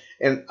Podcast.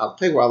 And I'll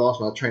tell you where I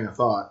lost my train of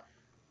thought.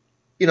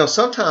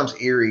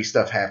 Sometimes eerie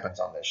stuff happens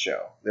on this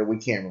show that we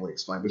can't really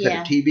explain. We've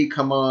had a TV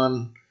come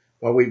on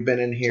while we've been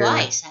in here.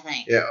 Twice, I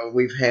think. Yeah,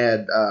 we've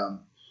had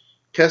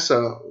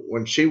Tessa,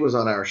 when she was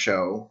on our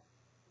show,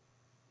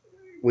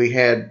 we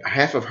had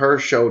half of her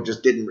show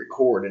just didn't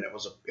record, and it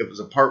was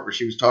a part where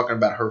she was talking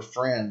about her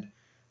friend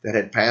that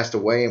had passed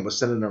away and was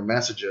sending her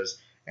messages.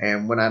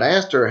 And when I'd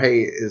asked her,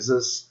 hey, is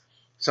this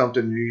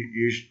something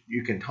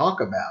you can talk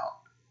about?"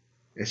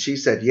 And she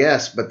said,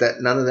 "Yes, but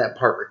that none of that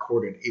part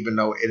recorded, even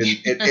though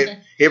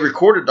it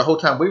recorded the whole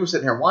time we were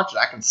sitting here watching.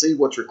 I can see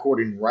what's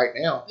recording right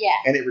now, Yeah.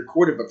 and it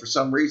recorded, but for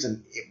some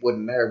reason it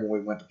wasn't there when we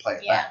went to play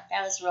it Yeah, back.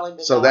 that was really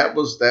bizarre. So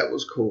that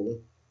was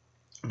cool.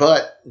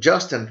 But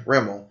Justin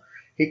Rimmel,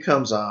 he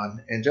comes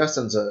on, and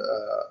Justin's a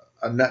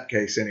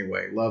nutcase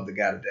anyway. Love the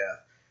guy to death.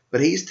 But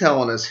he's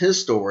telling us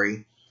his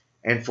story,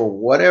 and for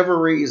whatever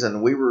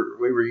reason, we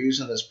were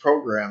using this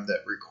program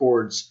that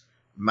records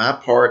my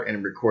part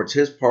and records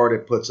his part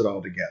and puts it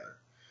all together.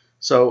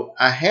 So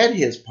I had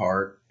his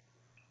part,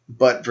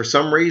 but for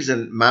some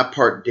reason, my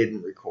part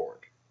didn't record.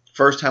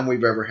 First time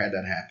we've ever had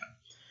that happen.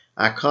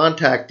 I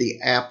contact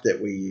the app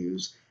that we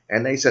use,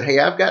 and they said, "Hey,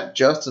 I've got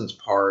Justin's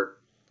part.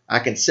 I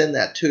can send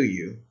that to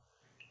you."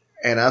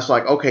 And I was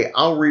like, "Okay,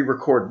 I'll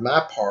re-record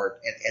my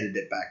part and edit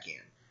it back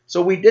in."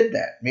 So we did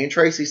that. Me and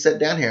Tracy sat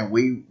down here, and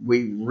we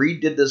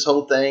redid this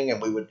whole thing,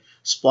 and we would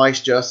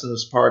splice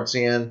Justin's parts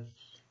in.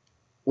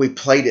 We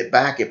played it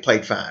back. It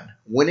played fine.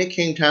 When it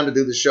came time to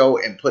do the show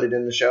and put it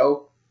in the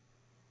show,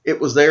 it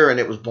was there and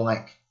it was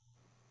blank.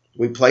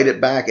 We played it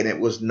back and it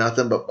was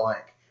nothing but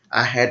blank.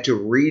 I had to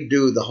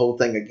redo the whole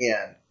thing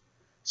again.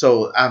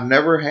 So I've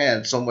never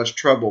had so much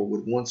trouble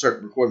with one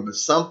certain recording, but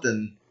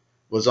something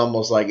was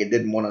almost like it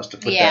didn't want us to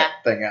put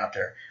that thing out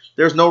there.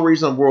 There's no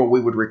reason in the world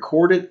we would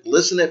record it,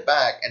 listen it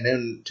back, and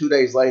then 2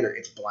 days later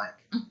it's blank.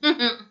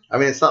 I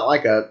mean, it's not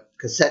like a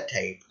cassette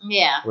tape.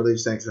 Yeah. Where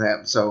these things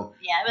happen. So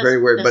Yeah, it was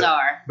very weird.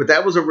 bizarre. But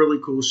that was a really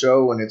cool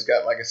show, and it's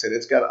got, like I said,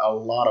 it's got a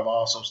lot of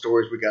awesome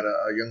stories. We got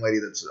a young lady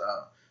that's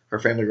her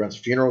family runs a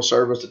funeral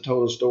service that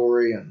told a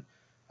story, and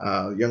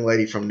a young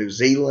lady from New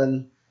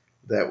Zealand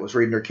that was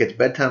reading her kids'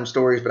 bedtime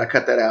stories. But I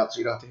cut that out, so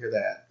you don't have to hear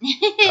that.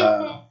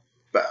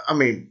 But I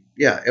mean,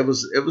 yeah, it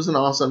was an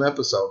awesome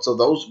episode. So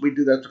we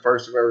do that the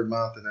first of every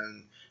month, and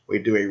then we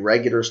do a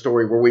regular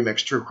story where we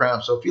mix true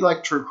crime. So if you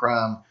like true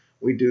crime,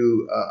 we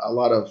do a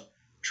lot of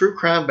true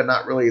crime, but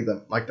not really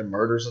the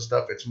murders and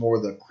stuff. It's more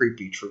the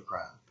creepy true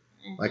crime,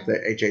 like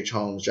the H.H.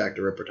 Holmes, Jack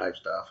the Ripper type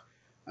stuff.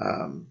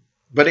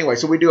 But anyway,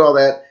 so we do all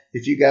that.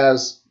 If you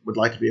guys would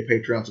like to be a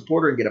Patreon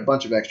supporter and get a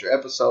bunch of extra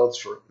episodes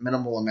for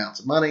minimal amounts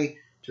of money,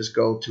 just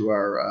go to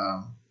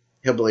our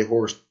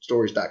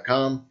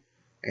hillbillyhorrorstories.com,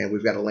 and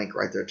we've got a link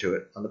right there to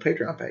it on the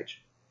Patreon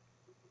page.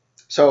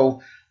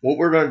 So what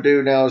we're going to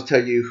do now is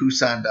tell you who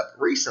signed up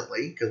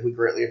recently, because we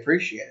greatly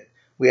appreciate it.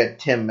 We had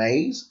Tim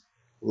Mays,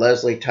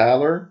 Leslie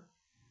Tyler,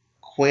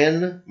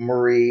 Quinn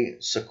Marie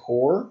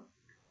Secor,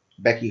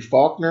 Becky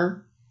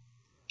Faulkner,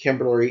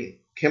 Kimberly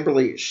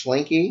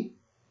Schlinke,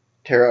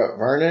 Tara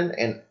Vernon,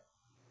 and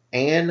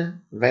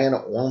Ann Van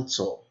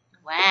Wenzel.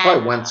 Wow.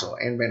 Probably Wenzel.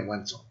 Ann Van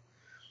Wenzel.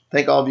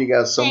 Thank all of you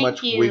guys so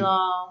much. Thank you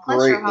all.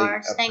 Bless your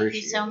hearts. Thank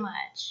you so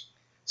much.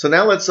 So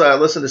now let's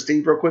listen to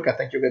Steve real quick. I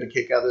think you'll get a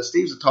kick out of this.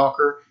 Steve's a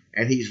talker,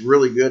 and he's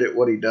really good at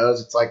what he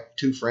does. It's like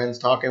two friends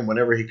talking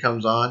whenever he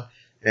comes on,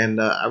 and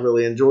I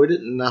really enjoyed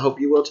it, and I hope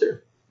you will too.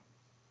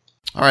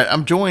 All right,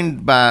 I'm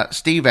joined by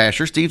Steve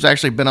Asher. Steve's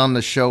actually been on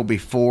the show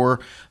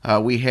before.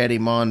 We had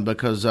him on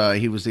because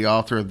he was the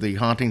author of The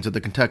Hauntings of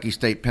the Kentucky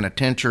State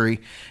Penitentiary,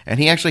 and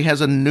he actually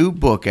has a new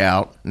book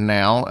out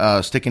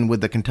now, sticking with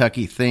the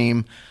Kentucky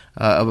theme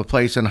of a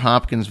place in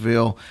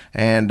Hopkinsville,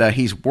 and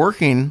he's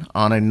working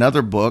on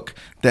another book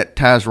that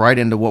ties right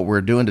into what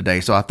we're doing today.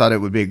 So I thought it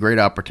would be a great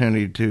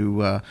opportunity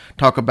to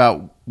talk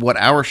about what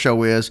our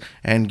show is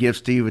and give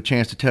Steve a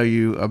chance to tell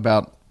you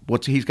about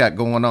what he's got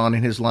going on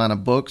in his line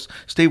of books.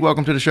 Steve,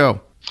 welcome to the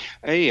show.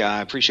 Hey, I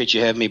appreciate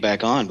you having me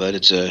back on, but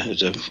it's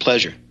a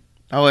pleasure.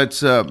 Oh,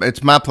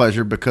 it's my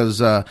pleasure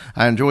because I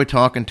enjoy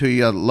talking to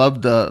you. I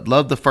love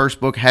the first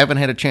book. Haven't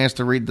had a chance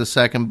to read the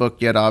second book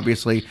yet,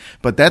 obviously,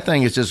 but that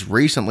thing has just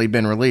recently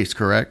been released,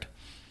 correct?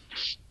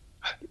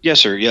 Yes,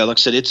 sir. Yeah, like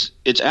I said,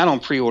 it's out on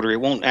pre-order. It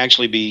won't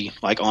actually be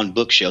like on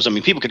bookshelves. I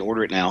mean, people can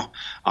order it now,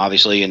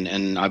 obviously,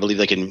 and I believe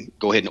they can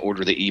go ahead and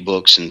order the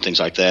ebooks and things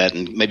like that,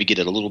 and maybe get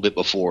it a little bit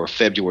before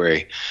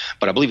February.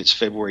 But I believe it's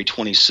February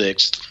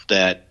 26th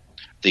that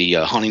the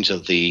Hauntings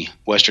of the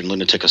Western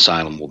Lunatic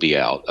Asylum will be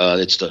out.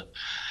 It's the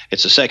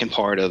second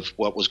part of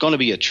what was going to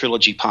be a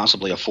trilogy,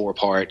 possibly a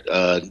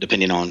 4-part,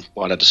 depending on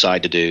what I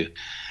decide to do.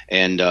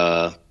 And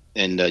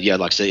yeah,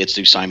 like I said, it's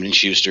through Simon &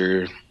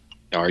 Schuster.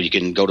 Or you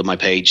can go to my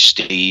page,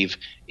 Steve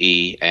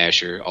E.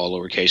 Asher, all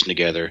lowercase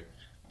together,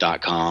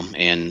 .com,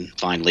 and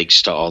find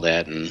links to all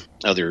that and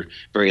other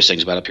various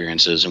things about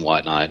appearances and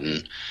whatnot,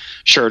 and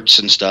shirts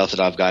and stuff that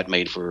I've got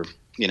made for,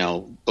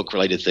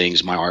 book-related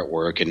things, my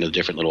artwork, and the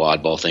different little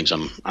oddball things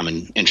I'm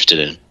interested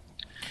in.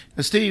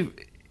 Steve,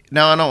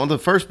 now I know the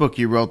first book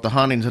you wrote, The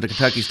Hauntings of the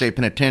Kentucky State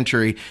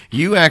Penitentiary,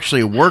 you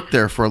actually worked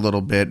there for a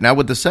little bit. Now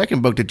with the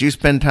second book, did you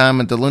spend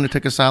time at the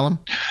lunatic asylum?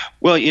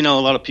 Well, a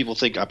lot of people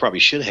think I probably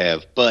should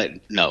have, but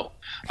no.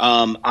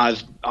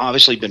 I've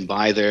obviously been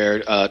by there,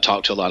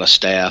 talked to a lot of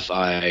staff.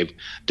 I've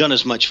done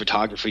as much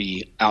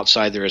photography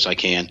outside there as I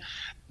can.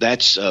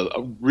 That's a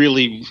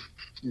really,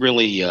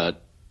 really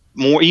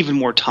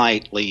more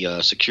tightly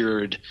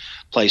secured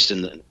place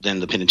than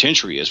the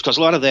penitentiary is, because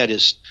a lot of that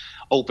is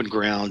open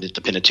ground at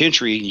the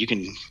penitentiary. You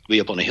can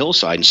be up on a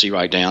hillside and see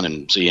right down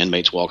and see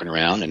inmates walking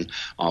around and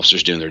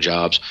officers doing their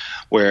jobs,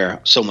 where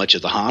so much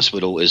of the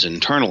hospital is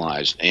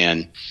internalized.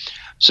 And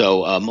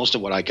so most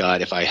of what I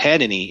got, if I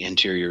had any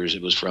interiors,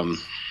 it was from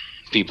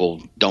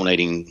people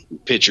donating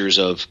pictures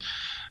of,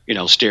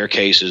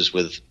 staircases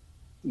with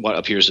what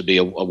appears to be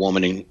a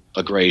woman in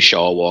a gray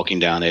shawl walking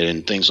down it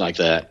and things like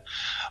that.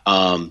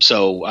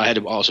 So I had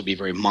to also be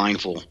very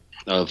mindful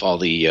of all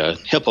the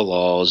HIPAA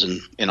laws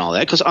and all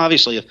that, because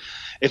obviously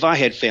if I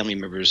had family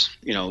members,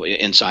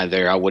 inside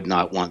there, I would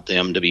not want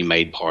them to be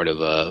made part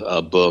of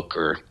a book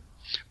or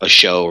a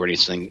show or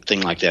anything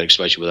like that,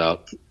 especially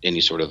without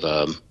any sort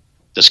of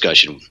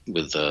discussion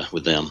with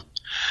them.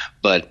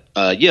 But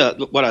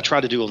what I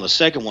tried to do on the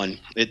second one,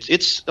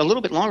 it's a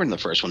little bit longer than the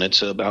first one.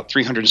 It's about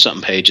 300 and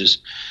something pages,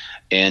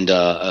 and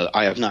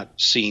I have not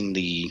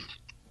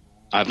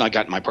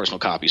gotten my personal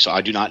copy, so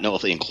I do not know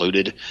if they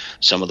included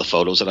some of the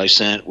photos that I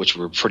sent, which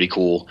were pretty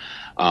cool.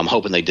 I'm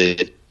hoping they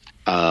did,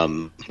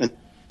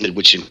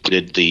 which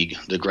included the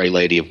Gray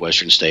Lady of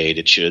Western State.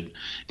 It should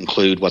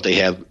include what they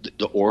have,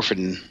 the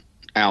orphan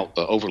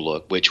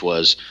overlook, which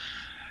was,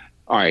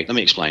 all right, let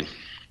me explain.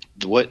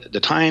 The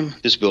time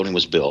this building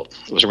was built,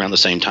 it was around the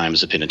same time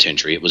as the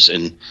penitentiary. It was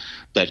in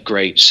that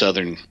great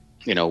southern,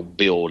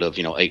 build of,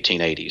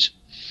 1880s.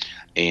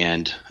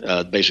 And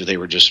basically they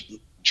were just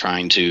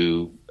trying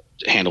to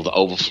handle the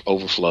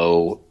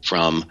overflow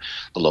from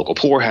the local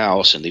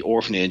poorhouse and the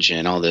orphanage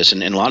and all this.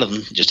 And a lot of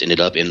them just ended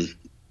up in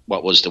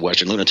what was the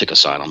Western Lunatic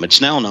Asylum. It's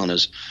now known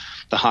as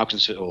the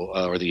Hopkinsville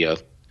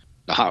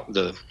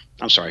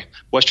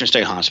Western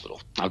State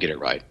Hospital. I'll get it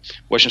right.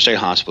 Western State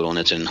Hospital, and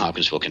it's in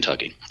Hopkinsville,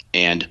 Kentucky.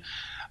 And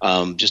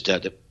just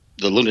that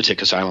the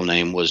Lunatic Asylum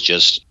name was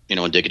just,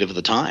 indicative of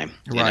the time.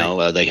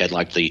 Right. They had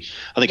I think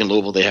in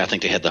Louisville, they had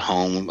the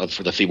home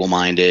for the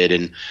feeble-minded,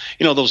 and,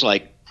 those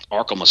like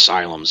Arkham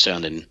Asylum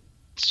sounding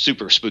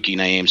super spooky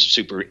names,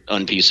 super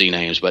un-PC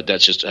names, but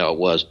that's just how it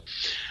was.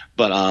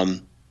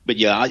 But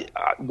yeah,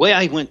 way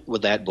I went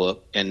with that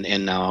book,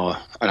 and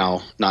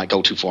I'll not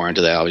go too far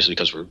into that, obviously,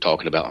 because we're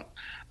talking about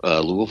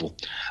Louisville.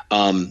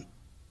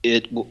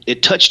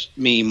 It touched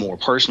me more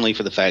personally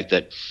for the fact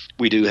that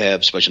we do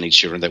have special needs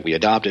children that we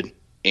adopted,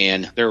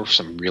 and there were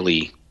some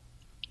really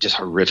just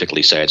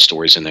horrifically sad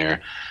stories in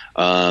there.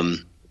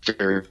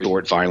 Very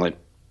short, violent,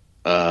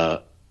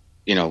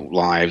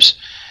 lives,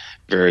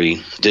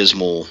 very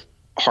dismal,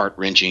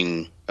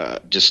 heart-wrenching,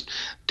 just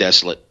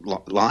desolate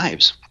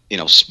lives,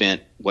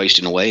 spent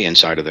wasting away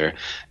inside of there.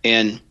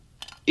 And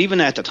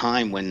even at the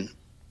time when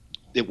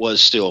it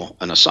was still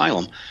an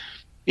asylum,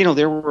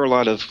 there were a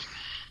lot of,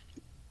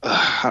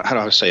 how do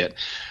I say it?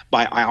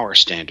 By our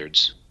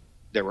standards,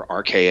 there were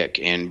archaic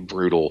and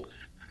brutal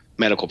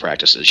medical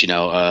practices.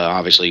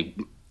 Obviously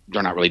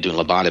they're not really doing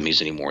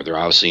lobotomies anymore. They're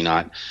obviously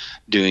not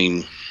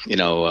doing,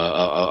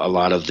 a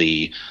lot of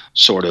the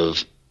sort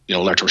of,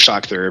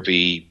 electroshock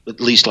therapy, at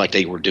least like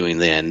they were doing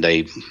then.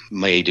 They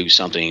may do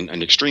something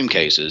in extreme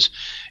cases,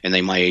 and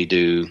they may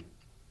do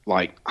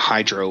like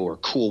hydro or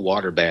cool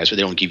water baths, but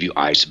they don't give you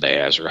ice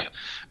baths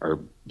or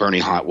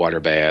burning hot water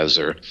baths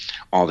or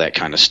all that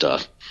kind of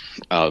stuff,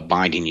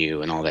 binding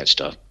you and all that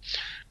stuff.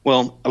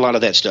 Well, a lot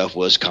of that stuff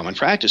was common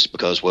practice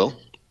because, well,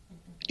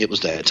 it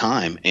was that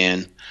time.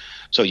 And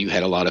so you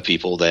had a lot of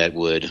people that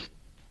would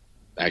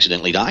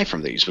accidentally die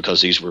from these because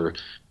these were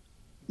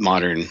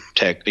modern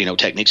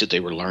techniques that they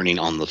were learning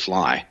on the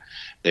fly.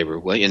 They were,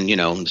 and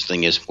the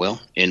thing is,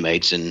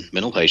 inmates and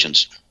mental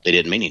patients, they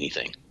didn't mean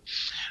anything.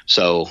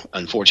 So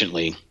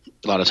unfortunately,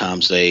 a lot of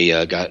times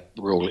they got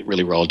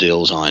really raw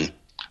deals on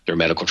their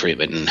medical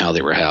treatment and how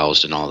they were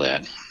housed and all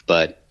that.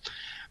 But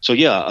so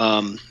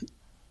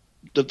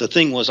the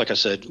thing was, like I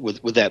said,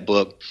 with that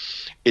book,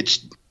 it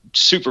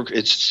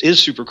is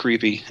super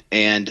creepy,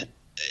 and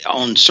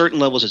on certain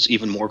levels, it's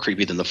even more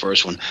creepy than the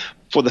first one,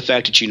 for the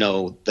fact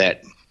that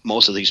that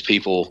most of these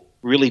people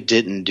really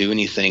didn't do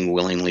anything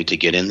willingly to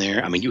get in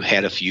there. I mean, you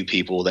had a few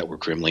people that were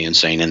criminally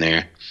insane in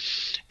there,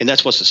 and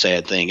that's what's the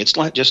sad thing. It's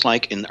just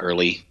like in the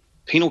early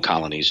penal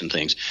colonies and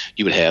things.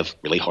 You would have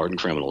really hardened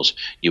criminals.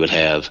 You would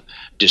have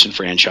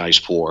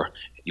disenfranchised poor.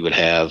 You would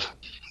have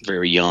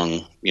very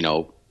young,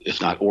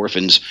 if not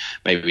orphans,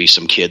 maybe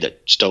some kid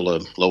that stole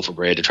a loaf of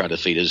bread to try to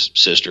feed his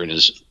sister and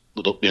his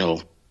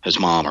little, his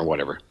mom or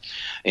whatever,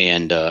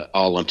 and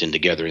all lumped in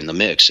together in the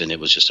mix. And it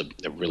was just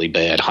a really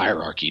bad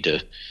hierarchy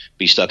to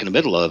be stuck in the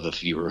middle of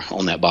if you were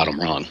on that bottom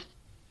rung.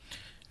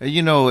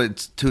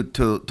 It's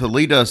to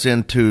lead us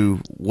into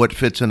what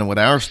fits in with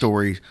our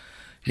story.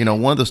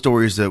 One of the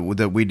stories that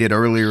we did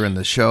earlier in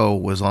the show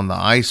was on the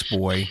Ice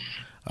Boy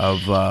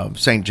of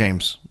St.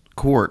 James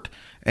Court.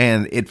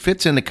 And it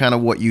fits into kind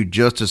of what you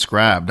just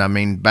described. I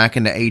mean, back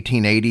in the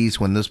 1880s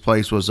when this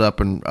place was up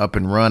and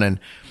running,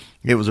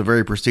 it was a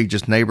very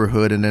prestigious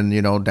neighborhood. And then,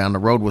 down the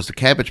road was the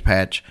Cabbage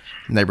Patch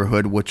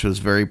neighborhood, which was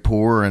very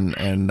poor. And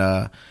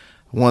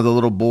one of the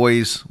little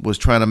boys was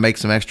trying to make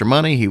some extra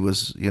money. He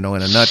was, in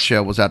a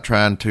nutshell, was out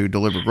trying to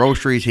deliver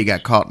groceries. He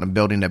got caught in a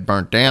building that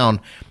burnt down,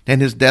 and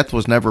his death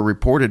was never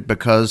reported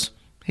because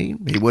he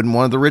wasn't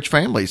one of the rich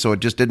families, so it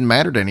just didn't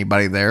matter to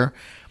anybody there.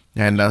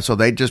 And so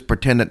they just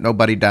pretend that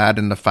nobody died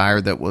in the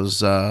fire that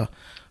was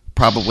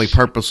probably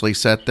purposely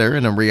set there.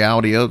 And the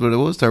reality of it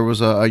was there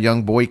was a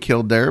young boy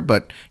killed there,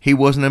 but he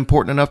wasn't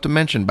important enough to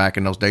mention back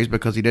in those days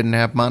because he didn't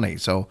have money.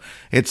 So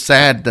it's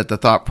sad that the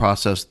thought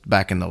process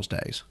back in those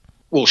days.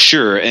 Well,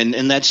 sure.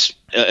 And that's,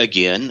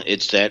 again,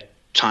 it's that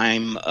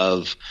time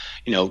of,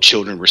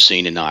 children were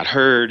seen and not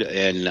heard.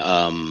 And,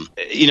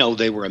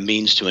 they were a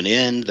means to an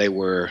end. They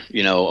were,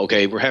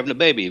 okay, we're having a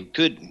baby.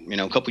 Good.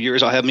 A couple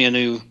years, I'll have me a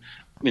new,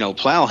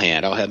 plow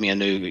hand. I'll have me a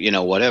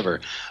new,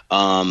 whatever.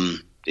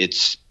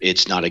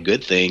 It's not a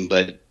good thing,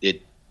 but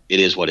it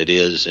is what it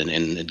is.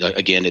 And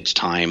again, it's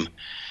time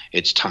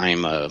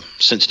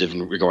sensitive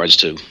in regards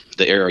to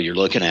the era you're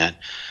looking at.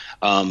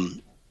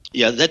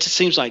 That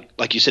seems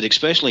like you said,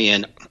 especially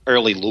in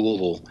early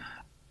Louisville,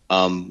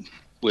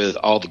 with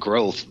all the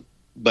growth.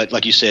 But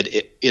like you said,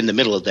 in the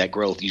middle of that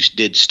growth, you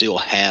did still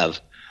have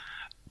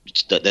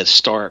that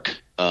stark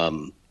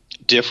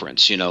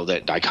difference,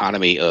 that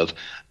dichotomy of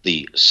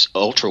the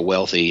ultra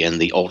wealthy and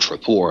the ultra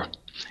poor.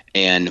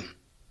 And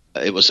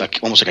it was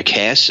almost like a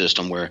caste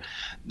system where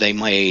they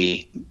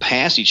may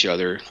pass each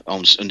other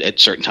at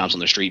certain times on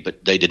the street,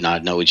 but they did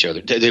not know each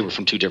other. They were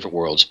from two different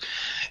worlds.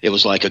 It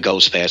was like a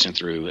ghost passing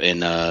through,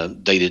 and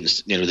they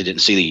didn't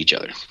see each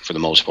other for the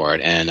most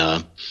part.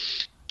 And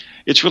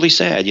it's really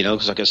sad,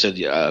 because like I said,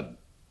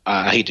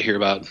 I hate to hear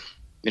about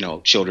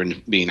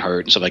children being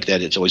hurt and stuff like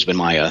that. It's always been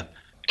my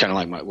kind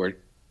of like where it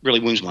really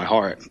wounds my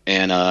heart,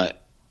 and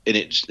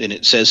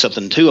it says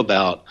something too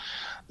about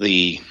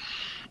the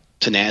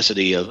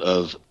tenacity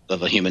of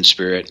a human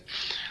spirit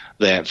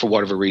that for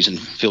whatever reason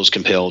feels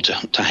compelled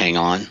to hang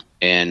on,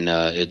 and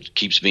it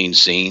keeps being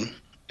seen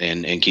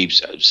and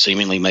keeps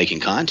seemingly making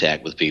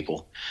contact with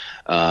people,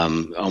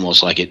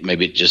 almost like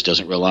maybe it just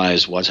doesn't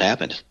realize what's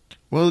happened.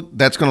 Well,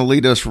 that's going to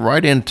lead us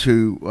right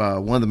into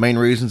one of the main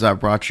reasons I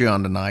brought you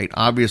on tonight.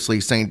 Obviously,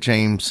 St.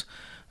 James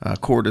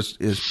Court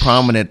is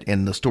prominent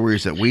in the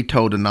stories that we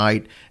told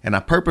tonight, and I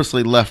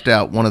purposely left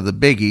out one of the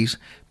biggies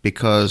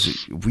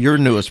because your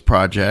newest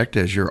project,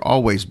 as you're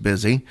always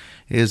busy,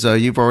 is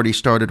you've already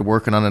started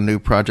working on a new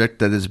project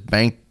that is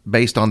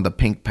based on the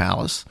Pink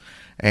Palace.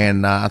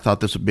 And I thought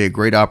this would be a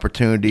great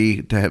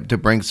opportunity to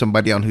bring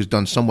somebody on who's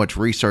done so much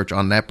research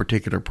on that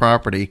particular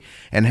property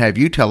and have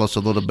you tell us a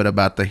little bit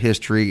about the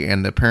history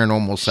and the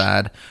paranormal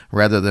side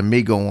rather than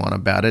me go on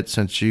about it,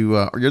 since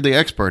you're the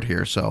expert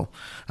here. So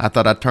I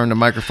thought I'd turn the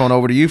microphone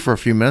over to you for a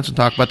few minutes and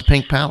talk about the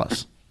Pink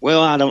Palace.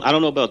 Well, I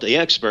don't know about the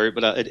expert,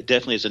 but it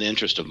definitely is an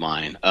interest of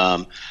mine.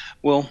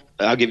 Well,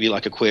 I'll give you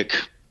like a quick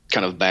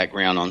kind of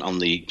background on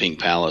the Pink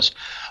Palace.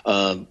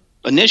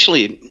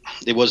 Initially,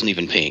 it wasn't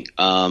even pink.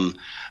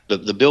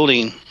 The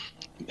building,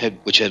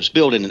 which was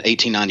built in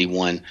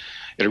 1891,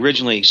 it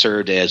originally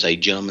served as a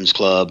gentleman's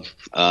club.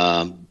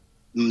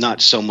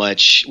 Not so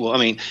much. Well, I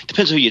mean,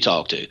 depends who you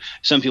talk to.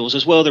 Some people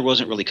says, well, there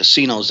wasn't really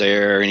casinos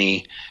there, or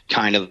any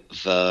kind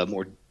of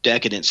more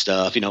decadent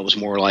stuff. It was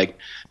more like,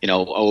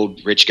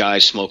 old rich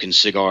guys smoking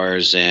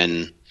cigars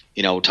and,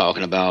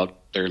 talking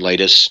about their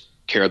latest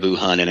caribou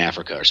hunt in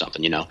Africa or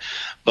something,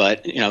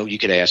 But, you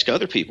could ask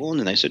other people, and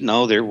then they said,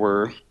 no, there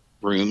were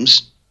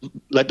rooms.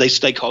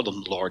 They called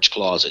them large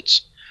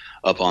closets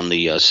up on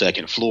the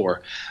second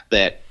floor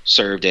that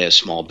served as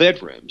small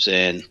bedrooms.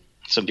 And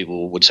some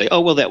people would say,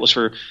 oh, well, that was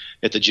for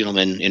if the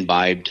gentleman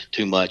imbibed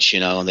too much,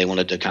 and they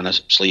wanted to kind of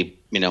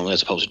sleep,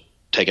 as opposed to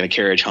taking a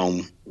carriage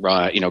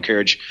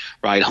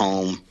ride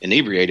home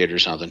inebriated or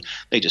something.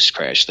 They just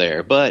crashed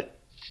there. But,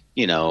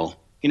 you know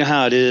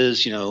how it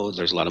is,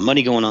 there's a lot of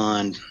money going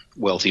on,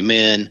 wealthy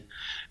men.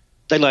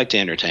 They like to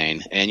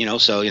entertain.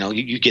 And, so,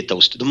 you get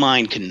those, the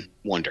mind can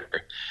wander.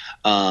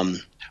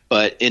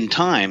 But in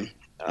time,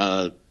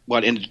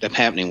 what ended up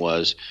happening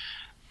was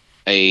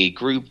a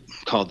group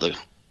called the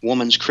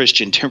Women's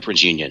Christian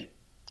Temperance Union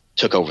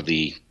took over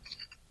the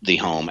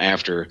home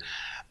after,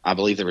 I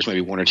believe there was maybe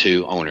one or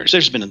two owners.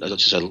 There's been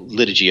just a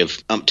liturgy of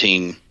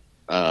umpteen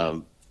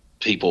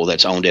people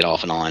that's owned it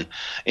off and on.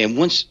 And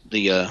once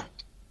the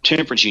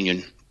Temperance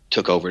Union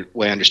took over, the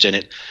way I understand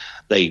it,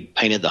 they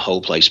painted the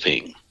whole place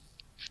pink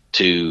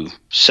to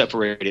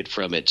separate it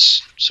from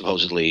its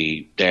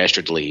supposedly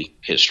dastardly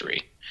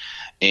history.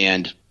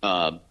 And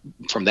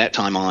from that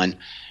time on,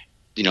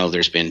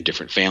 there's been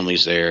different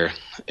families there,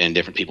 and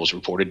different people's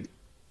reported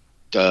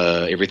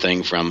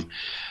everything from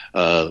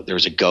there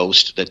was a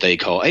ghost that they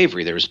call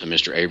Avery. There was a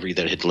Mr. Avery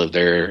that had lived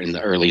there in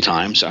the early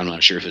times. I'm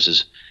not sure if this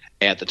is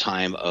at the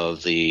time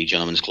of the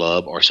Gentlemen's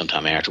Club or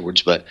sometime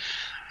afterwards, but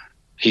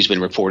he's been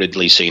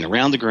reportedly seen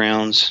around the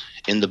grounds,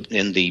 in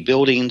the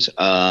buildings.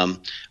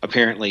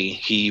 Apparently,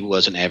 he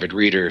was an avid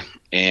reader,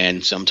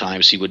 and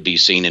sometimes he would be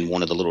seen in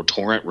one of the little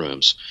torrent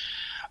rooms.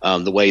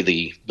 The way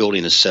the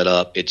building is set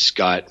up, it's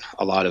got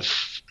a lot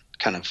of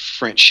kind of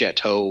French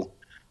chateau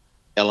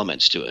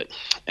elements to it.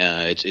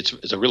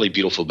 It's a really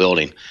beautiful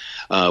building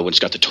when it's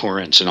got the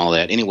torrents and all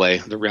that. Anyway,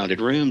 the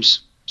rounded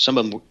rooms, some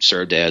of them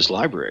served as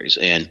libraries,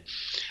 and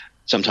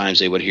sometimes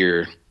they would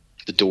hear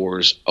the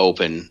doors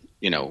open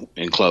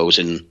enclosed,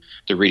 and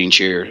the reading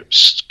chair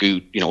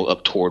scoot,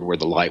 up toward where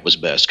the light was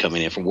best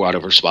coming in from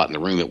whatever spot in the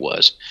room it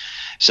was.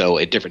 So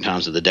at different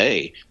times of the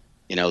day,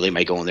 they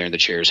may go in there and the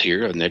chair's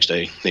here, and the next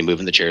day they move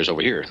in the chairs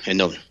over here, and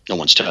no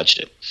one's touched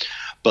it.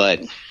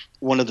 But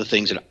one of the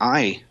things that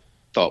I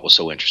thought was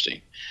so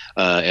interesting,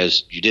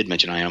 as you did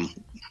mention, I am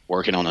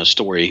working on a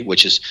story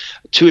which is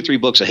 2 or 3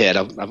 books ahead.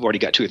 I've already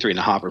got 2 or 3 in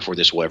the hopper before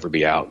this will ever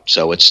be out,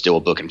 so it's still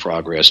a book in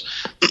progress.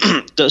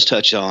 Does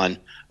touch on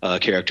a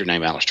character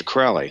named Aleister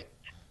Crowley,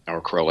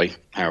 or Crowley,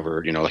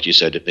 however, like you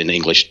said, in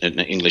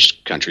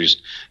English countries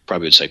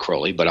probably would say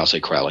Crowley, but I'll say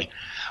Crowley.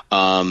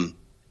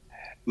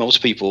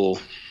 Most people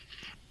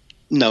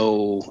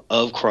know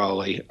of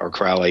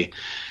Crowley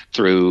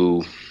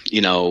through,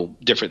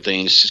 different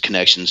things, his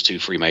connections to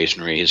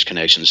Freemasonry, his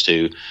connections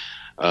to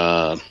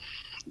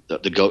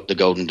the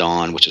Golden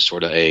Dawn, which is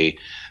sort of a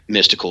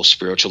mystical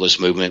spiritualist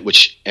movement,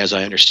 which, as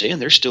I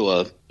understand, there's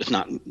still if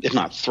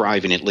not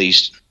thriving, at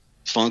least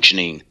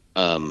functioning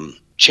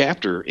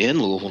chapter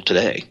in Louisville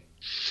today,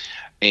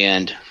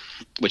 and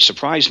which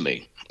surprised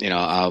me.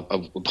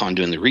 Upon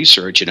doing the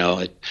research,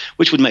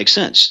 which would make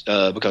sense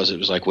because it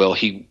was like, well,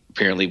 he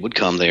apparently would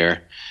come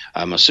there,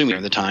 I'm assuming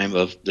at the time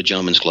of the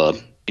Gentlemen's Club,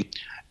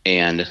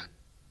 and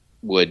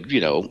would,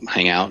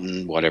 hang out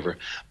and whatever,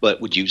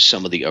 but would use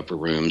some of the upper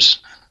rooms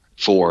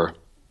for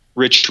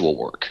ritual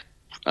work,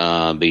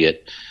 be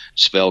it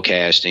spell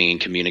casting,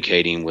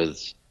 communicating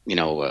with,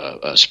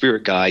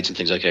 spirit guides and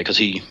things like that, because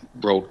he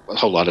wrote a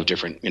whole lot of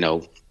different,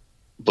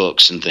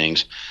 books and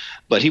things.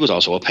 But he was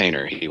also a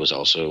painter. He was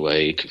also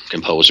a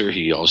composer.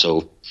 He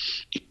also,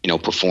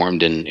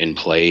 performed in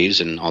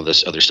plays and all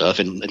this other stuff.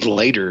 And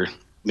later,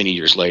 many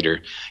years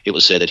later, it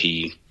was said that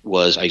he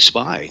was a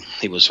spy.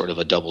 He was sort of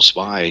a double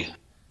spy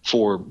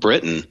for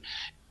Britain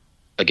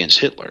against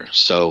Hitler.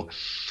 So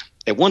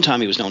at one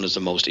time, he was known as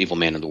the most evil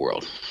man in the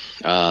world.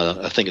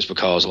 I think it's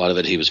because a lot of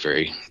it, he was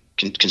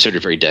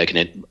considered very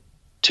decadent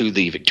to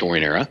the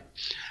Victorian era.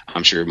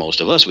 I'm sure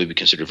most of us would be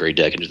considered very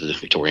decadent to the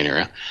Victorian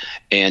era.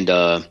 And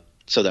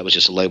so that was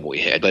just a label he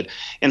had. But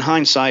in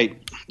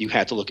hindsight, you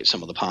have to look at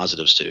some of the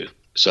positives too.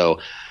 So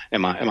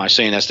am I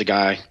saying that's the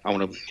guy I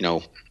want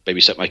to,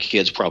 babysit my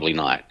kids? Probably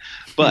not.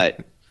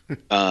 But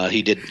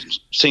he did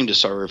seem to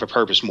serve a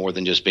purpose more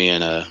than just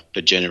being a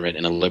degenerate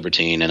and a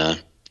libertine and a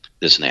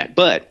this and that.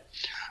 But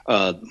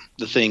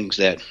the things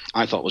that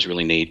I thought was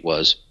really neat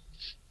was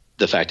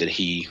the fact that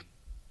he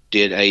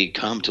did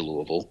come to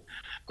Louisville,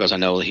 because I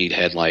know he'd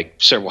had like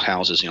several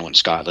houses, in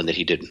Scotland that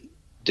he did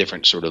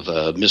different sort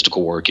of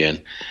mystical work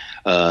in,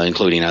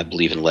 including, I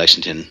believe, in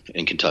Lexington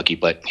in Kentucky.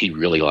 But he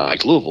really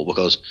liked Louisville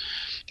because,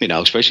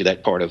 especially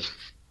that part of,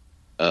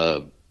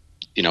 around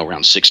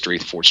 6th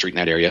Street, 4th Street in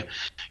that area,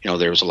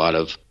 there was a lot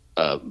of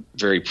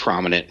very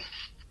prominent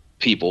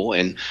people.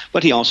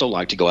 But he also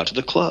liked to go out to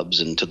the clubs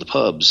and to the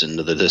pubs and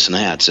to the this and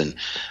that's and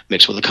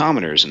mix with the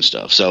commoners and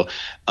stuff. So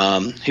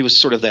he was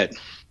sort of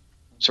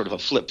a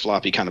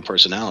flip-floppy kind of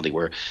personality,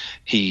 where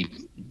he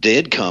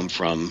did come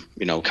from,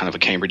 kind of a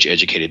Cambridge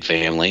educated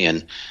family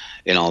and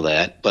all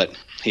that, but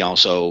he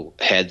also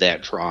had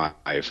that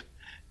drive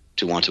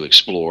to want to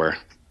explore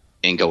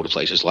and go to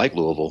places like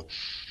Louisville.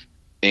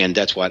 And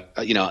that's what,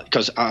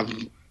 because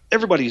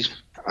everybody,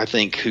 I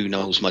think, who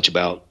knows much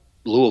about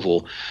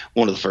Louisville,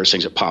 one of the first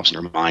things that pops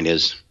in their mind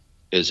is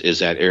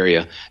that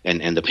area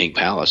and the Pink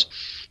Palace.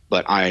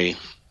 But I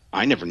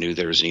never knew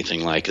there was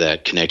anything like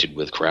that connected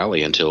with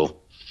Crowley until,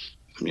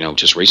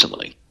 just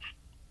recently.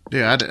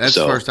 Yeah, that's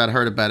the first I'd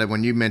heard about it.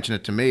 When you mentioned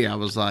it to me, I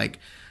was like,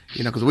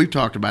 because we've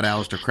talked about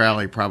Aleister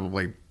Crowley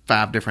probably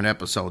 5 different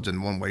episodes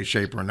in one way,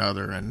 shape, or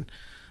another, and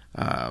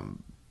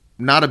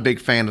not a big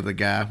fan of the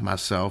guy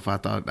myself.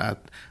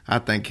 I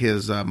think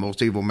his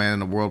Most Evil Man in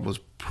the World was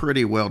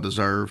pretty well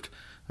deserved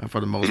for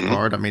the most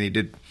part. I mean, he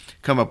did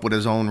come up with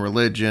his own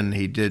religion.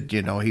 He did,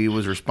 he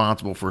was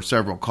responsible for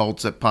several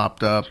cults that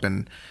popped up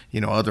in,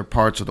 other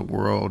parts of the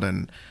world.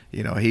 And,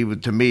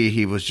 to me,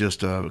 he was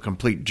just a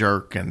complete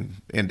jerk.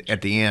 And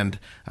at the end,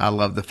 I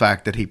love the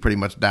fact that he pretty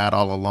much died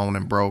all alone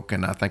and broke.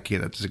 And I think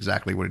that's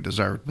exactly what he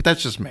deserved. But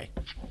that's just me.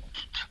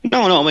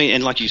 No. I mean,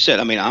 and like you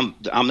said, I mean,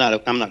 I'm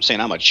not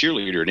saying I'm a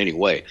cheerleader in any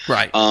way.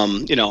 Right.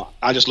 I'm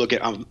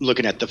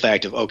looking at the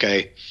fact of,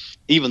 okay,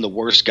 even the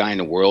worst guy in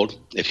the world,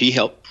 if he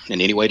helped in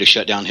any way to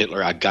shut down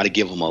Hitler, I got to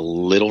give him a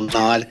little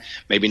nod.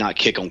 Maybe not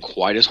kick him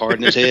quite as hard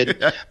in his head,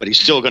 but he's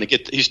still going to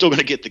get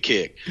the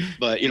kick.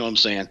 But you know what I'm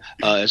saying?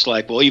 It's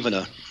like, well, even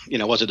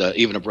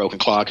a broken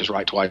clock is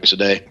right twice a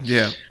day.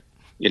 Yeah.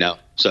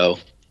 So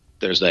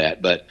there's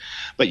that. But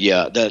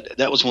yeah,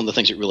 that was one of the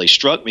things that really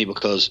struck me,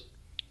 because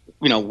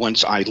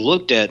once I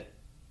looked at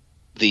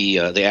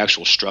the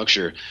actual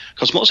structure,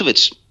 because most of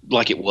it's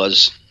like it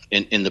was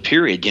in the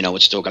period,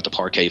 it's still got the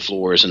parquet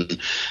floors and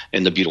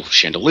the beautiful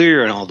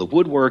chandelier and all the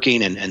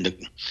woodworking and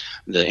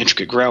the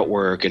intricate grout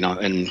work and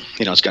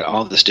it's got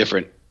all this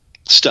different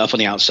stuff on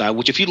the outside.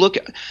 Which, if you look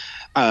at,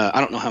 I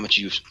don't know how much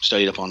you've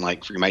studied up on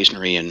like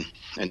Freemasonry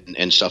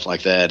and stuff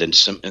like that and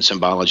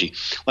symbology.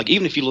 Like,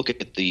 even if you look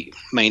at the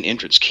main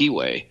entrance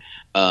keyway,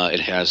 it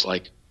has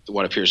like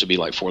what appears to be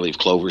like 4-leaf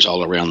clovers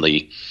all around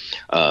the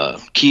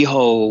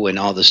keyhole and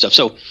all this stuff.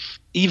 So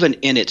even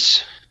in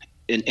its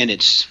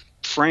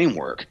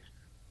framework,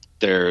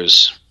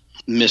 there's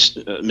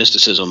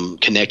mysticism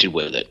connected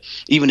with it,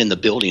 even in the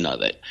building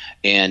of it.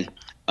 And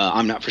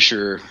I'm not for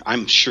sure.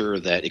 I'm sure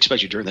that,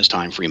 especially during this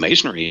time,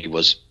 Freemasonry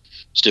was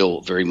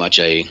still very much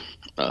a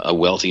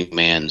wealthy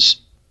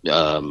man's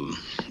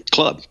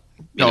club.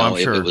 I'm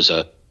sure.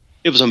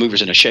 It was a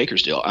movers and a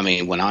shakers deal. I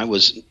mean, when I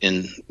was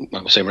in,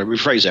 when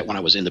I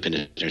was in the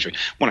penitentiary,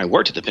 when I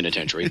worked at the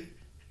penitentiary,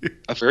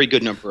 a very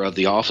good number of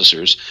the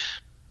officers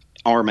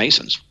are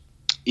Masons,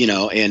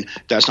 and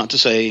that's not to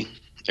say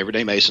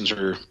everyday Masons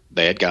are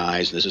bad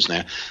guys. This is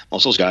that.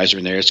 Most of those guys are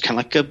in there. It's kind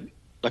of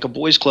like a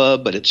boys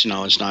club, but it's,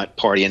 it's not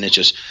partying. It's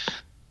just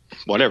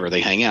whatever.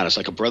 They hang out. It's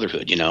like a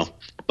brotherhood,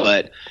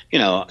 but,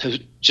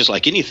 just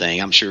like anything,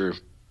 I'm sure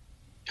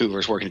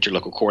whoever's working at your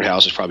local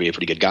courthouse is probably a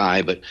pretty good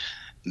guy, but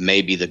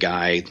maybe the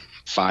guy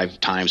 5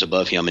 times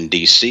above him in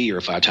DC, or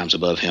 5 times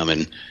above him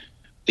and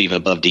even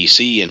above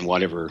DC, and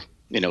whatever,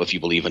 if you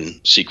believe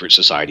in secret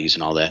societies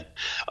and all that,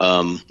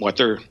 what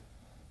their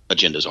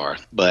agendas are.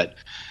 But,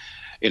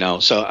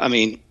 so, I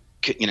mean,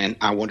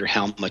 I wonder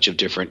how much of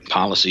different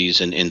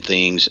policies and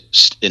things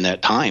in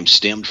that time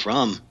stemmed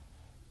from,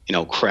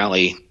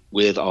 Crowley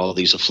with all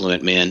these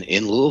affluent men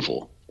in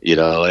Louisville,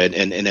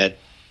 and that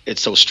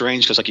it's so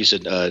strange because, like you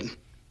said,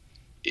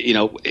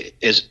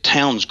 as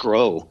towns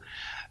grow,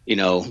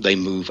 they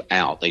move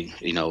out.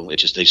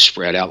 They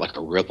spread out like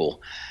a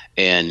ripple,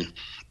 and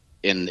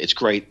it's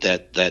great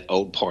that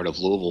old part of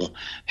Louisville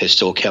has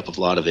still kept a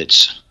lot of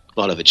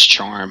its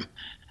charm,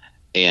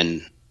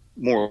 and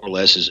more or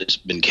less it's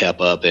been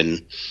kept up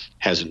and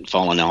hasn't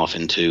fallen off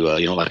into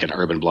like an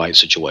urban blight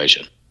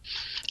situation.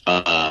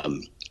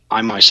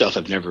 I myself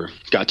have never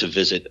got to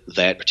visit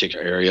that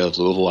particular area of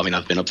Louisville. I mean,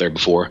 I've been up there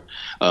before.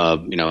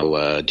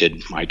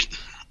 Did my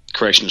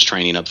corrections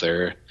training up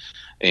there,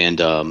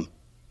 and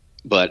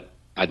but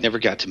I'd never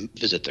got to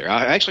visit there.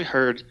 I actually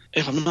heard,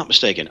 if I'm not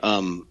mistaken,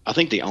 I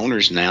think the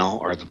owners now,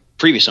 or the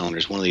previous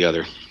owners, one or the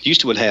other,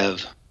 used to would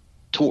have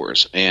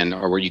tours,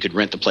 or where you could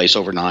rent the place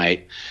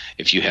overnight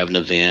if you have an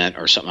event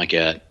or something like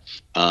that.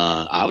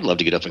 I would love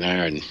to get up in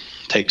there and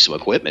take some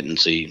equipment and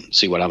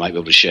see what I might be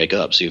able to shake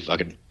up. See if I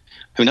could.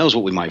 Who knows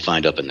what we might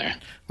find up in there?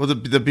 Well,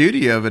 the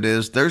beauty of it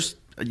is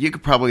you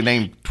could probably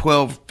name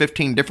 12,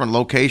 15 different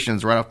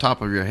locations right off the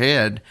top of your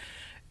head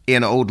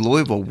in old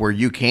Louisville where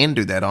you can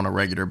do that on a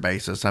regular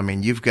basis. I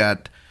mean, you've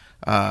got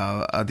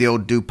the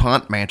old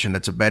DuPont mansion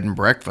that's a bed and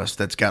breakfast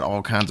that's got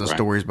all kinds of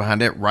stories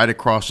behind it. Right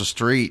across the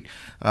street,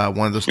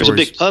 one of the stories.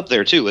 There's a big pub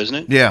there too, isn't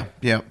it?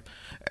 Yeah.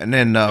 And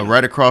then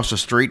right across the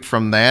street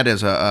from that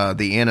is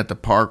the Inn at the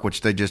Park,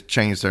 which they just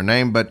changed their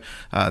name. But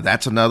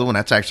that's another one.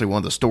 That's actually one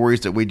of the stories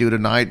that we do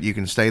tonight. You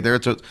can stay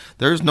there. So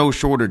there's no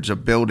shortage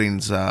of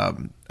buildings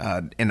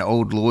in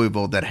old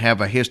Louisville that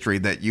have a history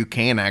that you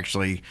can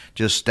actually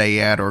just stay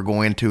at or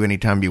go into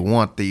anytime you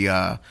want.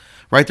 The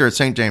right there at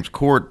St. James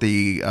Court,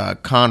 the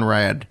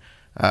Conrad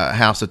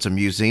house, it's a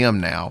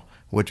museum now,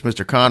 which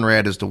Mr.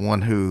 Conrad is the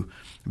one who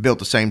built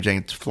the St.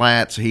 James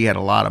Flats. He had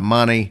a lot of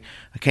money.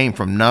 Came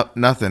from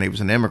nothing. He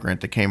was an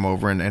immigrant that came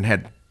over and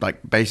had like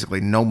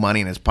basically no money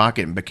in his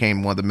pocket and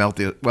became one of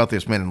the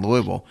wealthiest men in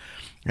Louisville.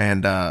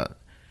 And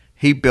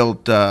he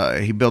built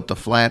the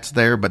flats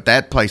there, but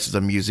that place is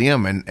a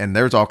museum, and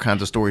there's all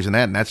kinds of stories in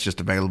that, and that's just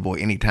available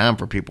anytime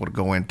for people to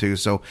go into.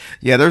 So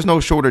yeah, there's no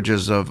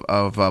shortages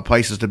of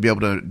places to be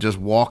able to just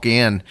walk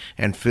in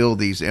and feel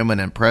these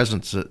eminent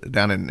presence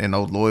down in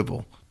old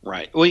Louisville.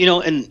 Right.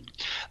 Well, and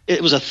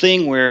it was a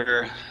thing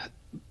where,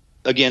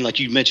 again, like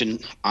you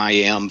mentioned, I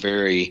am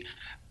very.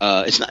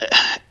 It's not.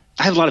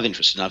 I have a lot of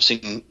interest, and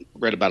I've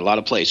read about a lot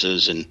of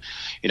places, and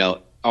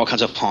all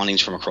kinds of hauntings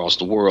from across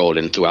the world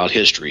and throughout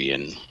history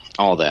and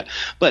all that.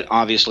 But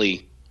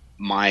obviously,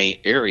 my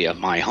area,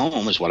 my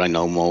home, is what I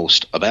know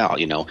most about.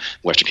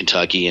 Western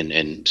Kentucky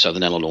and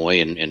Southern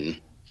Illinois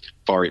and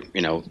far,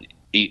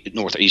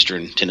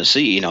 northeastern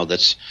Tennessee.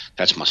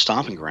 That's my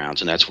stomping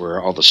grounds, and that's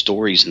where all the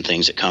stories and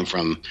things that come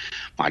from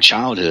my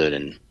childhood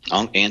and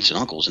aunts and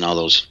uncles and all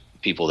those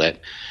people that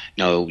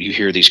you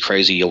hear these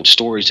crazy old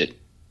stories that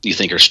you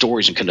think are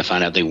stories, and come to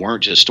find out they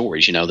weren't just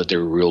stories. That they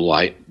were real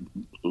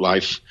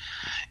life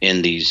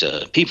in these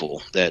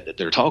people that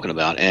they're talking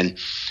about, and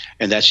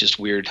that's just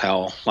weird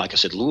how, like I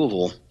said,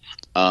 Louisville.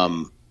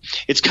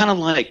 It's kind of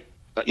like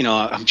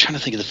I'm trying to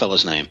think of the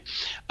fellow's name.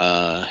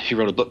 He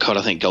wrote a book called,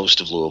 I think, Ghost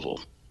of Louisville.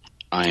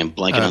 I am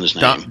blanking on his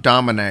name.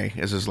 Domine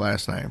is his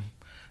last name.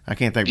 I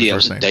can't think of his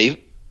first name. Dave.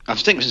 I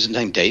think it was his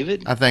name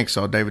David. I think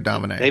so. David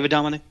Domine. David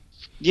Domine.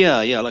 Yeah.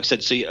 Like I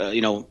said, see,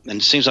 and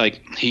it seems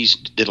like he's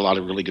did a lot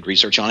of really good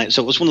research on it.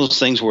 So it was one of those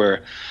things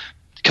where,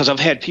 because I've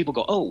had people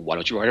go, "Oh, why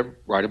don't you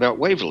write about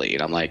Waverly?"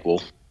 And I'm like,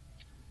 "Well,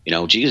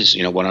 Jesus,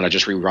 why don't I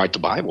just rewrite the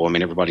Bible? I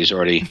mean, everybody's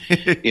already,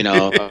 I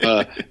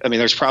mean,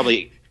 there's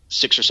probably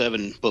 6 or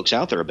 7 books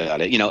out there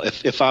about it.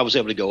 If I was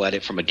able to go at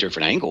it from a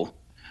different angle."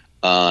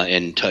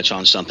 And touch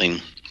on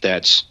something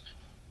that's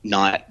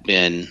not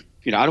been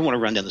I don't want to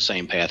run down the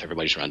same path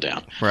everybody's run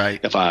down. Right.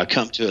 If I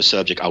come to a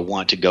subject, I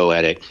want to go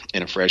at it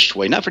in a fresh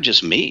way, not for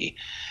just me,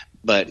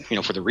 but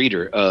for the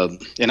reader.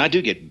 And I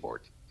do get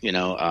bored.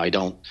 I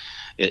don't.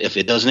 If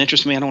it doesn't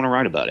interest me, I don't want to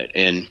write about it.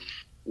 And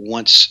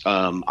once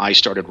I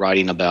started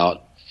writing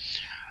about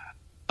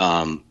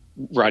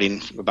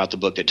the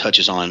book that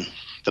touches on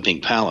the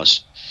Pink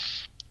Palace,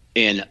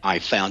 and I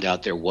found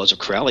out there was a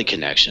Crowley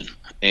connection,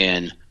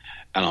 and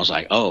I was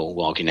like, oh,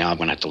 well, okay, now I'm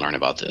going to have to learn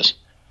about this.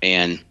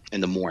 And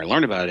the more I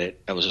learned about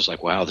it, I was just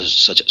like, wow, this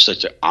is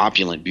such an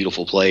opulent,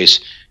 beautiful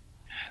place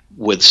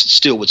with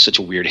such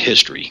a weird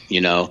history.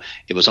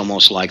 It was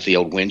almost like the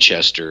old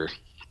Winchester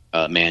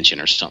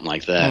mansion or something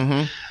like that.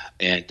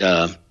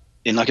 Mm-hmm.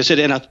 And like I said,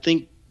 and I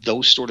think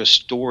those sort of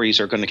stories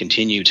are going to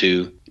continue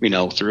to,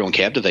 thrill and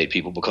captivate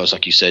people because,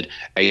 like you said,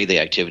 the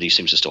activity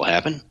seems to still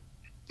happen.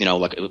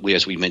 Like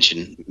as we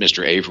mentioned,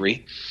 Mr.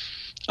 Avery.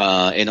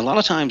 And a lot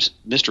of times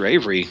Mr.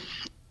 Avery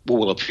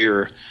will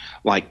appear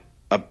like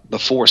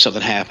before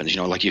something happens,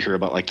 like you hear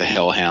about like the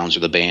Hellhounds or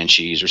the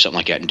Banshees or something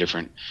like that in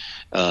different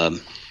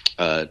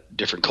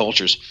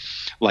cultures.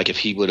 Like if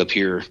he would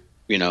appear,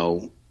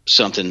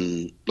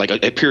 something like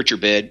appear at your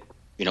bed,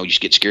 you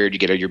just get scared, you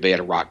get out of your bed,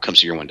 a rock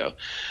comes to your window.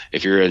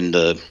 If you're in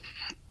the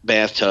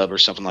bathtub or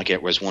something like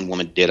that, whereas one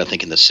woman did, I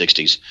think in the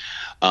 60s,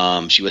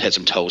 she had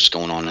some toast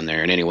going on in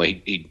there. And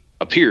anyway, he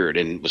appeared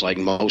and was like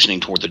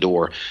motioning toward the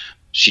door.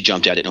 She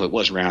jumped out, didn't know it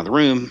was, ran out of the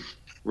room,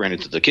 ran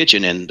into the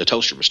kitchen, and the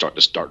toaster was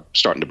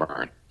starting to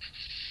burn.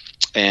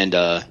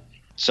 And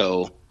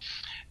so,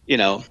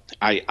 can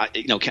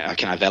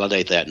I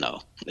validate that?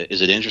 No.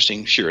 Is it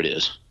interesting? Sure, it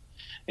is.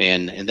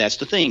 And that's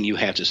the thing. You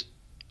have to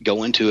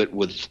go into it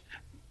with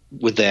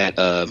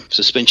that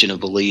suspension of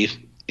belief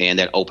and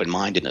that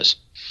open-mindedness.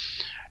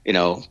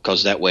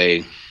 Because that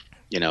way,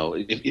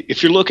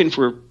 if you're looking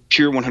for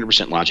pure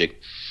 100%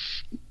 logic,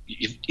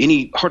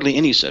 hardly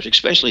any subject,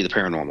 especially the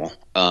paranormal.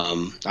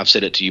 I've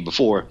said it to you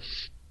before.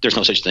 There's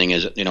no such thing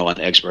as an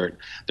expert.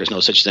 There's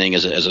no such thing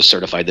as a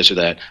certified this or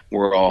that.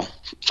 We're all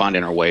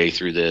finding our way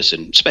through this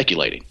and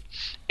speculating.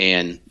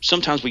 And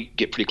sometimes we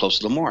get pretty close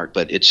to the mark,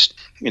 but it's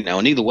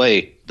and either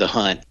way, the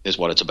hunt is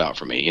what it's about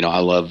for me. I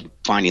love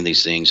finding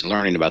these things and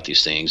learning about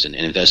these things and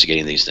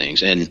investigating these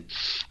things. And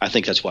I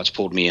think that's what's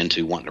pulled me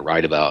into wanting to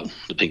write about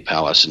the Pink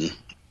Palace and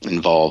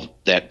involve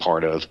that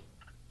part of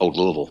old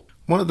Louisville.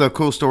 One of the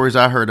cool stories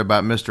I heard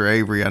about Mr.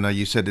 Avery, I know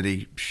you said that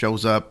he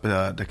shows up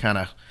to kind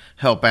of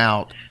help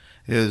out,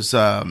 is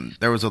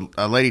there was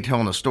a lady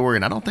telling a story,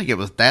 and I don't think it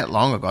was that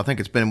long ago. I think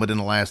it's been within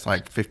the last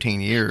like 15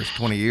 years,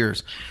 20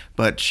 years.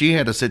 But she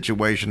had a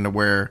situation to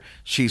where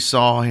she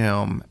saw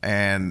him,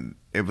 and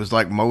it was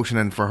like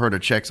motioning for her to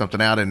check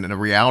something out. And the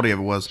reality of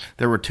it was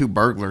there were 2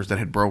 burglars that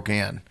had broke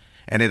in,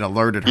 and it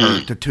alerted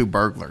her to 2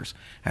 burglars.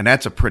 And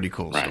that's a pretty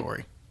cool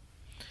story.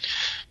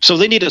 So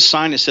they need a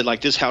sign that said,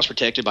 like, this house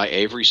protected by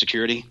Avery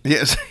Security?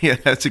 Yes, yeah,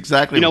 that's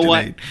exactly what you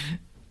need.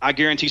 I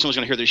guarantee someone's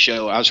going to hear this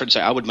show. I was trying to say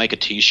I would make a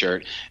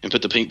T-shirt and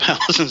put the Pink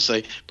Palace and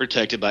say,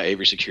 protected by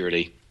Avery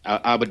Security.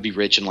 I would be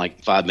rich in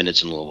like 5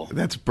 minutes in Louisville.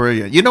 That's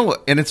brilliant. You know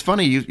what? And it's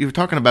funny, you were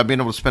talking about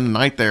being able to spend the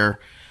night there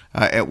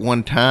at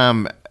one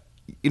time.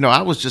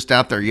 I was just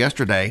out there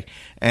yesterday,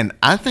 and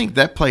I think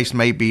that place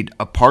may be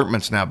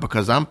apartments now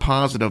because I'm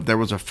positive there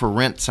was a for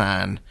rent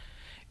sign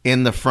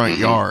in the front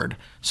yard.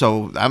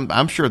 So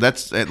I'm sure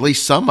that's at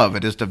least some of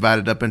it is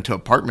divided up into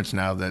apartments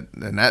now.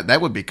 That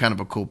would be kind of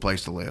a cool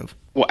place to live.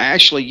 Well,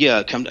 actually,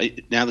 yeah.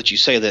 Now that you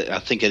say that, I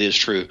think it is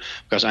true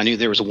because I knew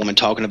there was a woman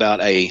talking about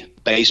a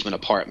basement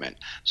apartment.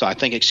 So I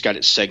think it's got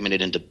it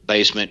segmented into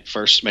basement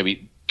first,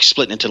 maybe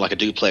split into like a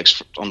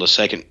duplex on the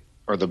second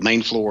or the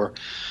main floor,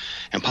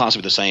 and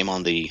possibly the same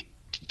on the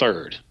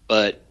third.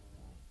 But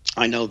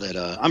I know that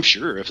I'm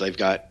sure if they've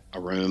got a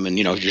room and,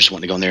 if you just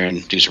want to go in there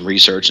and do some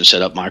research and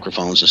set up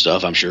microphones and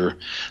stuff, I'm sure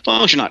as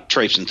long as you're not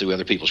traipsing through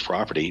other people's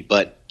property.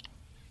 But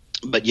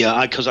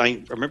yeah, because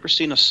I remember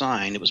seeing a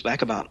sign. It was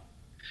back about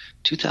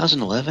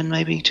 2011,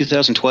 maybe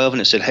 2012,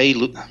 and it said, "Hey,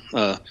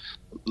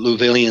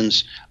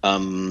 Louisvillians,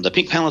 the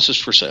Pink Palace is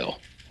for sale."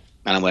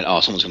 And I went,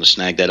 "Oh, someone's going to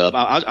snag that up."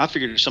 I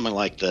figured something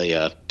like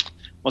the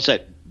what's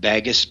that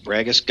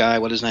Bragus guy?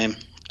 What his name?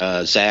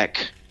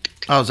 Zach.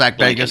 Oh, Zach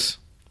Bagans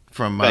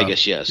from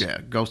Vegas. Yes. Yeah,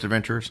 Ghost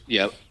Adventures.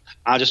 Yeah.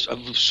 I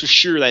was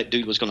sure that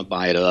dude was going to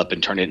buy it up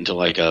and turn it into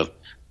like a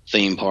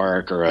theme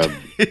park or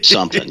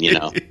something,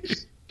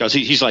 because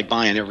he's like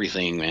buying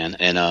everything, man.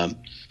 And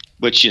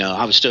which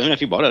I was still, if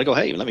he bought it, I go,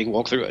 hey, let me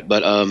walk through it.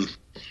 But I'm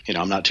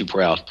not too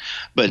proud.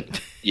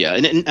 But yeah,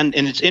 and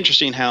it's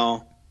interesting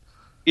how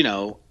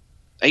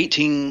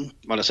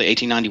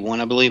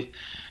 1891, I believe,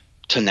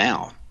 to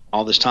now,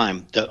 all this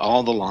time,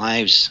 all the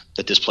lives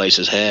that this place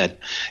has had,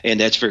 and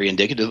that's very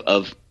indicative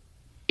of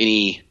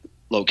any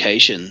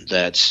location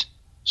that's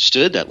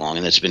stood that long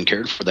and that's been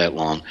cared for that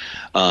long.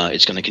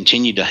 It's going to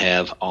continue to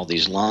have all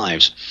these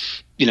lives.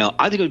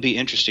 I think it would be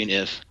interesting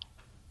if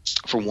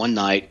for one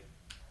night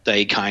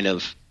they kind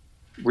of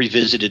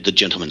revisited the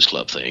Gentleman's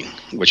Club thing,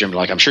 which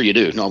I'm sure you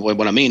do. No,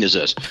 what I mean is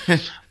this.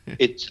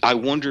 I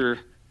wonder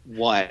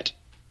what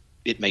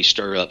it may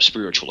stir up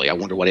spiritually. I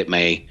wonder what it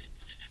may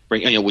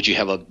would you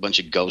have a bunch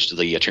of ghosts of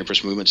the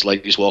Temperance Movement's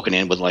ladies walking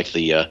in with like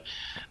the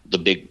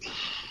big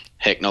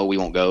 "heck no, we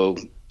won't go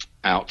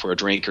out for a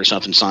drink" or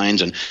something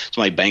signs, and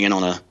somebody banging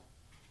on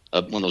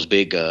one of those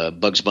big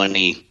Bugs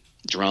Bunny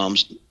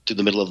drums through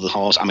the middle of the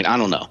halls? I mean, I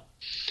don't know.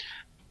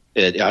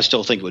 I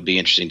still think it would be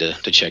interesting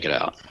to check it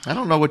out. I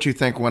don't know what you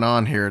think went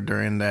on here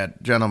during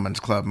that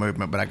gentleman's club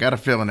movement, but I got a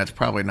feeling that's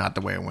probably not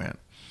the way it went.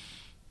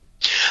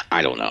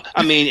 I don't know.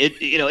 I mean,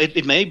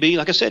 it may be,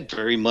 like I said,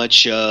 very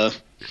much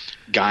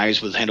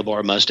guys with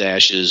handlebar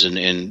mustaches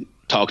and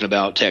talking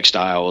about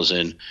textiles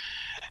and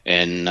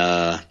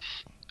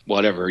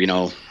whatever,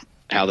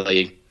 how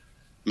they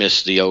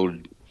miss the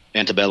old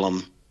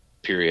antebellum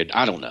period.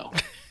 I don't know.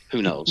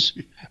 Who knows?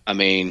 I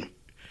mean,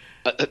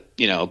 but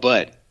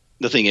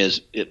the thing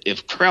is,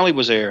 if Crowley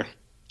was there,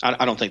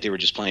 I don't think they were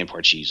just playing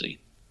Parcheesi.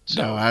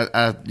 So.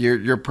 No,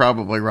 you're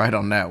probably right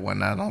on that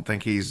one. I don't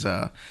think he's.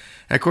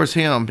 Of course,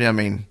 him. I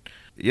mean,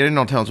 you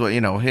don't tell us what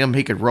him.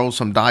 He could roll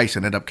some dice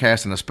and end up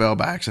casting a spell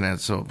by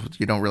accident. So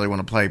you don't really want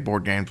to play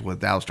board games with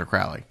Aleister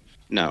Crowley.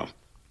 No,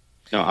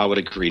 I would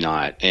agree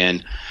not.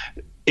 And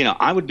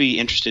I would be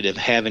interested in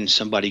having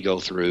somebody go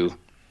through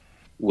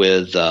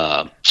with.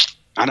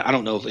 I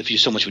don't know if you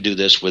so much would do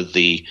this with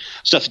the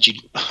stuff that you.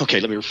 Okay,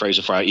 let me rephrase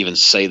before I even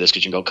say this,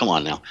 because you can go, come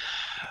on now.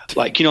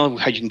 Like, how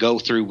you can go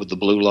through with the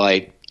blue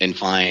light and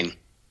find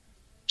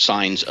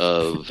signs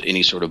of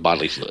any sort of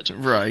bodily fluids.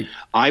 Right.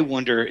 I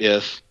wonder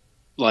if,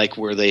 like,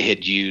 where they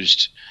had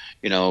used,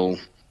 to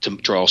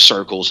draw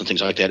circles and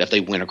things like that, if they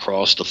went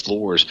across the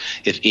floors,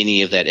 if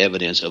any of that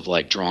evidence of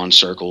like drawn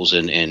circles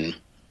and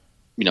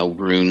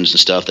runes and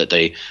stuff that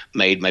they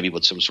made maybe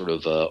with some sort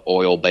of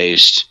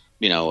oil-based,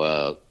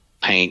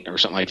 paint or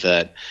something like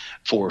that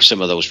for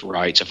some of those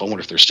rites. I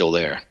wonder if they're still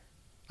there.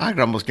 I could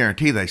almost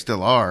guarantee they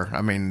still are.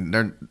 I mean,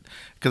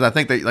 because I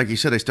think they, like you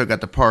said, they still got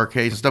the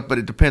parquets and stuff, but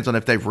it depends on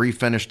if they've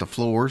refinished the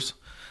floors.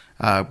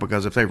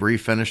 Because if they've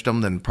refinished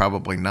them, then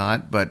probably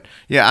not. But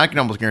yeah, I can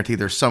almost guarantee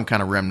there's some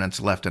kind of remnants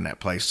left in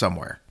that place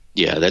somewhere.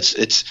 Yeah,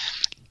 it's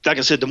like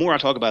I said. The more I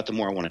talk about it, the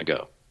more I want to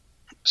go.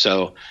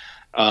 So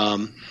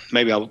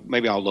maybe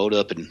I'll load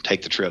up and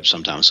take the trip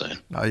sometime soon.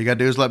 All you got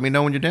to do is let me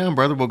know when you're down,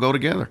 brother. We'll go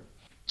together.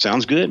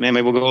 Sounds good, man.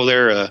 Maybe we'll go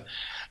there.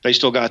 They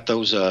still got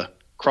those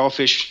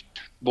crawfish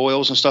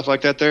boils and stuff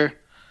like that there.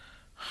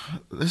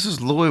 This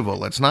is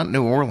Louisville. It's not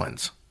New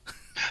Orleans.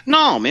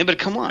 No, man, but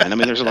come on. I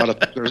mean, there's a lot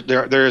of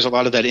there is a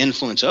lot of that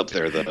influence up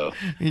there, though.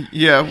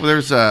 Yeah,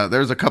 there's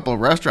a couple of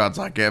restaurants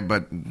like that,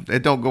 but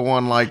it don't go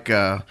on like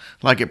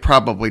it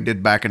probably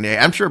did back in the.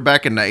 I'm sure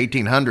back in the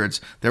 1800s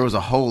there was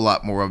a whole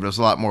lot more of it. There's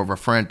a lot more of a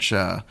French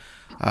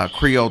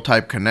Creole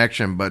type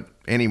connection, but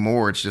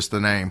anymore it's just the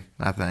name.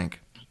 I think.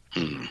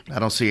 I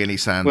don't see any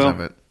signs of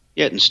it.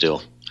 Yet and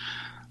still,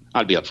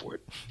 I'd be up for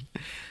it.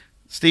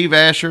 Steve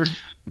Asher,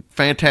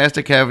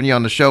 fantastic having you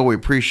on the show. We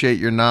appreciate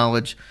your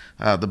knowledge.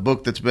 The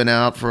book that's been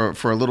out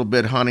for a little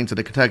bit, Hunting to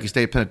the Kentucky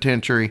State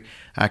Penitentiary,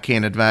 I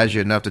can't advise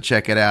you enough to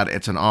check it out.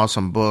 It's an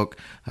awesome book.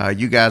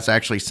 You guys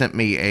actually sent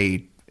me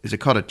is it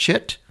called a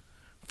chit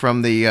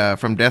from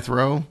Death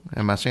Row?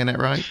 Am I saying that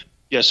right?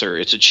 Yes, sir.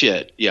 It's a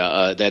chit.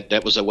 Yeah,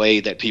 that was a way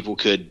that people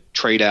could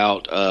trade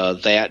out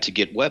that to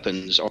get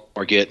weapons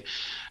or get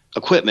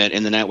equipment,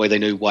 and then that way they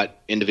knew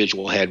what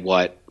individual had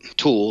what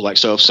tool. Like,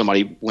 so if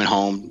somebody went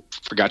home,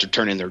 forgot to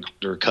turn in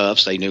their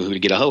cuffs, they knew who to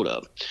get a hold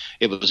of.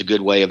 It was a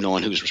good way of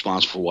knowing who's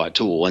responsible for what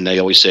tool. And they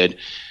always said,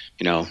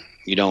 you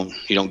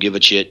don't give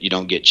a chit, you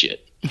don't get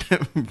chit.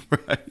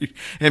 Right.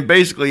 And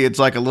basically it's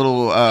like a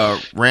little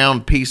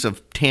round piece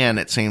of tin,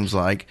 it seems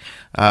like,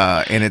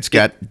 and it's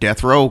got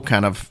Death Row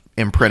kind of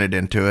imprinted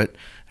into it.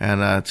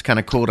 And it's kind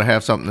of cool to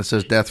have something that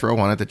says Death Row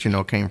on it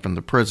that came from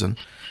the prison.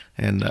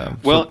 And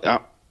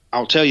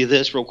I'll tell you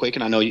this real quick,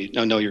 and I know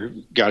you're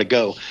got to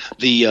go.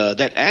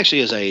 That actually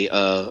is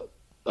a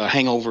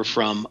hangover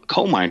from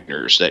coal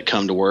miners that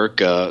come to work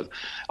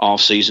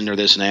off season or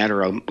this and that,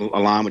 or a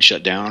line would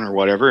shut down or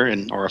whatever,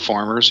 or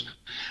farmers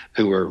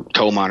who were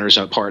coal miners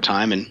part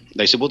time, and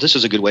they said, well, this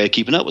is a good way of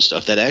keeping up with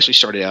stuff. That actually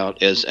started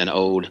out as an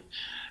old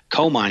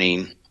coal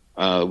mining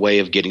way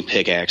of getting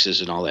pickaxes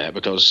and all that,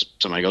 because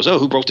somebody goes, oh,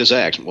 who broke this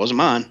axe? It wasn't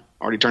mine.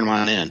 Already turned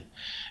mine in.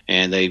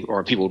 And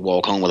people would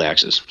walk home with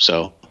axes.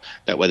 So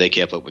that way they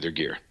kept up with their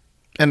gear.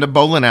 And the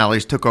bowling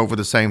alleys took over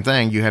the same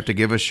thing. You have to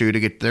give a shoe to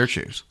get their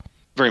shoes.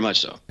 Very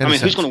much so.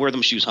 Who's going to wear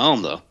them shoes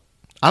home, though?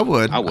 I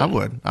would.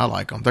 I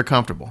like them. They're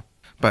comfortable.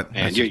 But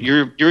and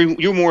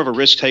you're more of a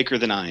risk taker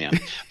than I am.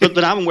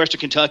 but I'm in Western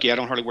Kentucky. I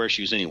don't hardly wear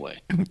shoes anyway.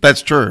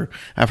 That's true.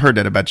 I've heard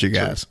that about you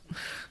guys. True.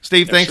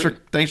 Steve,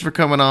 thanks for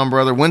coming on,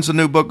 brother. When's the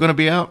new book going to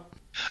be out?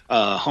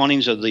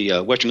 Hauntings of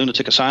the Western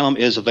Lunatic Asylum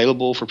is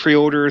available for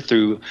pre-order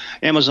through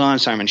Amazon,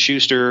 Simon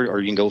Schuster,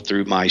 or you can go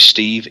through my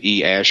Steve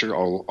E. Asher,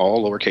 all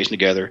lowercase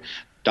together,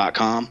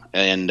 .com,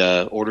 and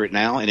order it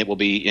now, and it will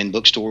be in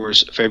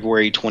bookstores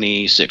February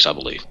 26th, I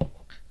believe.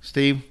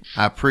 Steve,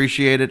 I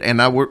appreciate it, and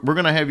we're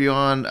going to have you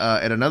on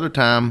at another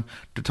time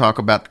to talk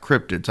about the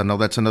cryptids. I know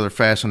that's another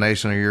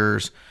fascination of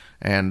yours,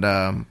 and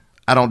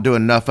I don't do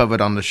enough of it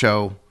on the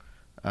show.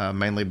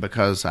 mainly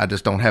because I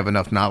just don't have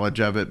enough knowledge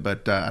of it.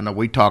 But I know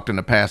we talked in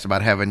the past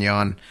about having you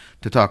on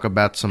to talk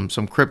about some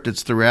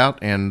cryptids throughout,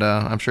 and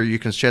I'm sure you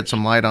can shed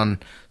some light on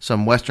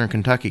some Western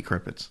Kentucky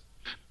cryptids.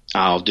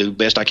 I'll do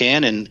best I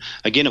can. And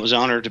again, it was an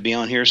honor to be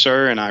on here,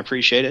 sir, and I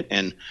appreciate it.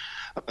 And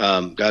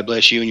God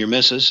bless you and your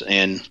missus,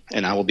 and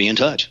I will be in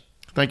touch.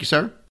 Thank you,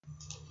 sir.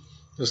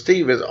 So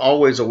Steve is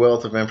always a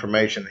wealth of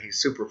information. He's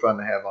super fun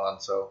to have on.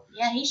 So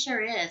Yeah, he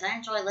sure is. I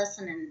enjoy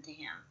listening to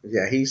him.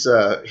 yeah, he's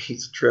a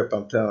trip.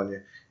 I'm telling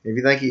you. If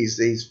you think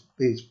he's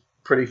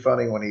pretty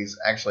funny when he's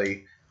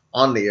actually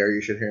on the air,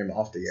 you should hear him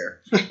off the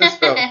air.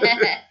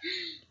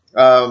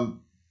 So,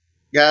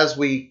 guys,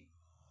 we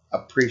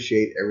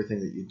appreciate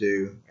everything that you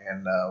do,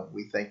 and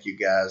we thank you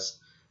guys.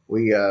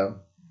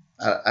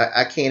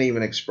 I can't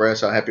even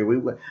express how happy we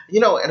were.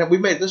 And we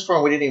made it this far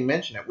and we didn't even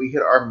mention it. We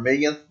hit our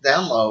 1,000th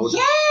download.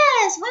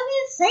 Yes, why we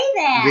didn't say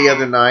that? The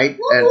other night.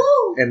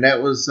 Woo-hoo. And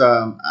that was,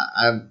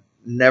 I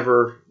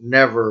never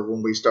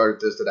when we started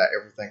this did I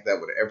ever think that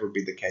would ever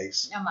be the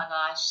case. Oh my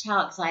gosh,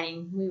 how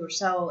exciting. We were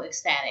so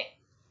ecstatic.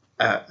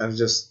 I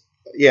was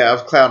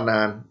cloud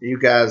nine. You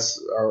guys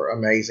are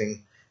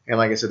amazing. And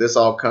like I said, this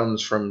all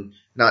comes from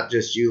not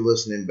just you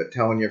listening, but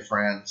telling your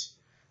friends.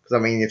 Because, I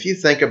mean, if you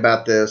think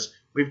about this,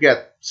 we've got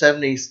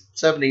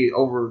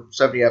over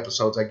 70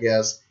 episodes, I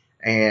guess.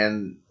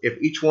 And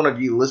if each one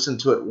of you listened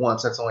to it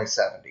once, that's only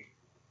 70.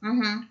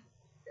 Mm-hmm.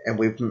 And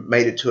we've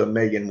made it to 1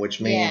 million, which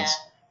means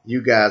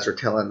you guys are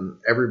telling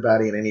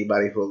everybody and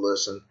anybody who will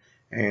listen.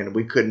 And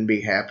we couldn't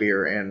be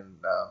happier. And,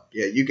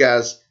 you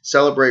guys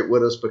celebrate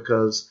with us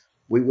because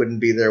we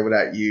wouldn't be there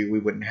without you. We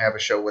wouldn't have a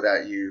show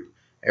without you.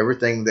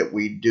 Everything that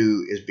we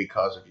do is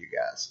because of you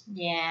guys.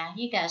 Yeah,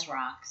 you guys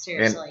rock.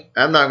 Seriously.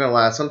 And I'm not going to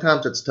lie.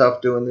 Sometimes it's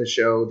tough doing this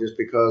show just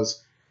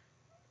because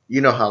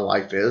you know how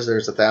life is.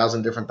 There's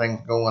 1,000 different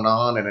things going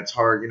on, and it's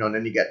hard, and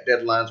then you got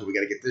deadlines. We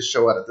got to get this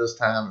show out at this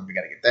time, and we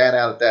got to get that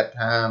out at that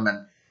time,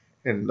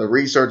 and the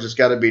research has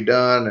got to be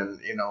done. And,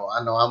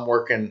 I know I'm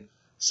working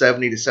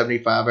 70 to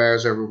 75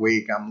 hours every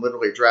week. I'm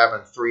literally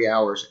driving 3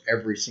 hours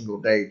every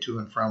single day to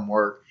and from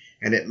work,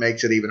 and it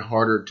makes it even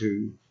harder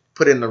to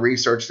put in the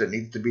research that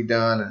needs to be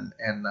done.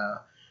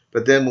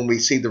 But then when we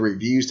see the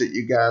reviews that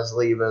you guys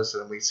leave us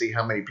and we see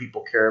how many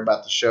people care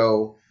about the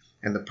show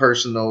and the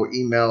personal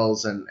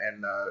emails and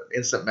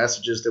instant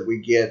messages that we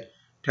get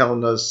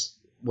telling us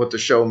what the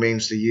show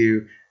means to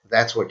you,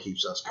 that's what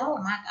keeps us going.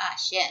 Oh my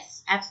gosh,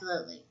 yes,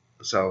 absolutely.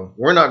 So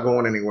we're not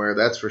going anywhere,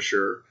 that's for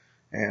sure.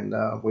 And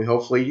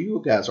hopefully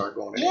you guys aren't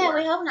going anywhere. Yeah,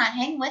 we hope not.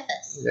 Hang with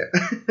us.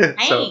 Yeah.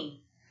 Hang. So,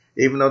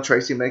 even though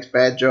Tracy makes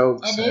bad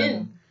jokes. I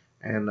do.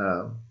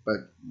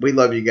 But we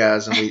love you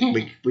guys, and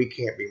we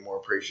can't be more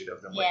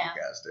appreciative than what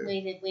you guys do.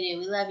 We do.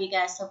 We love you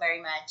guys so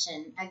very much.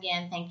 And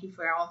again, thank you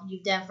for all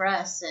you've done for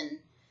us, and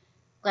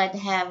glad to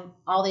have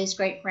all these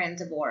great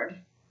friends aboard.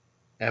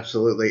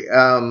 Absolutely.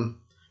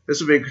 This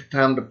would be a good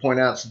time to point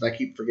out, since I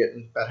keep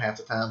forgetting about half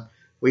the time,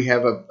 we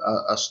have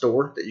a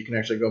store that you can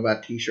actually go buy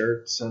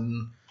T-shirts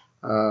and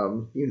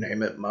you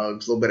name it,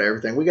 mugs, a little bit of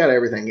everything. We got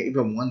everything,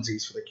 even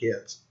onesies for the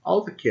kids.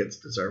 All the kids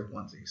deserve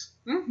onesies.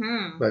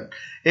 Mm-hmm. But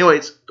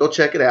anyways, go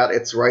check it out.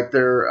 It's right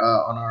there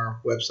on our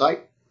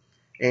website.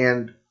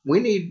 And we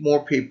need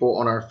more people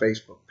on our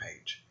Facebook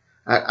page.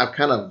 I've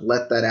kind of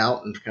let that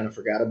out and kind of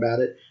forgot about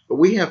it. But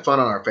we have fun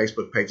on our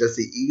Facebook page. That's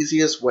the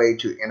easiest way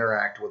to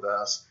interact with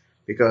us,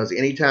 because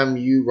anytime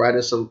you write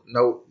us a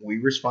note, we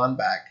respond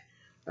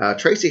back.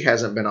 Tracy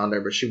hasn't been on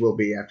there, but she will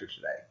be after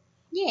today.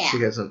 Yeah. She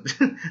hasn't.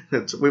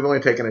 We've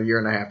only taken 1.5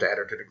 years to add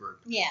her to the group.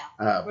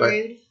 Yeah.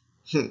 Rude.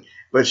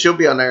 But she'll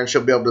be on there and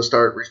she'll be able to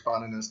start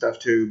responding and stuff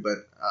too.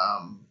 But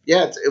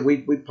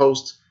we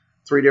post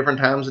 3 different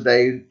times a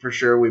day for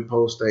sure. We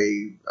post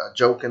a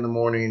joke in the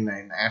morning,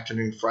 an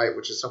afternoon fright,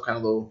 which is some kind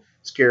of little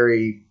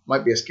scary,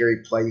 might be a scary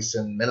place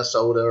in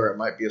Minnesota, or it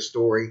might be a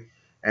story.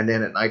 And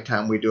then at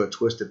nighttime we do a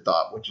twisted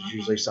thought, which is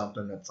usually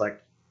something that's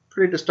like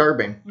pretty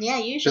disturbing. Yeah,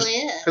 usually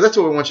is. Because that's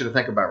what we want you to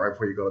think about right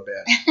before you go to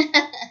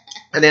bed.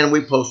 And then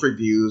we post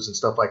reviews and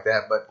stuff like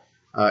that. But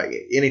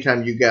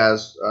anytime you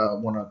guys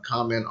want to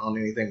comment on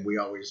anything, we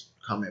always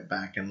comment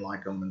back and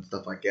like them and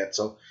stuff like that.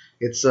 So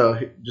it's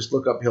just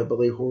look up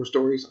Hillbilly Horror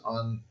Stories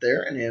on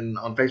there, and then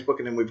on Facebook.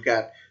 And then we've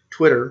got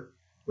Twitter.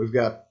 We've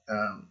got,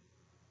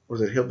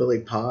 was it Hillbilly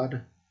Pod?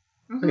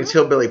 Mm-hmm. I think it's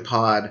Hillbilly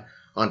Pod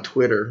on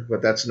Twitter,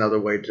 but that's another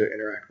way to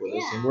interact with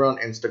us. And we're on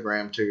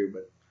Instagram too,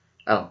 but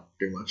I don't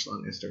do much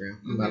on Instagram.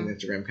 I'm not an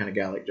Instagram kind of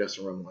guy like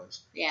Justin Rummel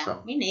is. Yeah,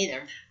 so, me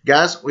neither.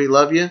 Guys, we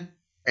love you,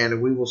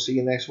 and we will see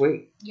you next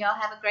week. Y'all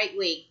have a great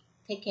week.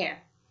 Take care.